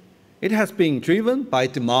revolution, it has been driven by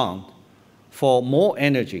demand for more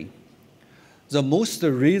energy. The most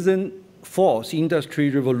recent fourth industry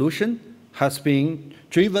revolution has been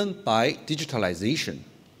driven by digitalization.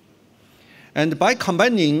 And by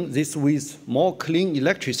combining this with more clean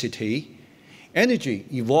electricity, energy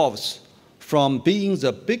evolves from being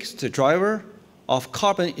the biggest driver of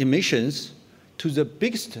carbon emissions to the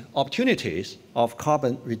biggest opportunities of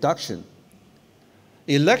carbon reduction.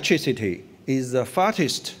 Electricity is the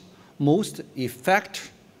fastest, most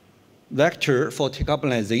effective vector for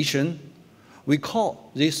decarbonization. We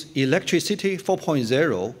call this electricity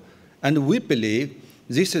 4.0, and we believe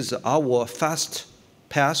this is our fast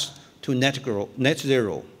path to net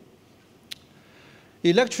zero.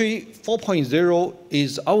 Electricity 4.0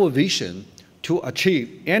 is our vision to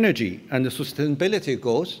achieve energy and sustainability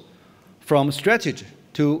goals from strategy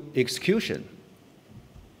to execution.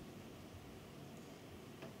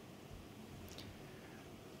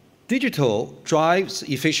 Digital drives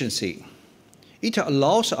efficiency. It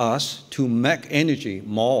allows us to make energy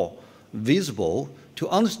more visible, to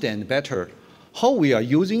understand better how we are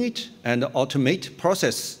using it, and automate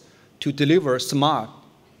process to deliver smart,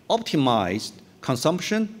 optimized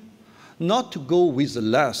consumption, not to go with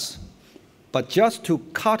less, but just to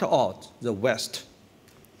cut out the waste.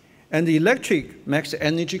 And electric makes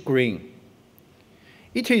energy green.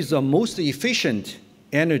 It is the most efficient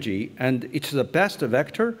energy, and it's the best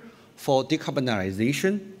vector for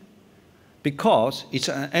decarbonization because it's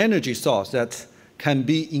an energy source that can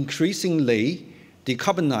be increasingly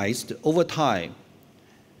decarbonized over time,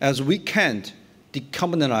 as we can't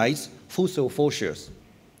decarbonize fossil fuels.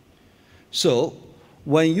 So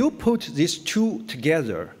when you put these two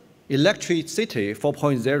together, electricity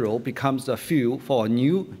 4.0 becomes the fuel for a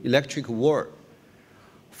new electric world,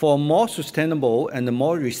 for a more sustainable and a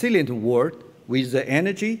more resilient world with the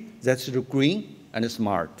energy that's green and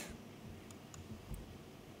smart.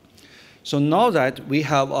 So now that we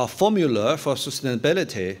have a formula for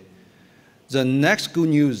sustainability, the next good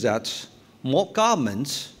news is that more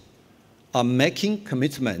governments are making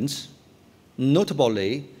commitments.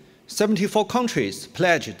 Notably, 74 countries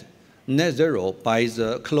pledged net zero by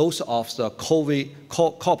the close of the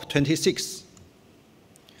COP26,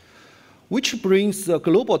 which brings the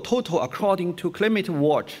global total, according to Climate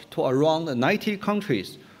Watch, to around 90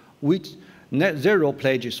 countries with net zero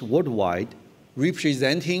pledges worldwide,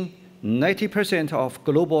 representing 90% of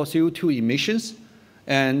global CO2 emissions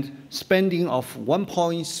and spending of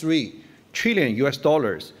 $1.3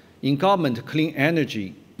 trillion in government clean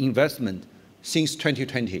energy investment since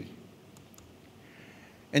 2020.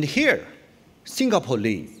 And here, Singapore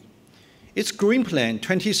leads. Its Green Plan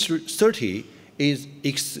 2030 is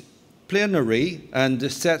exemplary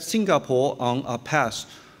and sets Singapore on a path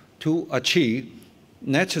to achieve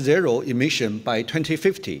net zero emission by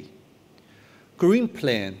 2050. Green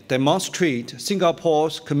Plan demonstrates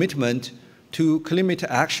Singapore's commitment to climate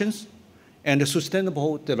actions and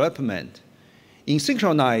sustainable development, in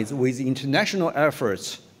synchronized with international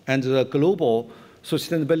efforts and the global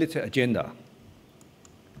sustainability agenda.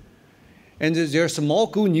 And there's more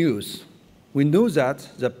good news. We know that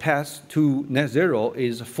the path to net zero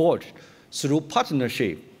is forged through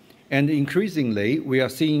partnership, and increasingly we are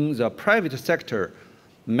seeing the private sector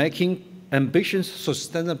making ambitious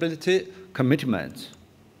sustainability commitments.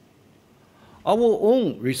 Our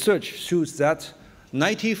own research shows that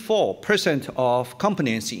 94% of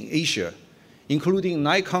companies in Asia, including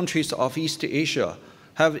 9 countries of East Asia,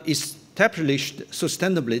 have established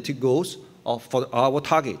sustainability goals for our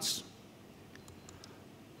targets.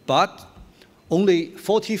 But only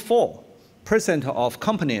 44% of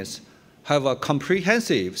companies have a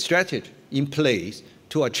comprehensive strategy in place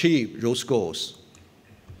to achieve those goals.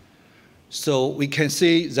 So we can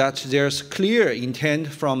see that there's clear intent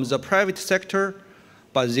from the private sector,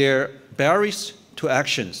 but there are barriers to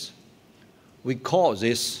actions. We call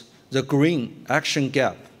this the green action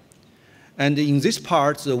gap. And in this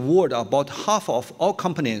part, the world, about half of all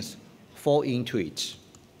companies fall into it.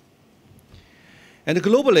 And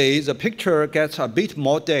globally, the picture gets a bit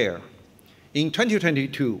more dire. In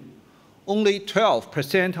 2022, only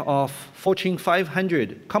 12% of Fortune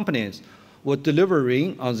 500 companies were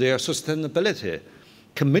delivering on their sustainability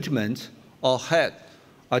commitment or had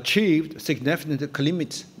achieved significant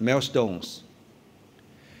climate milestones.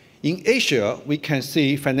 In Asia, we can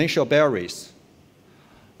see financial barriers,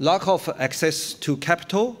 lack of access to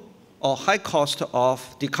capital, or high cost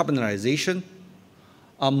of decarbonization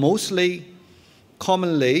are mostly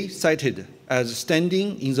commonly cited as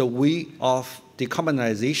standing in the way of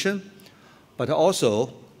decarbonization, but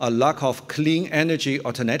also a lack of clean energy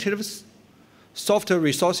alternatives, softer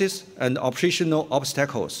resources, and operational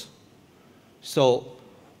obstacles. So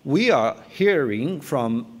we are hearing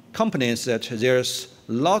from companies that there's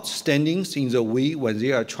lots standing in the way when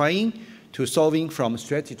they are trying to solving from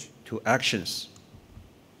strategy to actions.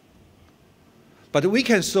 But we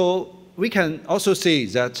can also see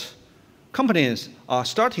that companies are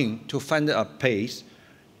starting to find a pace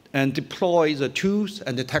and deploy the tools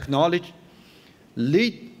and the technology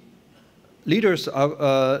leaders are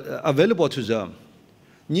available to them.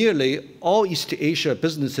 Nearly all East Asia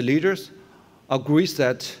business leaders agree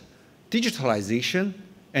that digitalization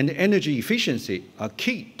and energy efficiency are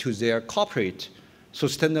key to their corporate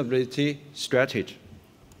sustainability strategy.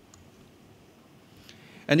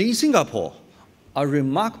 And in Singapore, a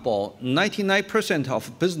remarkable 99%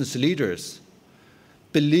 of business leaders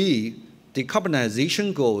believe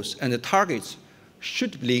decarbonization goals and the targets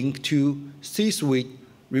should be linked to C-suite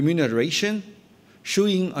remuneration,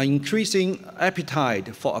 showing an increasing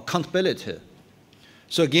appetite for accountability.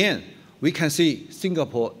 So again, we can see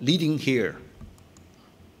Singapore leading here.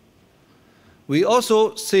 We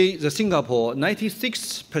also see that Singapore,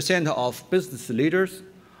 96% of business leaders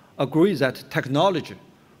agree that technology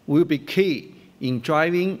will be key in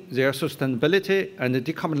driving their sustainability and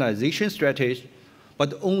decarbonization strategy,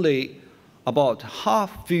 but only about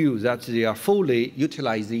half feel that they are fully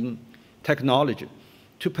utilizing technology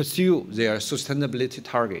to pursue their sustainability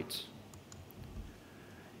targets.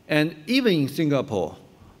 And even in Singapore,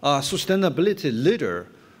 a sustainability leader,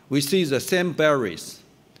 we see the same barriers,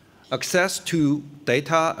 access to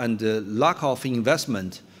data and the lack of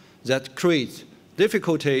investment that creates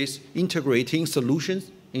difficulties integrating solutions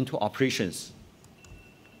into operations.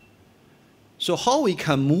 So how we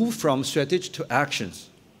can move from strategy to actions?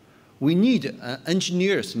 We need an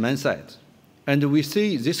engineer's mindset. And we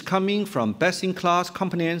see this coming from best-in-class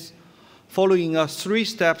companies following a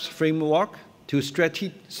 3-step framework to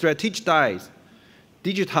strategize,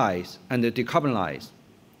 digitize, and decarbonize.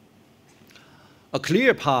 A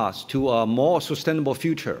clear path to a more sustainable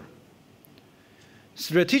future.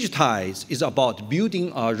 Strategize is about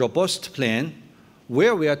building a robust plan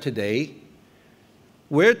where we are today,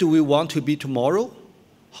 where do we want to be tomorrow,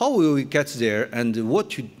 how will we get there, and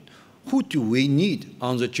who do we need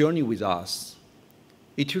on the journey with us.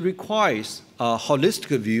 It requires a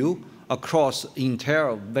holistic view across the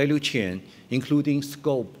entire value chain, including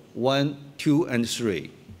scope 1, 2, and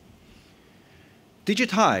 3.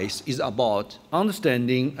 digitize is about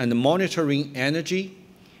understanding and monitoring energy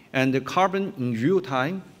and the carbon in real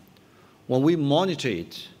time. When we monitor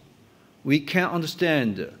it, we can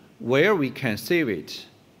understand where we can save it.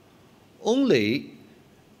 Only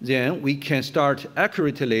then we can start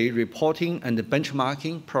accurately reporting and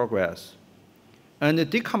benchmarking progress. And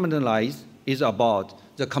decarbonize is about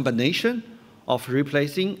the combination of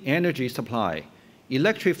replacing energy supply,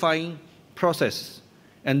 electrifying processes,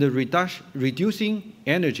 and reducing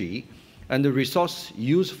energy and the resource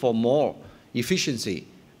use for more efficiency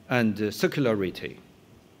and circularity.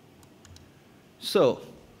 So,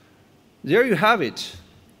 there you have it.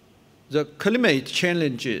 The climate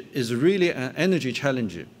challenge is really an energy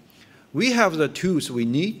challenge. We have the tools we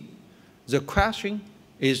need. The question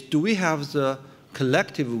is, do we have the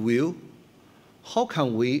collective will? How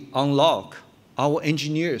can we unlock our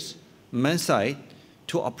engineers' mindset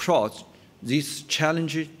to approach this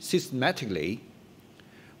challenge systematically?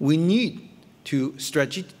 We need to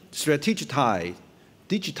strategize,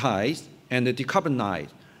 digitize, and decarbonize,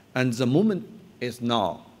 and the moment is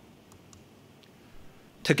now.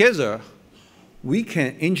 Together, we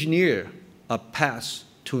can engineer a path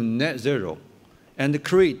to net zero and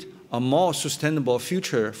create a more sustainable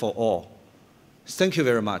future for all. Thank you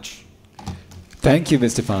very much. Thank you,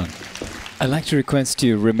 Mr. Fang. I'd like to request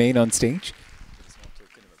you remain on stage.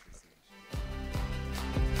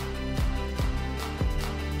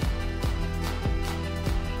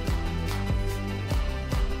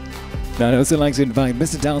 Now, I'd also like to invite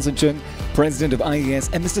Mr. Dawson Chung, President of IES,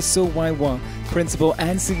 and Mr. So Wai Wang, Principal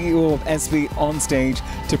and CEO of SV, on stage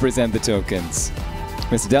to present the tokens.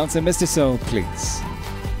 Mr. Dawson, Mr. So, please.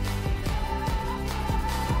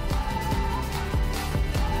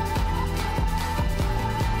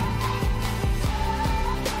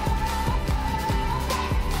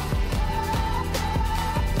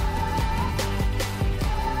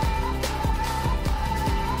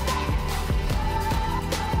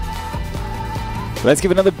 Let's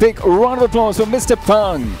give another big round of applause for Mr.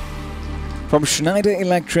 Pang from Schneider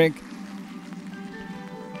Electric.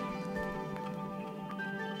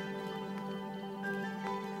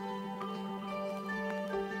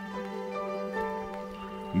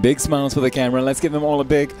 Big smiles for the camera. Let's give them all a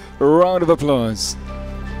big round of applause.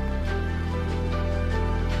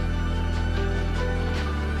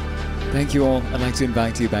 Thank you all. I'd like to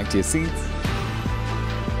invite you back to your seats.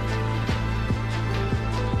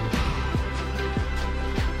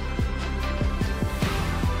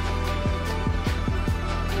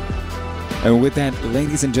 And with that,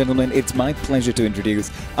 ladies and gentlemen, it's my pleasure to introduce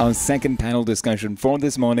our second panel discussion for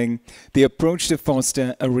this morning, the approach to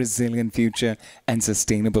foster a resilient future and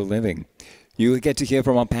sustainable living. You will get to hear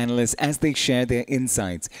from our panelists as they share their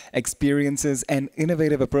insights, experiences, and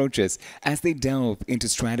innovative approaches as they delve into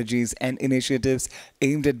strategies and initiatives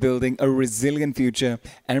aimed at building a resilient future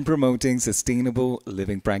and promoting sustainable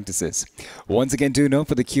living practices. Once again, do note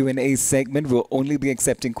for the Q&A segment, we'll only be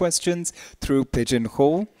accepting questions through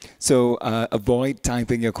Pigeonhole. So avoid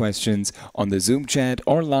typing your questions on the Zoom chat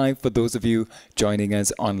or live for those of you joining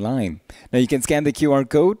us online. Now you can scan the QR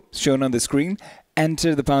code shown on the screen.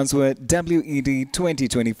 Enter the password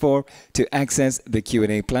WED2024 to access the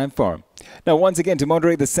Q&A platform. Now, once again, to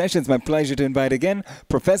moderate the session, it's my pleasure to invite again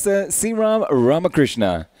Professor Seeram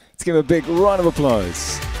Ramakrishna. Let's give a big round of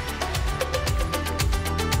applause.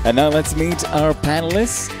 And now let's meet our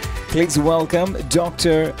panelists. Please welcome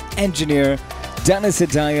Dr. Engineer Danis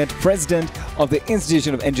Hidayat, President of the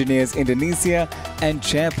Institution of Engineers Indonesia and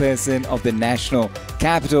Chairperson of the National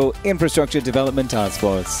Capital Infrastructure Development Task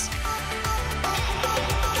Force.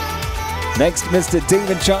 Next, Mr.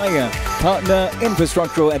 David Chaya, Partner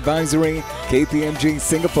Infrastructural Advisory, KPMG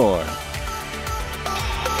Singapore.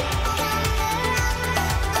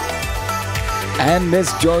 And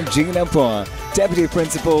Ms. Georgina Poa, Deputy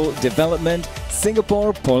Principal Development,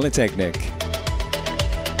 Singapore Polytechnic.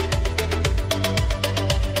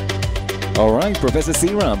 All right, Professor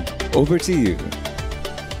Seeram, over to you.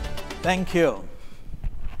 Thank you.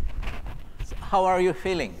 How are you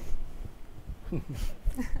feeling?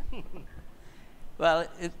 Well,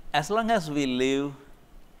 as long as we live,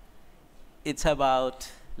 it's about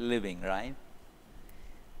living, right?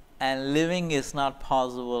 And living is not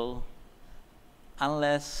possible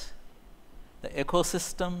unless the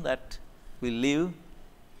ecosystem that we live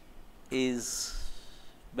is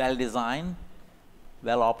well designed,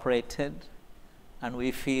 well operated, and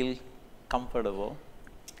we feel comfortable.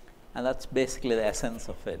 And that's basically the essence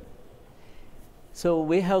of it. So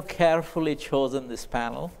we have carefully chosen this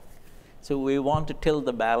panel. So we want to tilt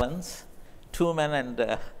the balance, 2 men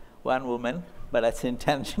and 1 woman, but that's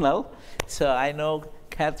intentional. So I know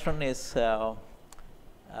Catherine is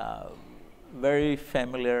very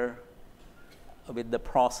familiar with the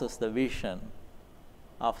process, the vision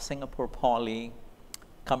of Singapore Poly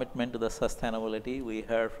commitment to the sustainability. We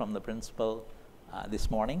heard from the principal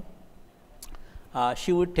this morning.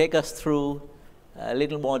 She would take us through a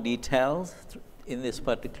little more details in this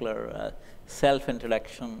particular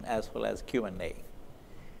self-introduction as well as Q&A.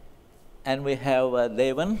 And we have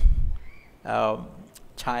Devan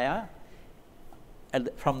Chaya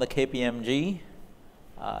from the KPMG.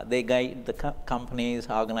 They guide the companies,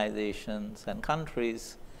 organizations, and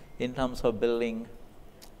countries in terms of building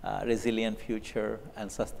resilient future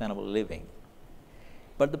and sustainable living.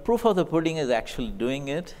 But the proof of the pudding is actually doing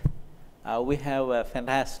it. We have a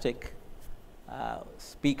fantastic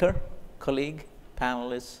speaker, colleague,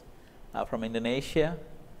 panelist from Indonesia.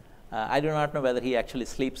 I do not know whether he actually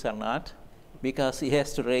sleeps or not, because he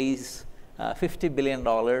has to raise $50 billion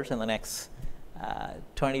in the next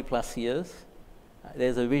 20 plus years.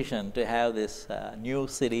 There's a vision to have this new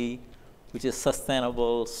city, which is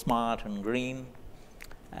sustainable, smart, and green,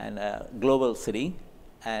 and a global city,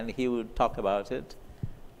 and he would talk about it.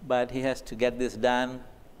 But he has to get this done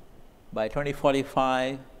by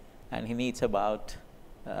 2045, and he needs about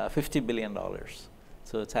 $50 billion.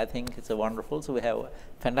 So I think it's a wonderful. So we have a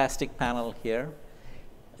fantastic panel here.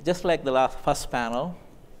 Just like the first panel,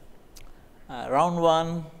 round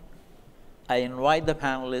one, I invite the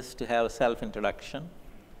panelists to have a self-introduction.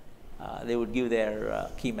 They would give their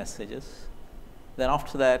key messages. Then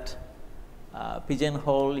after that,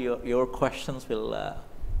 pigeonhole, your questions will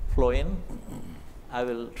flow in. I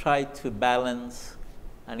will try to balance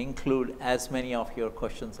and include as many of your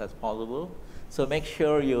questions as possible. So make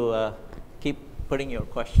sure you keep putting your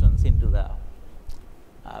questions into the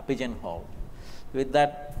pigeonhole. With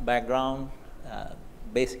that background,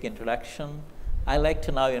 basic introduction, I'd like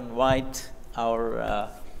to now invite our,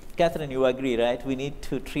 Catherine, you agree, right? We need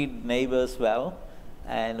to treat neighbors well,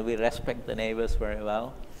 and we respect the neighbors very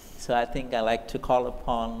well. So I think I like to call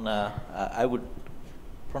upon, I would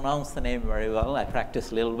pronounce the name very well. I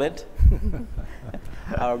practiced a little bit.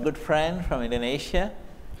 Our good friend from Indonesia,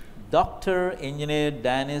 Dr. Engineer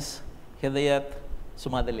Danis Hidayat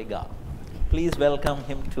Sumadaliga. Please welcome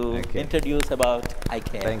him to introduce about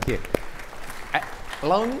ICANN. Thank you.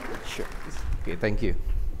 Allow me? Sure. Okay, thank you.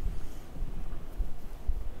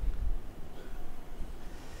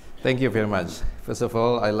 Thank you very much. First of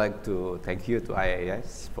all, I'd like to thank you to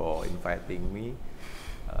IIS for inviting me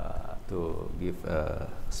to give a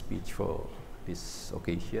speech for this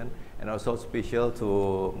occasion, and also special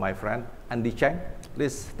to my friend Andy Cheng.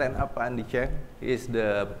 Please stand up, Andy Cheng. He is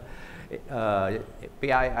the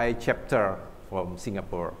PII chapter from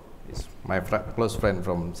Singapore. He's my close friend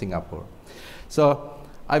from Singapore. So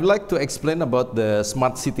I'd like to explain about the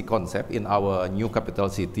smart city concept in our new capital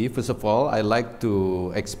city. First of all, I'd like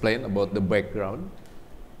to explain about the background.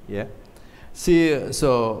 Yeah. See,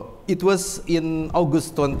 so it was in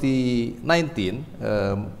August 2019,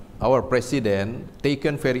 our president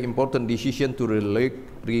taken very important decision to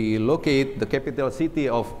relocate the capital city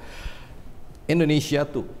of Indonesia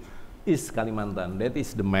to East Kalimantan. That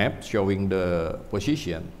is the map showing the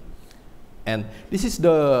position. And this is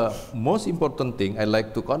the most important thing I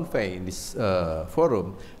like to convey in this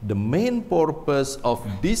forum. The main purpose of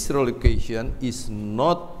this relocation is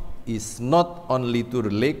not only to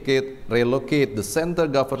relocate the central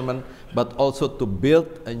government, but also to build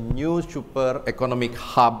a new super economic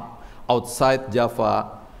hub outside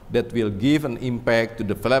Java that will give an impact to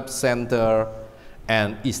develop center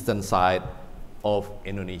and eastern side of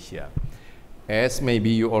Indonesia. As maybe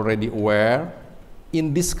you already aware,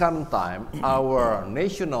 in this current time, our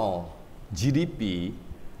national GDP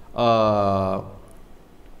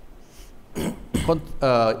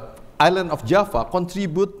island of Java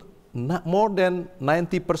contribute more than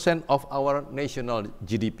 90% of our national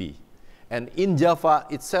GDP. And in Java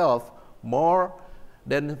itself, more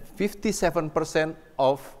than 57%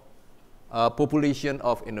 of population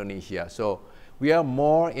of Indonesia. So we are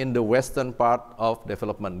more in the western part of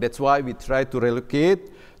development. That's why we try to relocate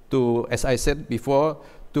to, as I said before,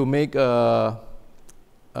 to make a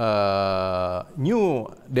new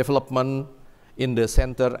development in the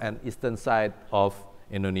center and eastern side of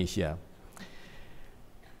Indonesia.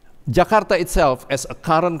 Jakarta itself, as a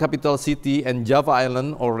current capital city, and Java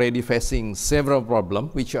Island already facing several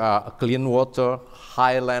problems, which are clean water,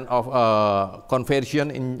 high land of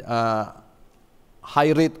conversion in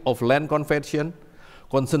high rate of land conversion,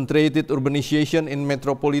 concentrated urbanization in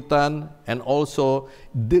metropolitan, and also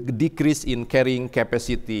decrease in carrying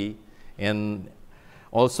capacity, and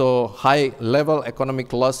also high level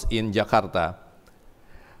economic loss in Jakarta.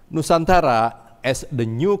 Nusantara as the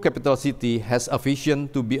new capital city, has a vision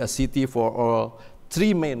to be a city for all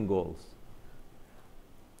three main goals,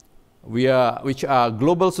 which are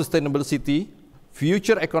global sustainable city,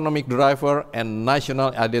 future economic driver, and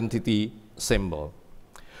national identity symbol.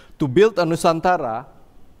 To build a Nusantara,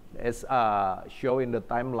 as shown in the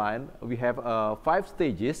timeline, we have 5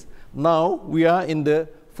 stages. Now we are in the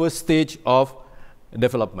first stage of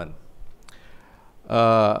development.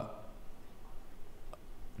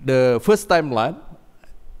 The first timeline,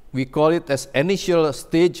 we call it as initial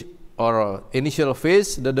stage or initial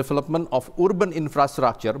phase. The development of urban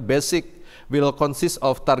infrastructure, basic, will consist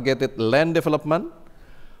of targeted land development,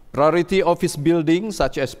 priority office buildings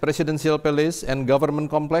such as presidential palace and government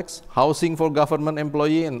complex, housing for government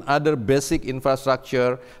employee, and other basic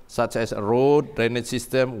infrastructure such as a road, drainage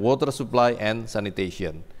system, water supply, and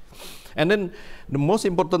sanitation. And then the most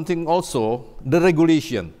important thing also, the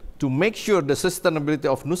regulation. To make sure the sustainability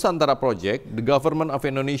of Nusantara project, the government of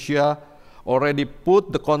Indonesia already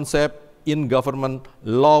put the concept in government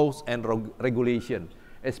laws and regulation,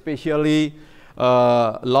 especially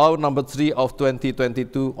law number 3 of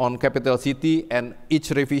 2022 on capital city, and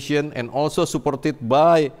each revision and also supported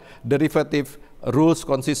by derivative rules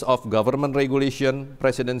consist of government regulation,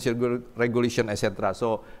 presidential regulation, etc.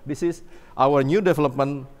 So this is our new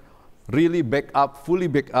development, really fully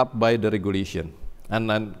backed up by the regulation. And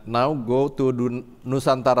then now go to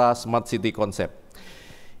Nusantara Smart City concept.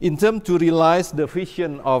 In terms to realize the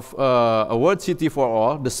vision of a world city for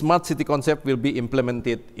all, the smart city concept will be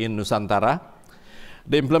implemented in Nusantara.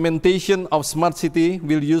 The implementation of smart city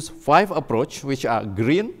will use 5 approaches, which are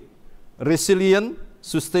green, resilient,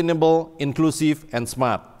 sustainable, inclusive, and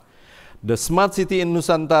smart. The smart city in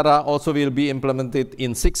Nusantara also will be implemented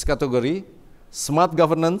in 6 categories: smart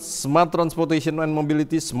governance, smart transportation and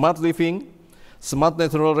mobility, smart living, smart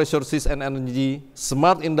natural resources and energy,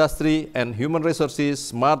 smart industry and human resources,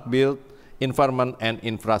 smart built environment and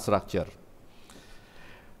infrastructure.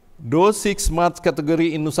 Those 6 smart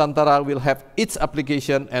categories in Nusantara will have its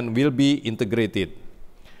application and will be integrated.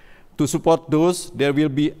 To support those, there will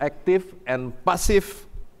be active and passive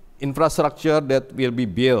infrastructure that will be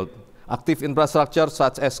built. Active infrastructure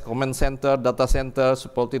such as command center, data center,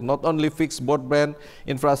 supported not only fixed broadband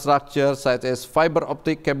infrastructure such as fiber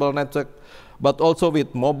optic cable network, but also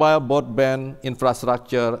with mobile broadband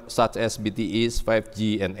infrastructure such as BTEs,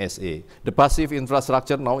 5G, and SA. The passive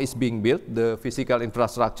infrastructure now is being built, the physical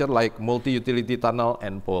infrastructure like multi-utility tunnel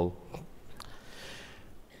and pole.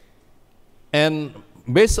 And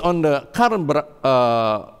based on the current,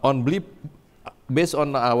 based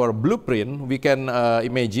on our blueprint, we can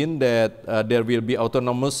imagine that there will be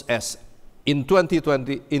autonomous as in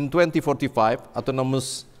 2045,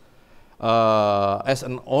 autonomous as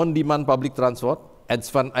an on-demand public transport,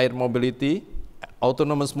 advanced air mobility,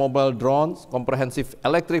 autonomous mobile drones, comprehensive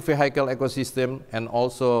electric vehicle ecosystem, and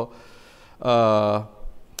also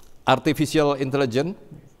artificial intelligence,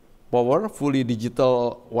 power, fully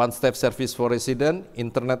digital one-step service for residents,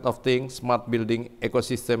 Internet of Things, smart building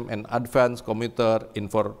ecosystem, and advanced commuter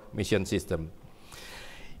information system.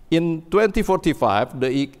 In 2045,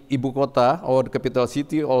 the Ibu Kota or the capital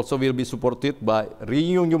city also will be supported by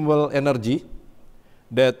renewable energy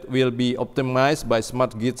that will be optimized by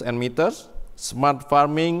smart grids and meters, smart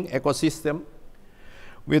farming ecosystem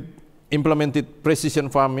with implemented precision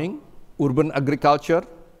farming, urban agriculture,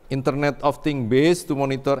 Internet of Things based to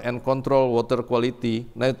monitor and control water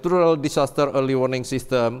quality, natural disaster early warning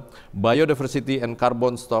system, biodiversity and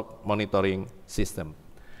carbon stock monitoring system.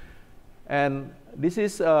 And this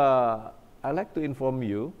is, I'd like to inform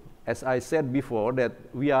you, as I said before, that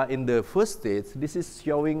we are in the first stage. This is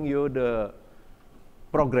showing you the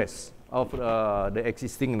progress of the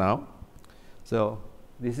existing now. So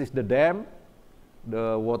this is the dam,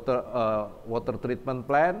 the water treatment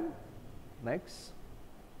plant, next,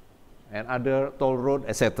 and other toll road,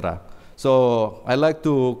 etc. So I like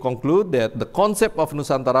to conclude that the concept of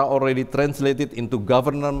Nusantara already translated into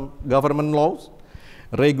government laws,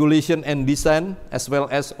 regulation and design, as well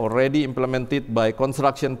as already implemented by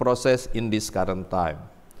construction process in this current time.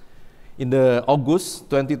 In the August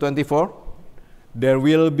 2024, there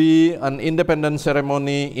will be an independent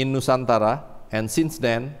ceremony in Nusantara, and since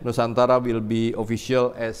then, Nusantara will be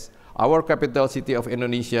official as our capital city of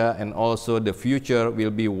Indonesia, and also the future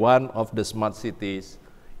will be one of the smart cities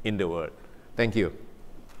in the world. Thank you.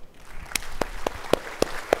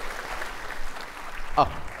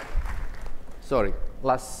 Sorry,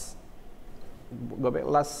 last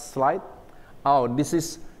slide. This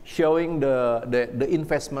is showing the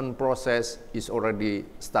investment process is already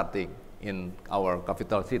starting in our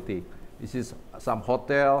capital city. This is some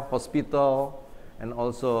hotel, hospital, and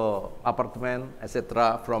also apartment,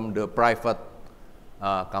 etc., from the private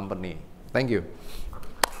company. Thank you.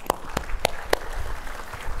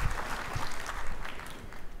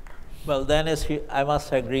 Well, Dennis, I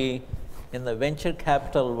must agree. In the venture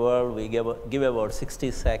capital world, we give about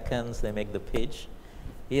 60 seconds, they make the pitch.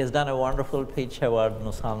 He has done a wonderful pitch about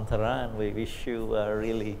Nusantara, and we wish you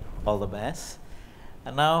really all the best.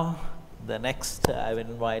 And now, the next, I will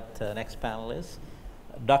invite the next panelist,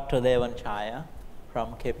 Dr. Devan Chaya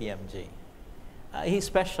from KPMG. He's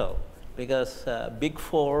special because Big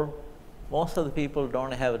Four, most of the people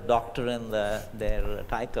don't have a doctor in their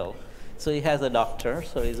title. So he has a doctor,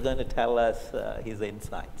 so he's going to tell us his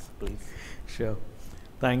insights, please. Sure.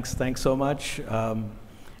 Thanks so much,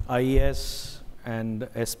 IES and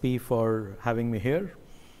SP for having me here.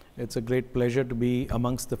 It's a great pleasure to be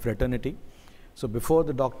amongst the fraternity. So before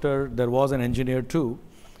the doctor, there was an engineer too.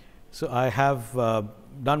 So I have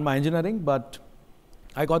done my engineering, but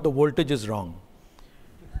I got the voltages wrong.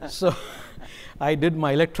 So I did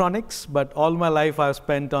my electronics, but all my life I've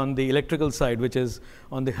spent on the electrical side, which is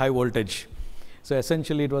on the high voltage. So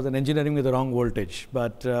essentially it was an engineering with the wrong voltage,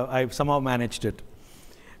 but I've somehow managed it.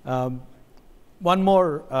 One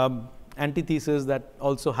more antithesis that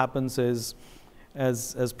also happens is,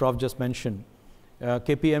 as Prof just mentioned,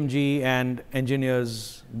 KPMG and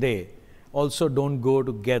engineers, they also don't go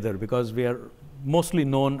together because we are mostly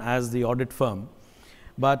known as the audit firm.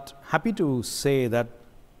 But happy to say that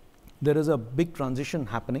there is a big transition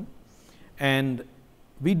happening, and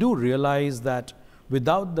we do realize that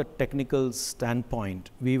without the technical standpoint,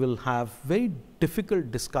 we will have very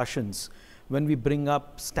difficult discussions when we bring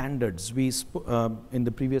up standards. In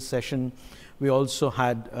the previous session, we also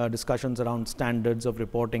had discussions around standards of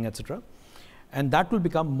reporting, etc. And that will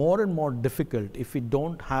become more and more difficult if we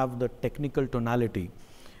don't have the technical tonality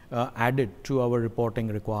added to our reporting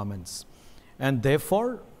requirements. And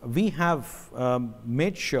therefore, we have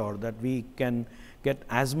made sure that we can get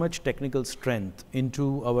as much technical strength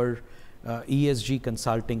into our ESG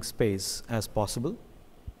consulting space as possible.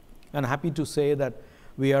 And happy to say that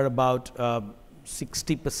we are about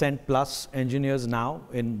 60% plus engineers now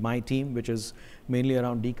in my team, which is mainly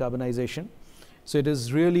around decarbonization. So it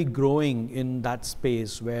is really growing in that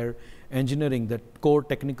space where engineering, the core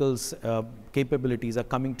technical capabilities are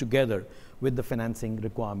coming together with the financing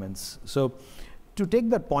requirements. So to take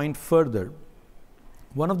that point further,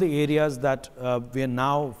 one of the areas that we are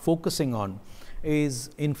now focusing on is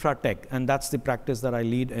infratech, and that's the practice that I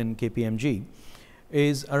lead in KPMG,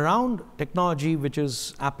 is around technology which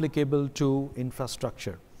is applicable to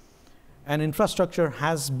infrastructure. And infrastructure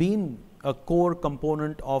has been a core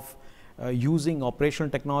component of using operational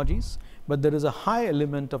technologies, but there is a high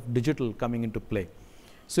element of digital coming into play.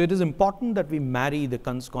 So it is important that we marry the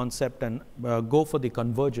concept and go for the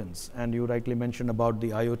convergence. And you rightly mentioned about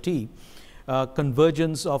the IoT.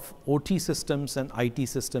 Convergence of OT systems and IT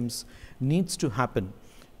systems needs to happen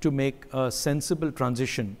to make a sensible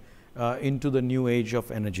transition into the new age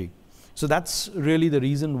of energy. So that's really the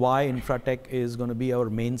reason why infratech is going to be our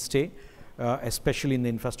mainstay, especially in the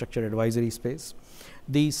infrastructure advisory space.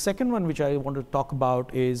 The second one which I want to talk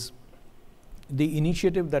about is the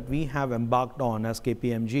initiative that we have embarked on as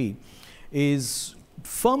KPMG is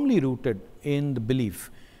firmly rooted in the belief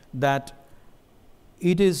that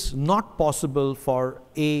it is not possible for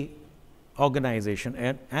an organization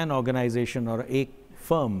or a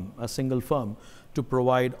firm, a single firm, to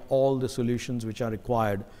provide all the solutions which are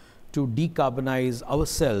required to decarbonize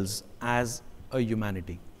ourselves as a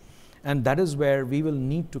humanity. And that is where we will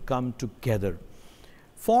need to come together.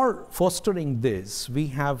 For fostering this, we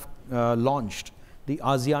have launched the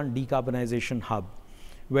ASEAN Decarbonization Hub,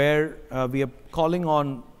 where we are calling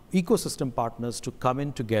on ecosystem partners to come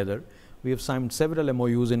in together. We have signed several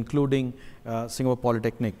MOUs, including Singapore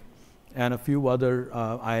Polytechnic and a few other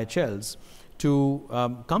IHLs,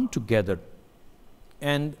 to come together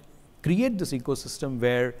and create this ecosystem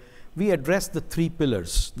where we address the three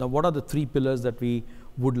pillars. Now, what are the three pillars that we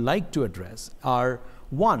would like to address?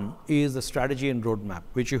 One is the strategy and roadmap,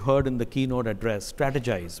 which you heard in the keynote address,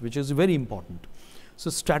 strategize, which is very important. So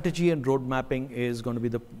strategy and road mapping is going to be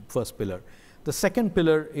the first pillar. The second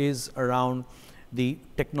pillar is around the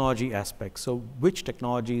technology aspect. So which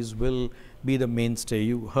technologies will be the mainstay?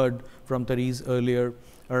 You heard from Therese earlier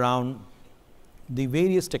around the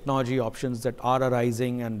various technology options that are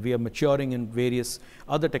arising, and we are maturing in various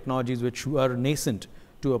other technologies which are nascent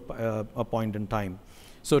to a point in time.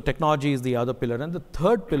 So technology is the other pillar. And the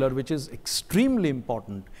third pillar, which is extremely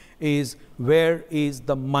important, is where is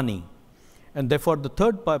the money? And therefore, the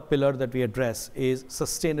third pillar that we address is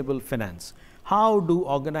sustainable finance. How do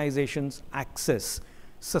organizations access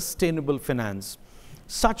sustainable finance?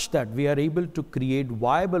 such that we are able to create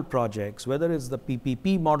viable projects, whether it's the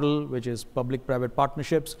PPP model, which is public-private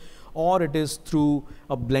partnerships, or it is through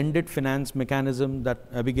a blended finance mechanism that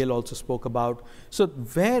Abigail also spoke about. So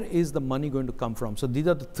where is the money going to come from? So these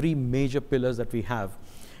are the three major pillars that we have.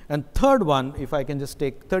 And third one, if I can just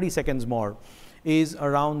take 30 seconds more, is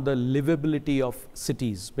around the livability of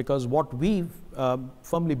cities, because what we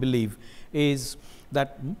firmly believe is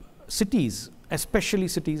that cities, especially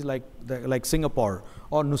cities like Singapore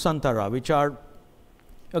or Nusantara, which are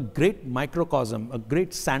a great microcosm, a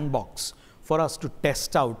great sandbox for us to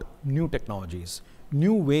test out new technologies,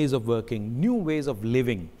 new ways of working, new ways of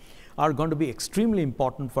living, are going to be extremely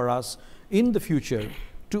important for us in the future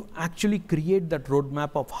to actually create that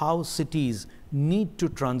roadmap of how cities need to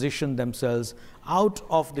transition themselves out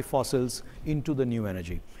of the fossils into the new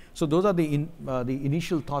energy. So those are the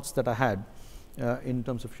initial thoughts that I had in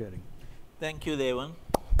terms of sharing. Thank you, Devan.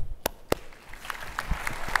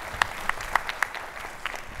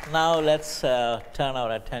 Now let's turn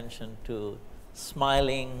our attention to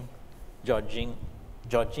smiling Georgina.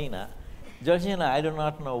 Georgina, I do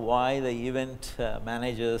not know why the event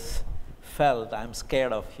managers felt I'm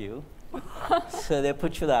scared of you. So they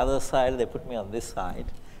put you the other side, they put me on this side.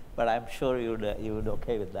 But I'm sure you would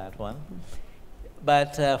okay with that one.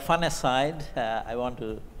 But fun aside, I want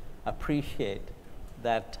to appreciate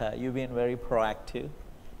that you've been very proactive.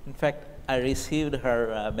 In fact, I received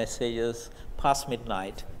her messages past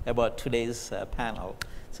midnight about today's panel.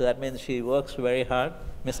 So that means she works very hard.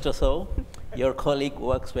 Mr. So, your colleague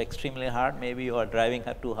works extremely hard. Maybe you are driving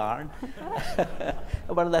her too hard.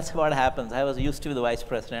 But that's what happens. I was used to be the vice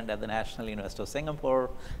president at the National University of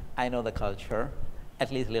Singapore. I know the culture,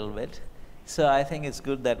 at least a little bit. So I think it's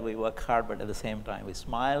good that we work hard, but at the same time we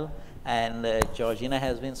smile. And Georgina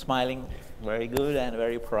has been smiling very good and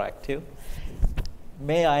very proactive.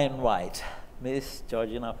 May I invite Ms.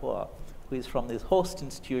 Georgina Phua, who is from this host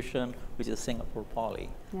institution, which is Singapore Poly.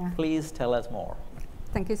 Yeah. Please tell us more.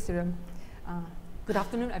 Thank you, Seeram. Good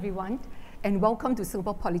afternoon, everyone, and welcome to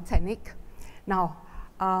Singapore Polytechnic. Now,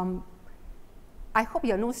 I hope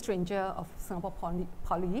you're no stranger of Singapore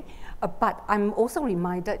Poly, but I'm also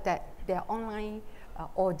reminded that there are online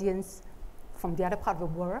audience from the other part of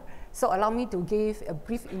the world, so allow me to give a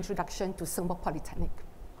brief introduction to Singapore Polytechnic.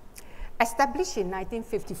 Established in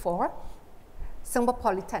 1954, Singapore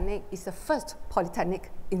Polytechnic is the first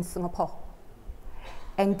polytechnic in Singapore.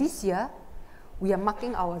 And this year, we are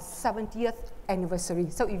marking our 70th anniversary.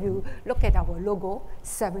 So if you look at our logo,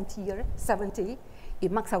 70,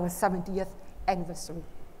 it marks our 70th anniversary.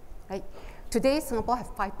 Right? Today, Singapore has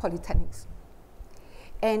 5 polytechnics.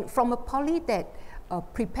 And from a poly that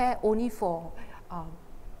prepare only for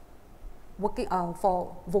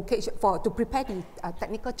to prepare the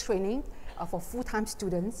technical training for full-time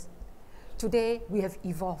students, today we have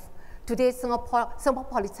evolved. Today, Singapore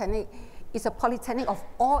Polytechnic is a polytechnic of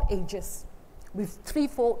all ages with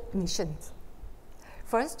threefold missions.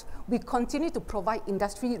 First, we continue to provide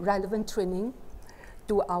industry-relevant training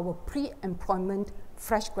to our pre-employment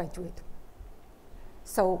fresh graduate.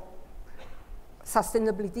 So,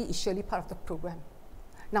 sustainability is surely part of the program.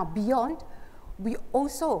 Now, beyond, we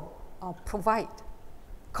also provide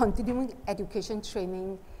continuing education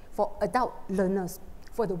training for adult learners,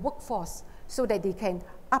 for the workforce, so that they can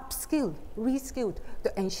upskill, reskill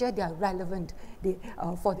to ensure they are relevant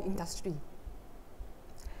for the industry.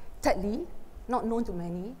 Thirdly, not known to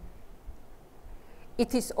many,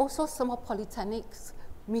 it is also Singapore Polytechnic's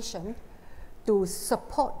mission to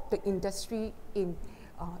support the industry in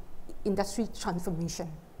industry transformation,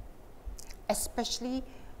 especially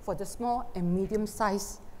for the small and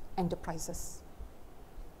medium-sized enterprises.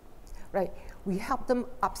 Right? We help them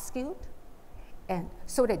upskill, and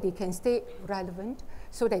so that they can stay relevant,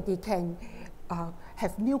 so that they can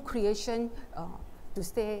have new creation to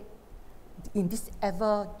stay in this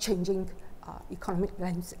ever-changing economic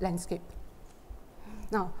landscape.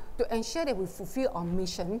 Now, to ensure that we fulfill our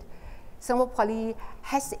mission, Singapore Poly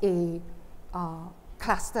has a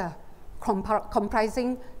cluster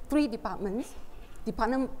comprising 3 departments: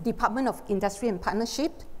 Department of Industry and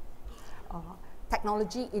Partnership,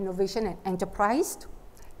 Technology, Innovation and Enterprise,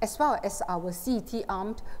 as well as our CET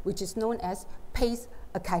arm, which is known as PACE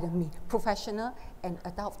Academy, Professional and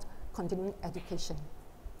Adult Continuing Education.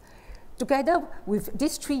 Together with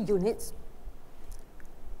these 3 units,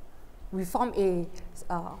 we form a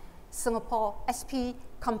Singapore SP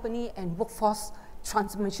Company and Workforce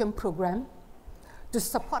Transformation Program to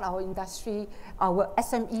support our industry, our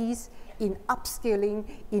SMEs in upscaling,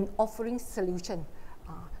 in offering solutions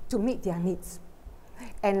to meet their needs.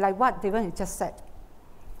 And like what Devan just said,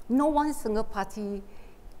 no one single party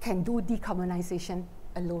can do decarbonization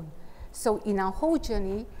alone. So in our whole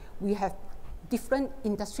journey, we have different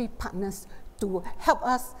industry partners to help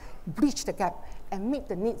us bridge the gap and meet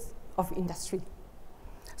the needs of industry.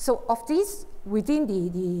 So of these, within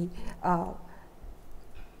the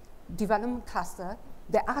development cluster,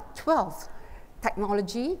 there are 12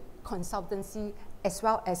 technology, consultancy, as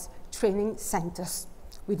well as training centers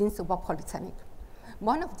within Singapore Polytechnic.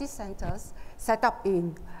 One of these centers, set up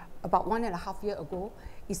in about 1.5 years ago,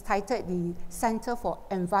 is titled the Center for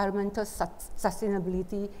Environmental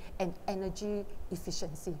Sustainability and Energy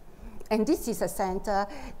Efficiency. And this is a center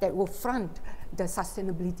that will front the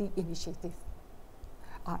sustainability initiative.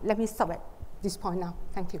 Let me stop at this point now.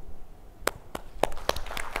 Thank you.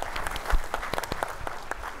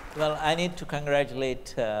 Well, I need to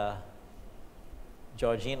congratulate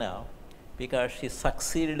Georgina, because she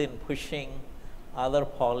succeeded in pushing other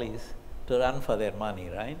polys to run for their money,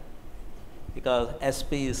 right? Because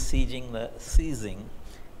SP is seizing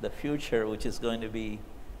the future, which is going to be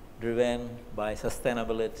driven by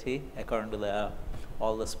sustainability, according to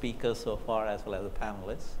all the speakers so far, as well as the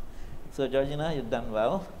panelists. So Georgina, you've done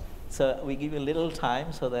well. So we give you a little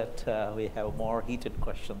time so that we have more heated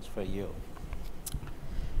questions for you.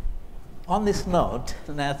 On this note,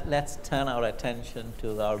 let's turn our attention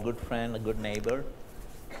to our good friend, a good neighbor,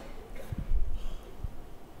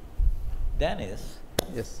 Dennis.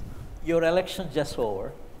 Yes. Your election's just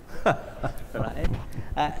over, right?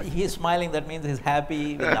 He's smiling, that means he's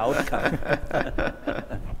happy with the outcome.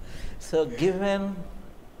 So given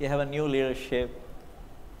you have a new leadership,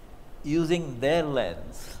 using their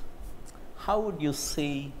lens, how would you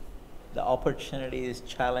see the opportunities,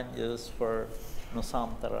 challenges for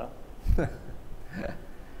Nusantara?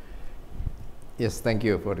 Yes, thank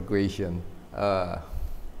you for the question.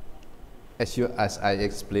 As I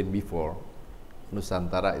explained before,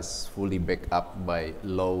 Nusantara is fully backed up by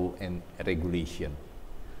law and regulation.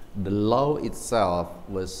 The law itself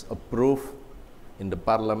was approved in the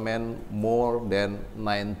parliament more than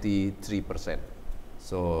 93%.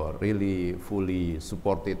 So really fully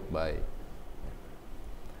supported by.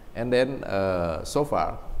 And then so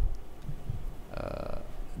far,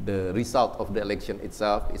 the result of the election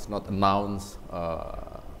itself is not announced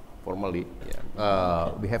formally.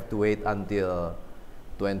 Yeah. We have to wait until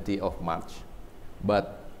 20th of March.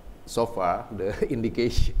 But so far, the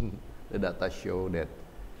indication, the data show that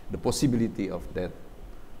the possibility of that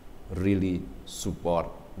really support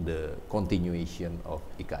the continuation of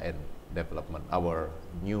IKN development, our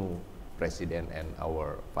new president and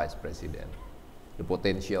our vice president. The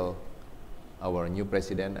potential, our new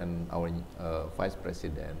president and our vice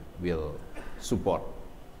president will support,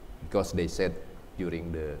 because they said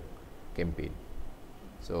during the campaign.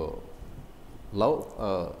 So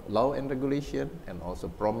law and regulation, and also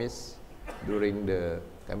promise during the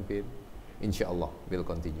campaign, inshallah, will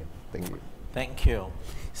continue. Thank you. Thank you.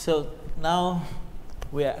 So now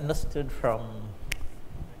we understood from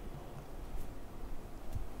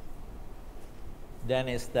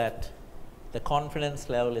Dennis that the confidence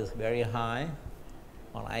level is very high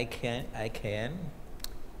on IKN.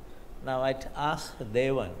 Now I'd ask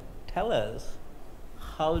Devan, tell us,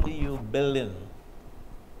 how do you build in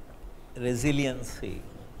resiliency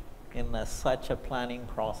in such a planning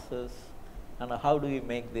process, and how do you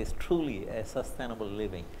make this truly a sustainable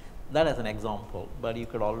living? That as an example, but you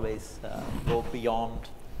could always go beyond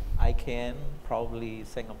IKN, probably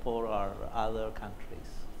Singapore or other countries.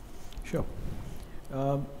 Sure.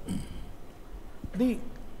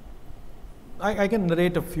 I can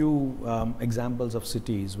narrate a few examples of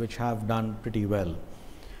cities which have done pretty well.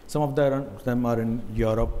 Some of them are in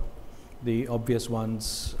Europe, the obvious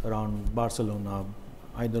ones around Barcelona,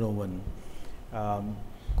 Eindhoven,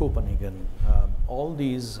 Copenhagen. All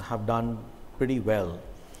these have done pretty well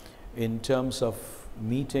in terms of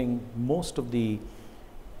meeting most of the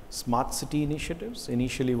smart city initiatives.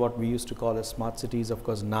 Initially what we used to call as smart cities, of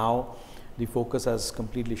course now the focus has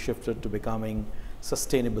completely shifted to becoming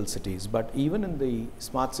sustainable cities. But even in the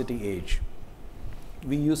smart city age,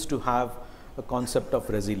 we used to have a concept of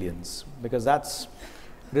resilience, because that's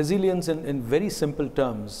resilience in very simple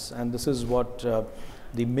terms, and this is what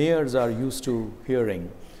the mayors are used to hearing,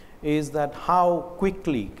 is that how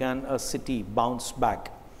quickly can a city bounce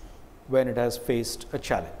back when it has faced a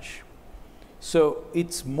challenge. So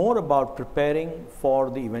it's more about preparing for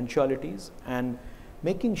the eventualities and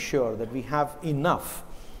making sure that we have enough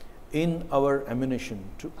in our ammunition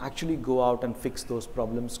to actually go out and fix those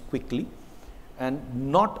problems quickly and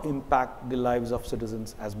not impact the lives of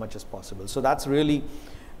citizens as much as possible. So that's really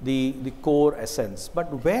the core essence.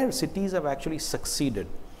 But where cities have actually succeeded,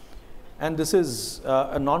 and this is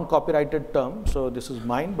a non-copyrighted term, so this is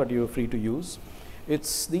mine, but you're free to use.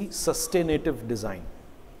 It's the sustainative design.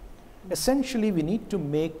 Essentially, we need to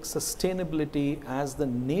make sustainability as the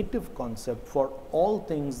native concept for all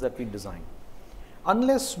things that we design.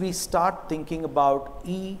 Unless we start thinking about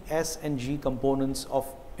E, S, and G components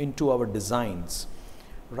into our designs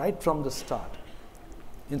right from the start,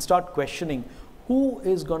 and start questioning who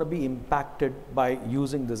is going to be impacted by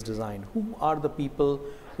using this design, who are the people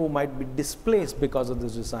who might be displaced because of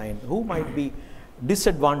this design, who might be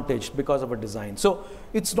disadvantaged because of a design. So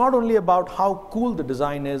it's not only about how cool the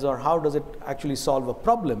design is or how does it actually solve a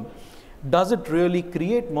problem, does it really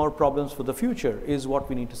create more problems for the future is what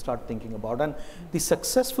we need to start thinking about. And the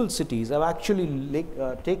successful cities have actually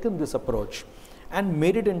taken this approach and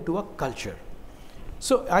made it into a culture.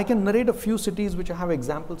 So I can narrate a few cities which I have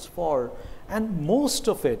examples for, and most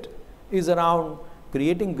of it is around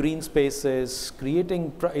creating green spaces,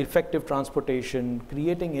 creating effective transportation,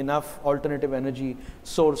 creating enough alternative energy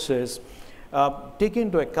sources, taking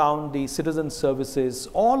into account the citizen services.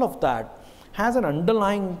 All of that has an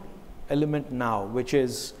underlying element now, which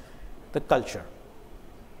is the culture.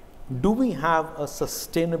 Do we have a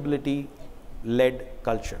sustainability-led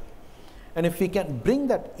culture? And if we can bring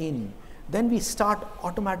that in, then we start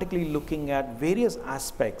automatically looking at various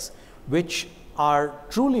aspects which are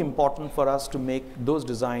truly important for us to make those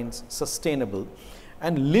designs sustainable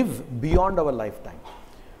and live beyond our lifetime.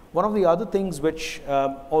 One of the other things which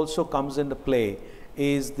also comes into play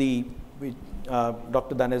is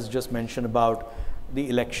Dr. Danes just mentioned about the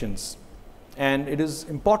elections. And it is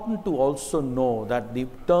important to also know that the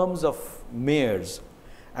terms of mayors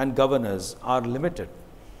and governors are limited,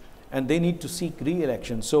 and they need to seek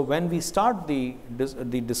re-election. So when we start the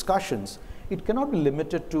discussions, it cannot be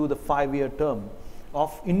limited to the 5-year term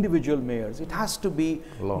of individual mayors. It has to be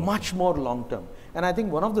much more long-term. And I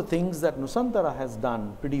think one of the things that Nusantara has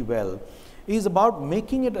done pretty well is about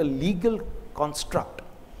making it a legal construct.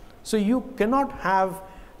 So you cannot have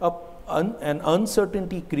an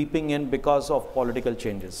uncertainty creeping in because of political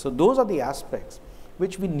changes. So those are the aspects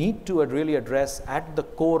which we need to really address at the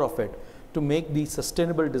core of it to make these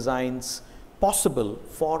sustainable designs possible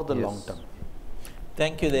for the long term.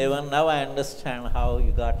 Thank you, Devan. Now I understand how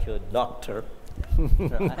you got your doctor.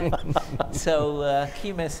 So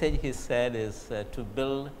key message he said is to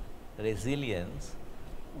build resilience,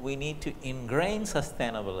 we need to ingrain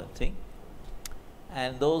sustainability.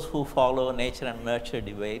 And those who follow nature and nurture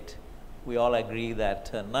debate, we all agree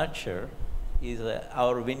that nurture is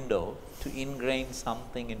our window to ingrain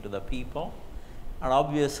something into the people. And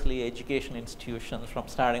obviously education institutions,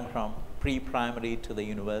 starting from pre-primary to the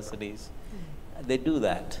universities, they do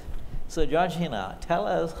that. So Georgina, tell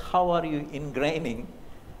us, how are you ingraining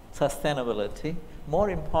sustainability?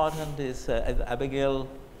 More important is, Abigail,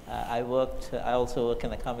 I also work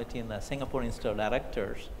in the committee in the Singapore Institute of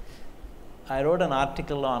Directors. I wrote an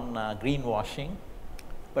article on greenwashing,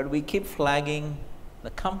 but we keep flagging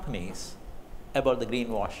the companies about the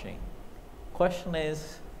greenwashing. Question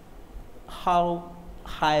is, how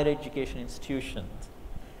higher education institutions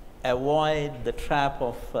avoid the trap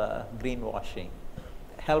of greenwashing?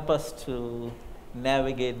 Help us to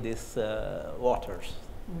navigate these waters.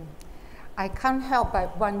 I can't help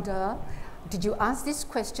but wonder, did you ask these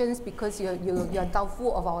questions because you're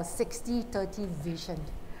doubtful of our 60-30 vision?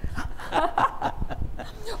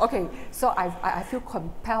 Okay, so I feel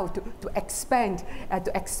compelled to expand,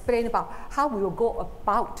 to explain about how we will go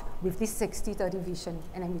about with this 60-30 vision,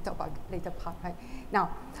 and then we talk about the later part, right?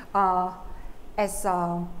 Now, as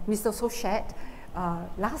Mr. So shared,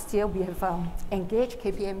 last year we have engaged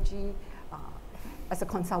KPMG as a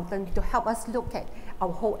consultant to help us look at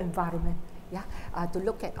our whole environment, to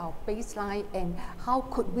look at our baseline and how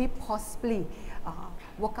could we possibly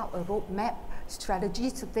work out a roadmap,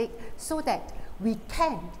 strategies to take so that we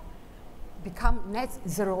can become net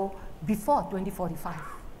zero before 2045.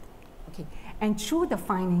 Okay, and through the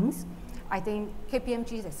findings, I think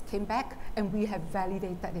KPMG has came back and we have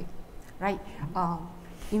validated it, right?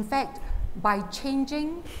 In fact, by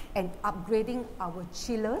changing and upgrading our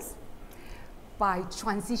chillers, by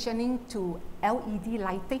transitioning to LED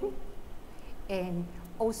lighting, and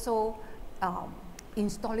also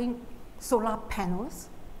installing solar panels,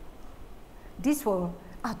 these were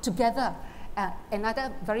together.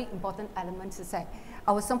 Another very important element is that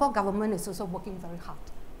our Singapore government is also working very hard,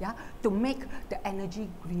 to make the energy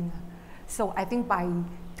greener. So I think by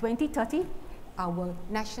 2030, our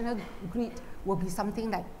national grid will be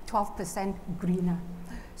something like 12% greener.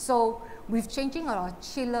 So with changing our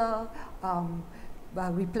chiller,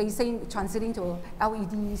 transiting to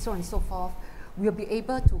LED, so on and so forth, we'll be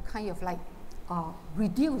able to kind of like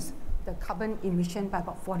reduce the carbon emission by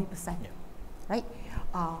about 40%, right?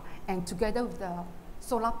 And together with the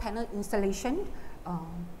solar panel installation,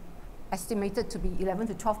 estimated to be 11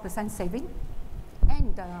 to 12% saving,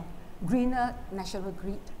 and the greener national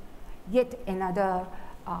grid, yet another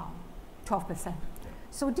 12%.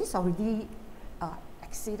 So this already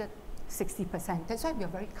exceeded 60%. That's why we are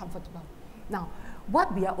very comfortable. Now,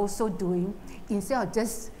 what we are also doing, instead of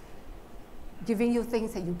just giving you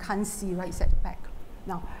things that you can't see right at the back.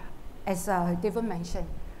 Now, as David mentioned,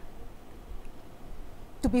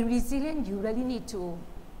 to be resilient, you really need to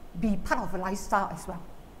be part of a lifestyle as well,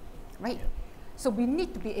 right? So we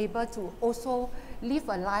need to be able to also live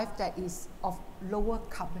a life that is of lower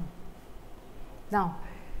carbon. Now,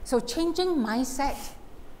 so changing mindset,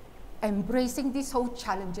 embracing these whole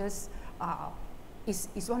challenges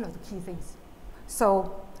is one of the key things.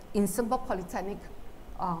 So in Singapore Polytechnic,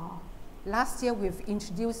 last year we've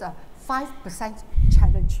introduced a 5%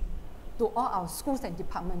 challenge to all our schools and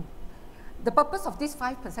departments. The purpose of this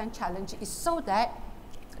 5% challenge is so that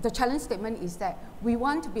the challenge statement is that we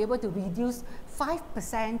want to be able to reduce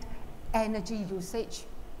 5% energy usage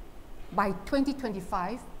by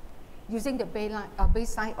 2025 using the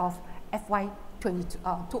baseline of FY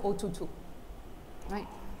 2022, right?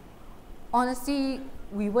 Honestly,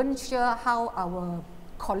 we weren't sure how our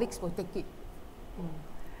colleagues will take it.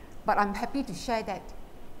 But I'm happy to share that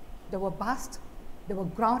there were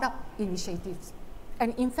ground-up initiatives.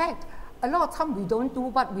 And in fact, a lot of time we don't do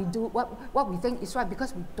what we think is right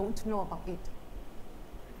because we don't know about it.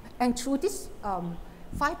 And through this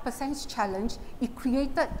 5% challenge, it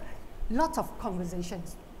created lots of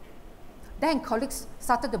conversations. Then colleagues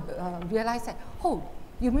started to realize that, oh,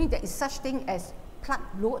 you mean there is such thing as plug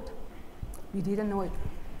load? We didn't know it.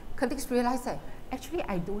 Colleagues realized that, actually,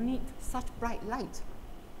 I don't need such bright light.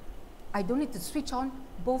 I don't need to switch on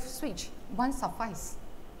both switch, one suffice.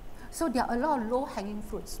 So there are a lot of low-hanging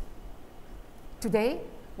fruits. Today,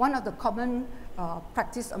 one of the common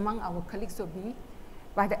practice among our colleagues will be,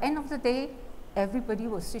 by the end of the day, everybody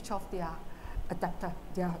will switch off their adapter,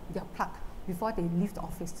 their plug, before they leave the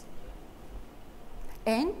office.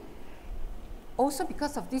 And also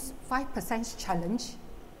because of this 5% challenge,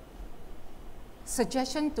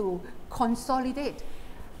 suggestion to consolidate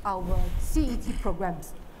our CET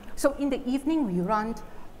programs. So in the evening, we run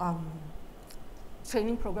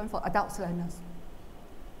training program for adult learners.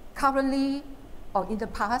 Currently, or in the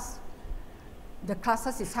past, the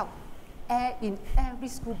classes is held in every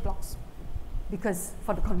school blocks because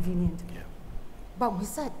for the convenience. But we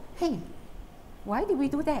said, hey, why did we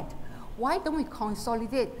do that? Why don't we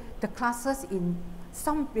consolidate the classes in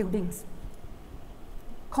some buildings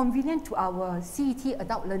convenient to our CET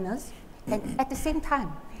adult learners, and at the same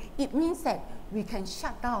time, it means that we can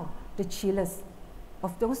shut down the chillers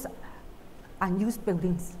of those unused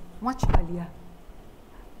buildings much earlier.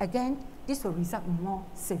 Again, this will result in more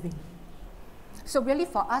saving. So really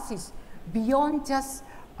for us, it's beyond just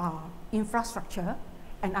infrastructure,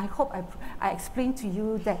 and I hope I explained to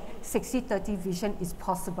you that 60-30 vision is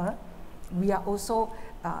possible. We are also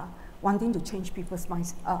wanting to change people's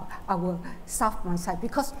minds, our staff mindset,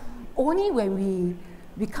 because only when we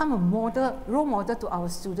become a role model to our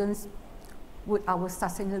students would our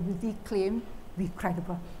sustainability claim be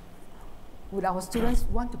credible. Would our students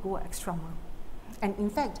want to go extra mile? And in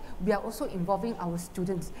fact, we are also involving our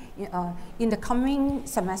students. In the coming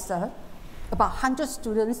semester, about 100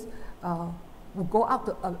 students will go out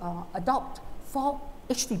to adopt 4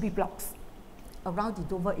 HDB blocks around the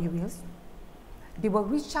Dover areas. They will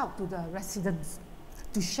reach out to the residents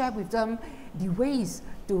to share with them the ways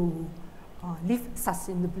to live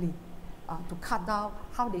sustainably, to cut down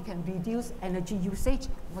how they can reduce energy usage,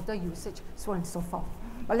 water usage, so on and so forth.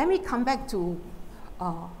 But let me come back to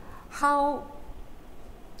how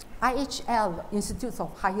IHL, Institutes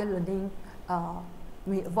of Higher Learning,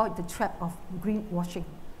 may avoid the trap of greenwashing,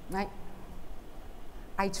 right?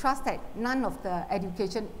 I trust that none of the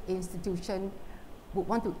education institutions would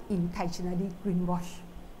want to intentionally greenwash.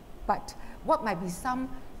 But what might be some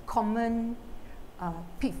common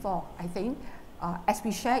pitfall, I think, as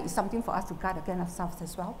we share, is something for us to guard against ourselves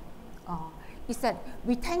as well, is that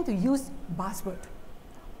we tend to use buzzwords.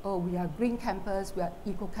 Oh, we are green campus, we are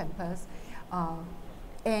eco campus.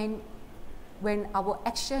 And when our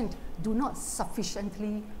actions do not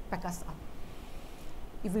sufficiently back us up.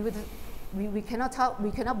 If we cannot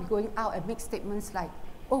be going out and make statements like,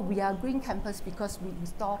 oh, we are green campus because we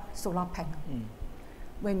install solar panel.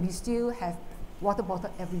 When we still have water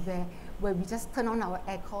bottle everywhere, where we just turn on our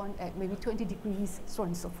aircon at maybe 20 degrees, so on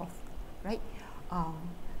and so forth, right?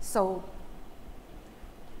 So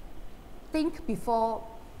think before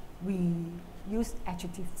we use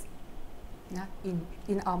adjectives.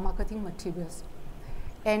 in our marketing materials.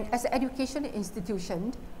 And as an education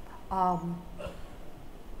institution,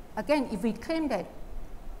 again, if we claim that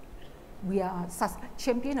we are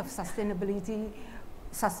champion of sustainability,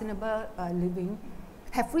 sustainable living,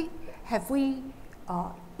 have we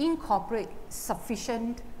incorporate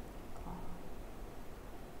sufficient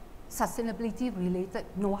sustainability-related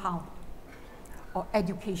know-how or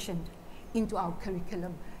education into our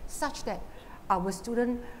curriculum, such that our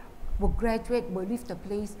students will graduate, will leave the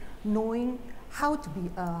place knowing how to be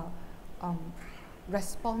a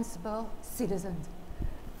responsible citizen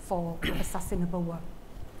for a sustainable world,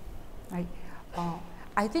 right?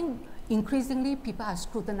 I think increasingly people are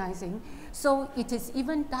scrutinizing, so it is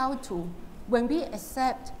even down to when we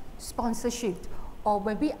accept sponsorship or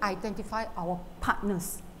when we identify our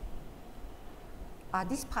partners, are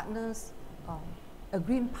these partners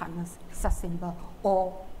green partners, sustainable,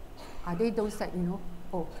 or are they those that,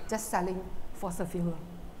 just selling fossil fuel?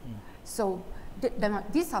 So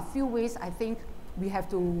these are few ways I think we have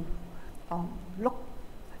to look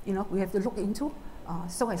into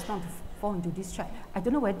so as not to fall into this trap. I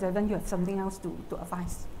don't know whether Devon, you have something else to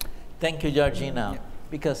advise. Thank you, Georgina. Yeah.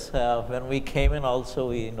 Because when we came in also,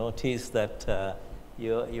 we noticed that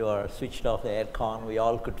you are switched off the aircon. We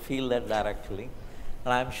all could feel that directly.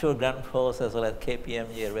 And I'm sure Grundfos as well as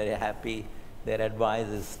KPMG are very happy. Their advice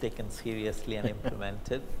is taken seriously and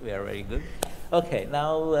implemented. We are very good. Okay,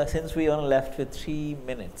 now since we only left with 3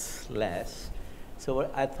 minutes less, so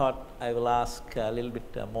I thought I will ask a little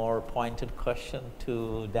bit more pointed question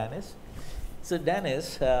to Dennis. So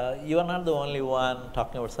Dennis, you are not the only one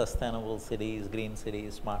talking about sustainable cities, green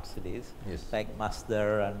cities, smart cities, yes, like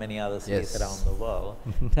Masdar and many other cities, yes, around the world.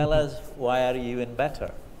 Tell us, why are you even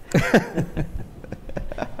better?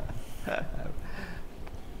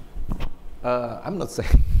 I'm not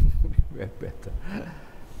saying we're better.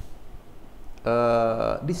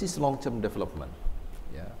 This is long-term development.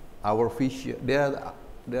 Yeah, our vision. There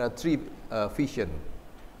are 3 vision: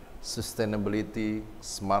 sustainability,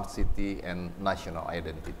 smart city, and national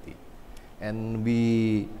identity. And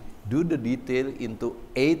we do the detail into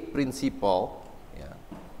 8 principles. Yeah,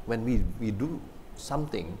 when we do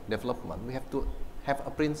something development, we have to have a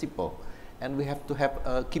principle, and we have to have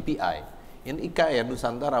a KPI. In IKN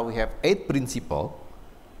Nusantara, we have 8 principles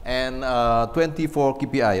and 24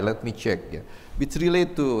 KPI. Let me check. Yeah, which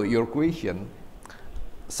relate to your question,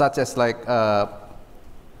 such as like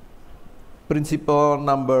principle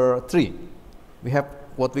number 3. We have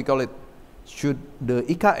what we call it. Should the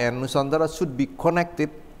IKN Nusantara should be connected,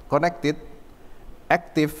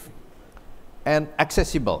 active, and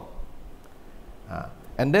accessible.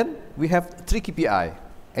 And then we have 3 KPI.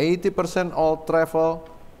 80% all travel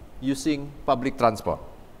using public transport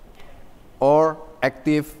or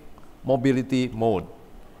active mobility mode.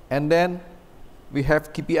 And then we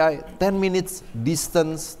have KPI 10 minutes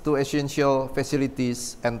distance to essential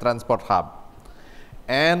facilities and transport hub,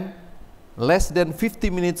 and less than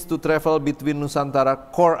 50 minutes to travel between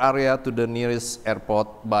Nusantara core area to the nearest airport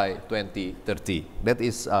by 2030. That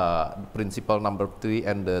is principle number 3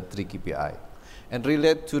 and the 3 KPI. And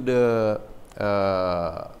relate to the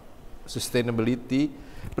sustainability,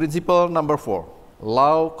 principle number 4,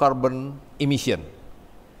 low carbon emission.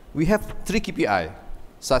 We have 3 KPI,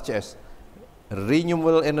 such as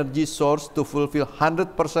renewable energy source to fulfill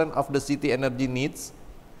 100% of the city energy needs,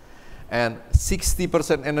 and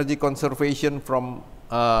 60% energy conservation from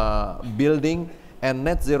building, and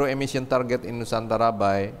net zero emission target in Nusantara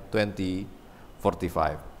by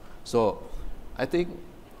 2045. So I think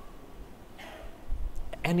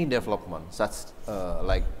any development such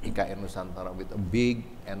like IKN Nusantara with a big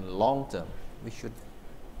and long term, we should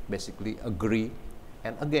basically agree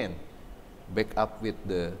and again back up with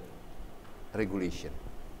the regulation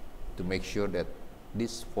to make sure that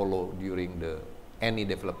this follow during the any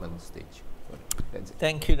development stage. So that's it.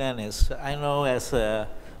 Thank you, Dennis. I know as a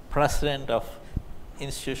president of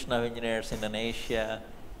Institution of Engineers Indonesia,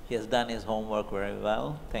 he has done his homework very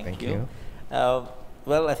well. Thank you.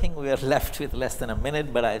 Well, I think we are left with less than a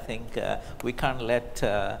minute, but I think we can't let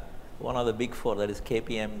one of the big 4, that is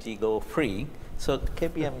KPMG, go free. So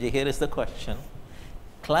KPMG, here is the question.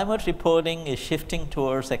 Climate reporting is shifting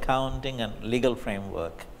towards accounting and legal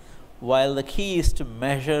framework, while the key is to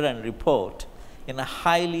measure and report in a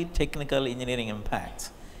highly technical engineering impact.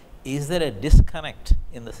 Is there a disconnect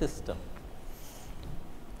in the system?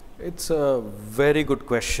 It's a very good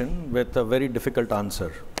question with a very difficult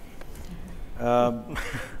answer. The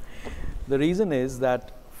reason is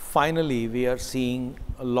that finally we are seeing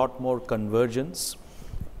a lot more convergence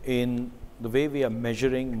in the way we are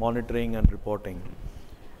measuring, monitoring, and reporting.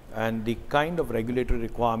 and the kind of regulatory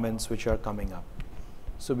requirements which are coming up.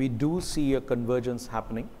 So we do see a convergence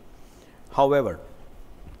happening. However,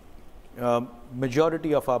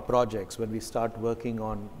 majority of our projects, when we start working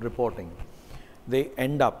on reporting, they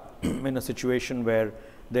end up in a situation where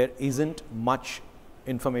there isn't much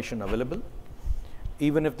information available.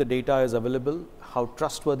 Even if the data is available, how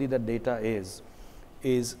trustworthy that data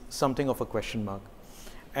is something of a question mark.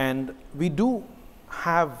 And we do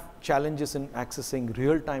have challenges in accessing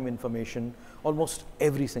real-time information almost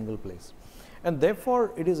every single place. And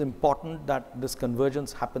therefore, it is important that this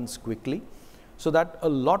convergence happens quickly, so that a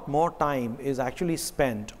lot more time is actually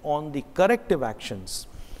spent on the corrective actions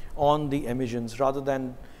on the emissions, rather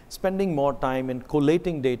than spending more time in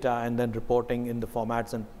collating data and then reporting in the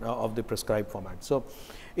formats and of the prescribed format. So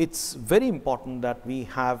it's very important that we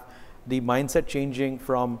have the mindset changing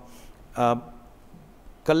from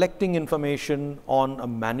collecting information on a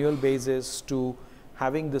manual basis to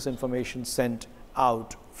having this information sent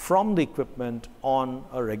out from the equipment on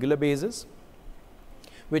a regular basis,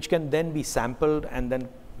 which can then be sampled and then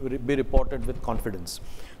be reported with confidence.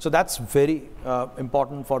 So that's very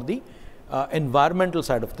important for the environmental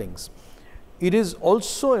side of things. It is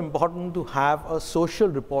also important to have a social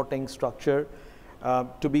reporting structure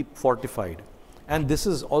to be fortified. And this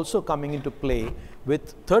is also coming into play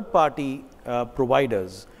with third-party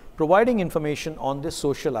providers providing information on the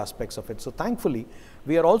social aspects of it. So thankfully,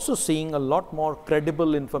 we are also seeing a lot more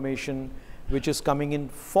credible information which is coming in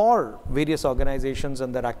for various organizations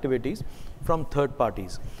and their activities from third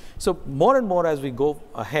parties. So more and more as we go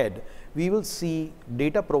ahead, we will see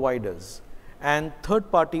data providers and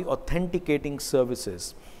third-party authenticating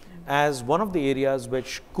services as one of the areas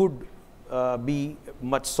which could be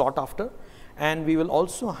much sought after. And we will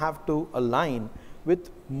also have to align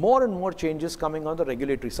with more and more changes coming on the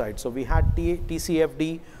regulatory side. So we had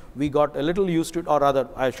TCFD, we got a little used to it, or rather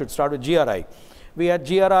I should start with GRI. We had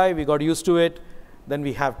GRI, we got used to it. Then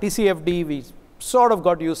we have TCFD, we sort of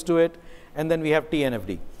got used to it. And then we have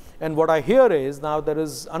TNFD. And what I hear is now there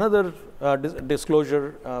is another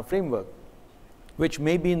disclosure framework, which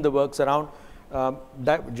may be in the works around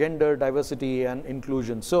gender, diversity, and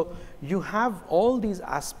inclusion. So you have all these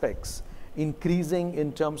aspects increasing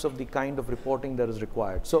in terms of the kind of reporting that is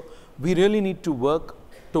required. So we really need to work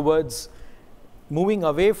towards moving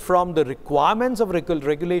away from the requirements of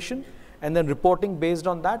regulation and then reporting based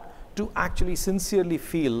on that to actually sincerely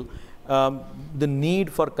feel the need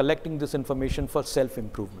for collecting this information for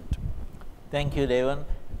self-improvement. Thank you, Devan.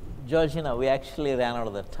 Georgina, we actually ran out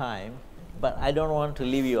of the time, but I don't want to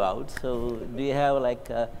leave you out. So do you have like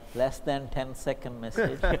a less than 10-second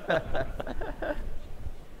message?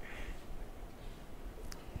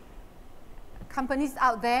 Companies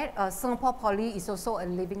out there, Singapore Poly is also a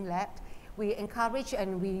living lab. We encourage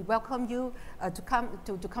and we welcome you to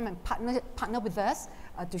come and partner with us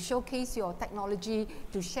to showcase your technology,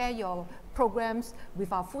 to share your programs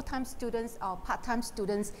with our full-time students, our part-time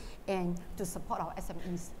students, and to support our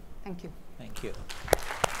SMEs. Thank you. Thank you.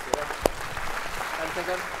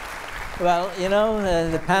 Well, you know,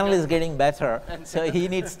 the panel is getting better, so he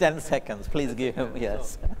needs 10 seconds. Please give him,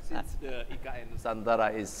 yes. Since the IKN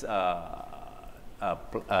Nusantara is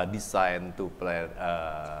designed to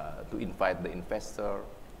invite the investor,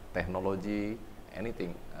 technology,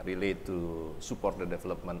 anything related to support the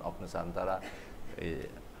development of Nusantara,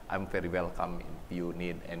 I'm very welcome if you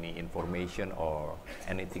need any information or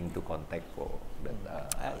anything to contact for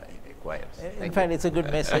that requires. In fact, it's a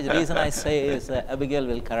good message. The reason I say is Abigail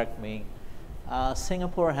will correct me.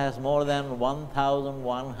 Singapore has more than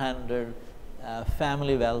 1,100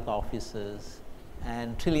 family wealth offices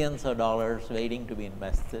and trillions of dollars waiting to be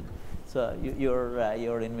invested. So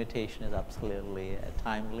your invitation is absolutely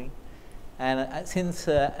timely. And since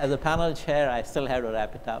as a panel chair, I still have to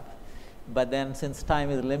wrap it up. But then since time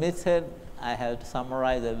is limited, I have to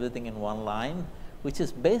summarize everything in one line, which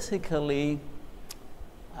is basically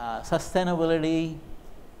sustainability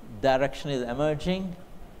direction is emerging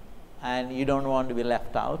and you don't want to be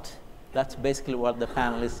left out. That's basically what the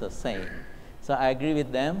panelists are saying. So I agree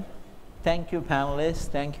with them. Thank you, panelists.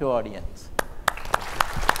 Thank you, audience.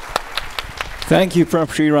 Thank you,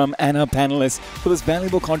 Prof. Seeram and our panelists for those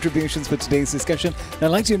valuable contributions for today's discussion. And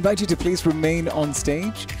I'd like to invite you to please remain on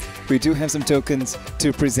stage. We do have some tokens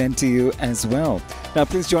to present to you as well. Now,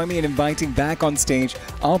 please join me in inviting back on stage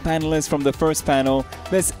our panelists from the first panel,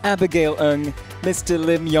 Ms. Abigail Ng, Mr.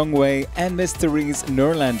 Lim Yong Wei, and Ms. Therese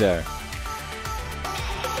Nerlander.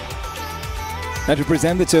 Now, to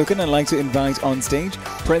present the token, I'd like to invite on stage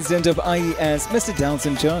President of IES, Mr.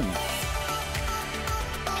 Dowson Chung.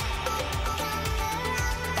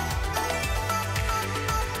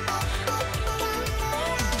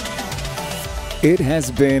 It has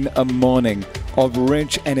been a morning of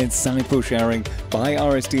rich and insightful sharing by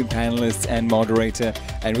our esteemed panelists and moderator,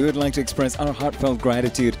 and we would like to express our heartfelt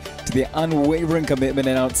gratitude to the unwavering commitment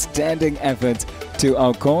and outstanding effort to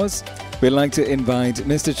our cause. We'd like to invite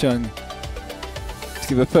Mr. Chung to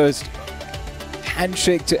give a first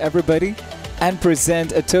handshake to everybody and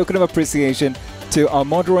present a token of appreciation to our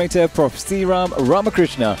moderator, Prof. Seeram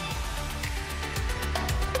Ramakrishna.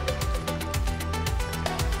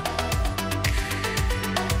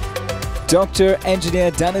 Dr.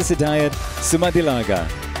 Engineer Danis Hidayat Sumadilaga.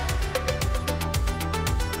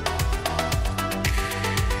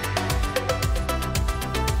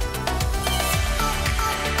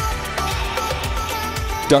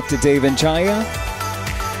 Dr. Devan Chaya.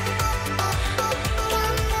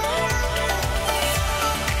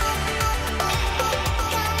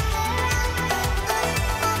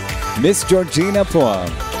 Miss Georgina Poa.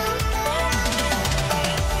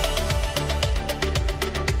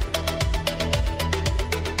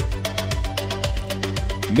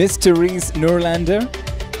 Miss Therese Nurlander.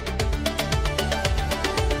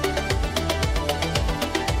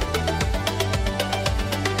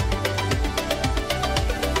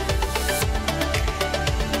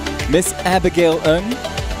 Miss Abigail Ng.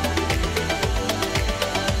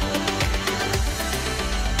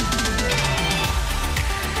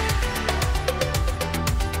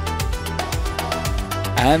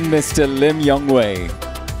 And Mr. Lim Yong Wei.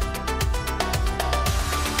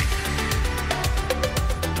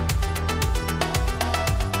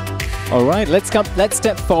 All right, let's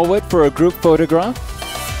step forward for a group photograph.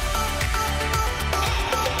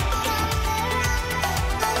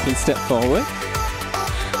 Please step forward.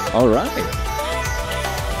 All right.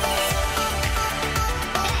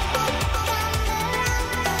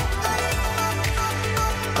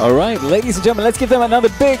 All right, ladies and gentlemen, let's give them another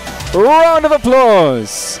big round of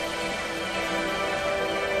applause.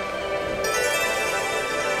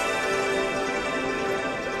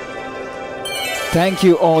 Thank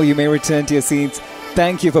you all. You may return to your seats.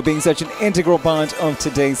 Thank you for being such an integral part of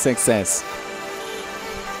today's success.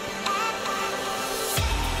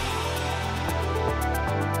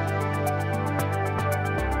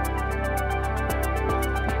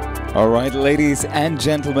 All right, ladies and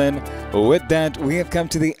gentlemen, with that, we have come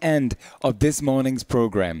to the end of this morning's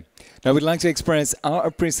program. Now, we'd like to express our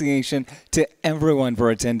appreciation to everyone for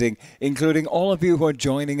attending, including all of you who are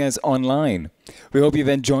joining us online. We hope you've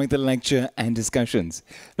enjoyed the lecture and discussions.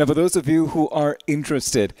 Now, for those of you who are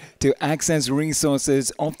interested to access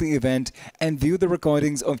resources of the event and view the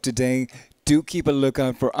recordings of today, do keep a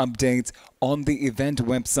lookout for updates on the event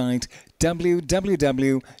website,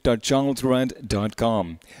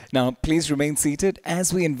 www.charlesrudd.com. Now, please remain seated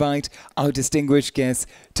as we invite our distinguished guests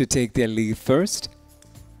to take their leave first.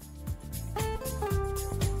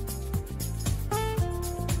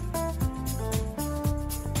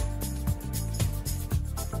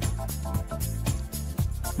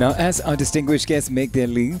 Now, as our distinguished guests make their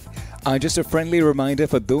leave, just a friendly reminder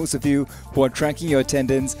for those of you who are tracking your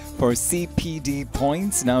attendance for CPD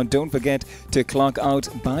points. Now, don't forget to clock out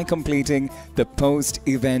by completing the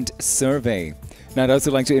post-event survey. Now, I'd also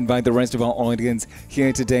like to invite the rest of our audience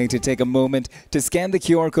here today to take a moment to scan the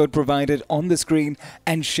QR code provided on the screen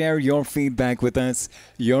and share your feedback with us.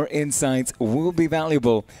 Your insights will be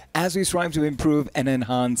valuable as we strive to improve and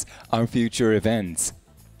enhance our future events.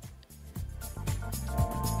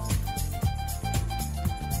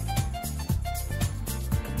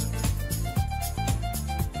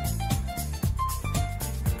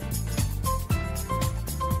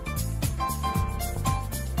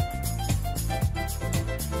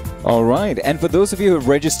 All right, and for those of you who have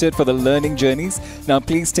registered for the learning journeys, now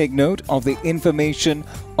please take note of the information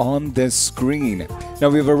on the screen. Now,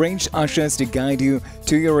 we've arranged ushers to guide you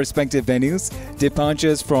to your respective venues.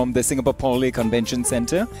 Departures from the Singapore Poly Convention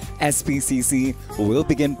Centre, SPCC, will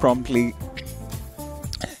begin promptly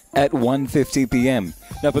at 1:50 p.m.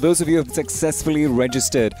 Now, for those of you who have successfully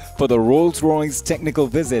registered for the Rolls-Royce technical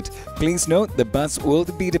visit, please note the bus will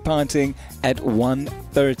be departing at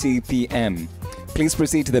 1:30 p.m. Please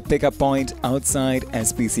proceed to the pickup point outside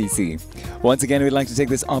SPCC. Once again, we'd like to take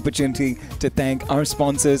this opportunity to thank our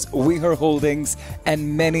sponsors, WeHer Holdings,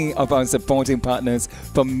 and many of our supporting partners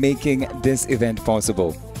for making this event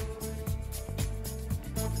possible.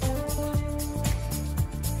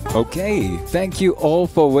 Okay, thank you all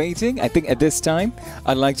for waiting. I think at this time,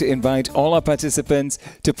 I'd like to invite all our participants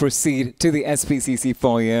to proceed to the SPCC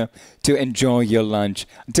foyer to enjoy your lunch.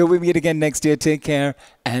 Until we meet again next year, take care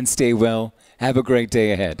and stay well. Have a great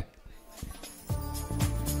day ahead.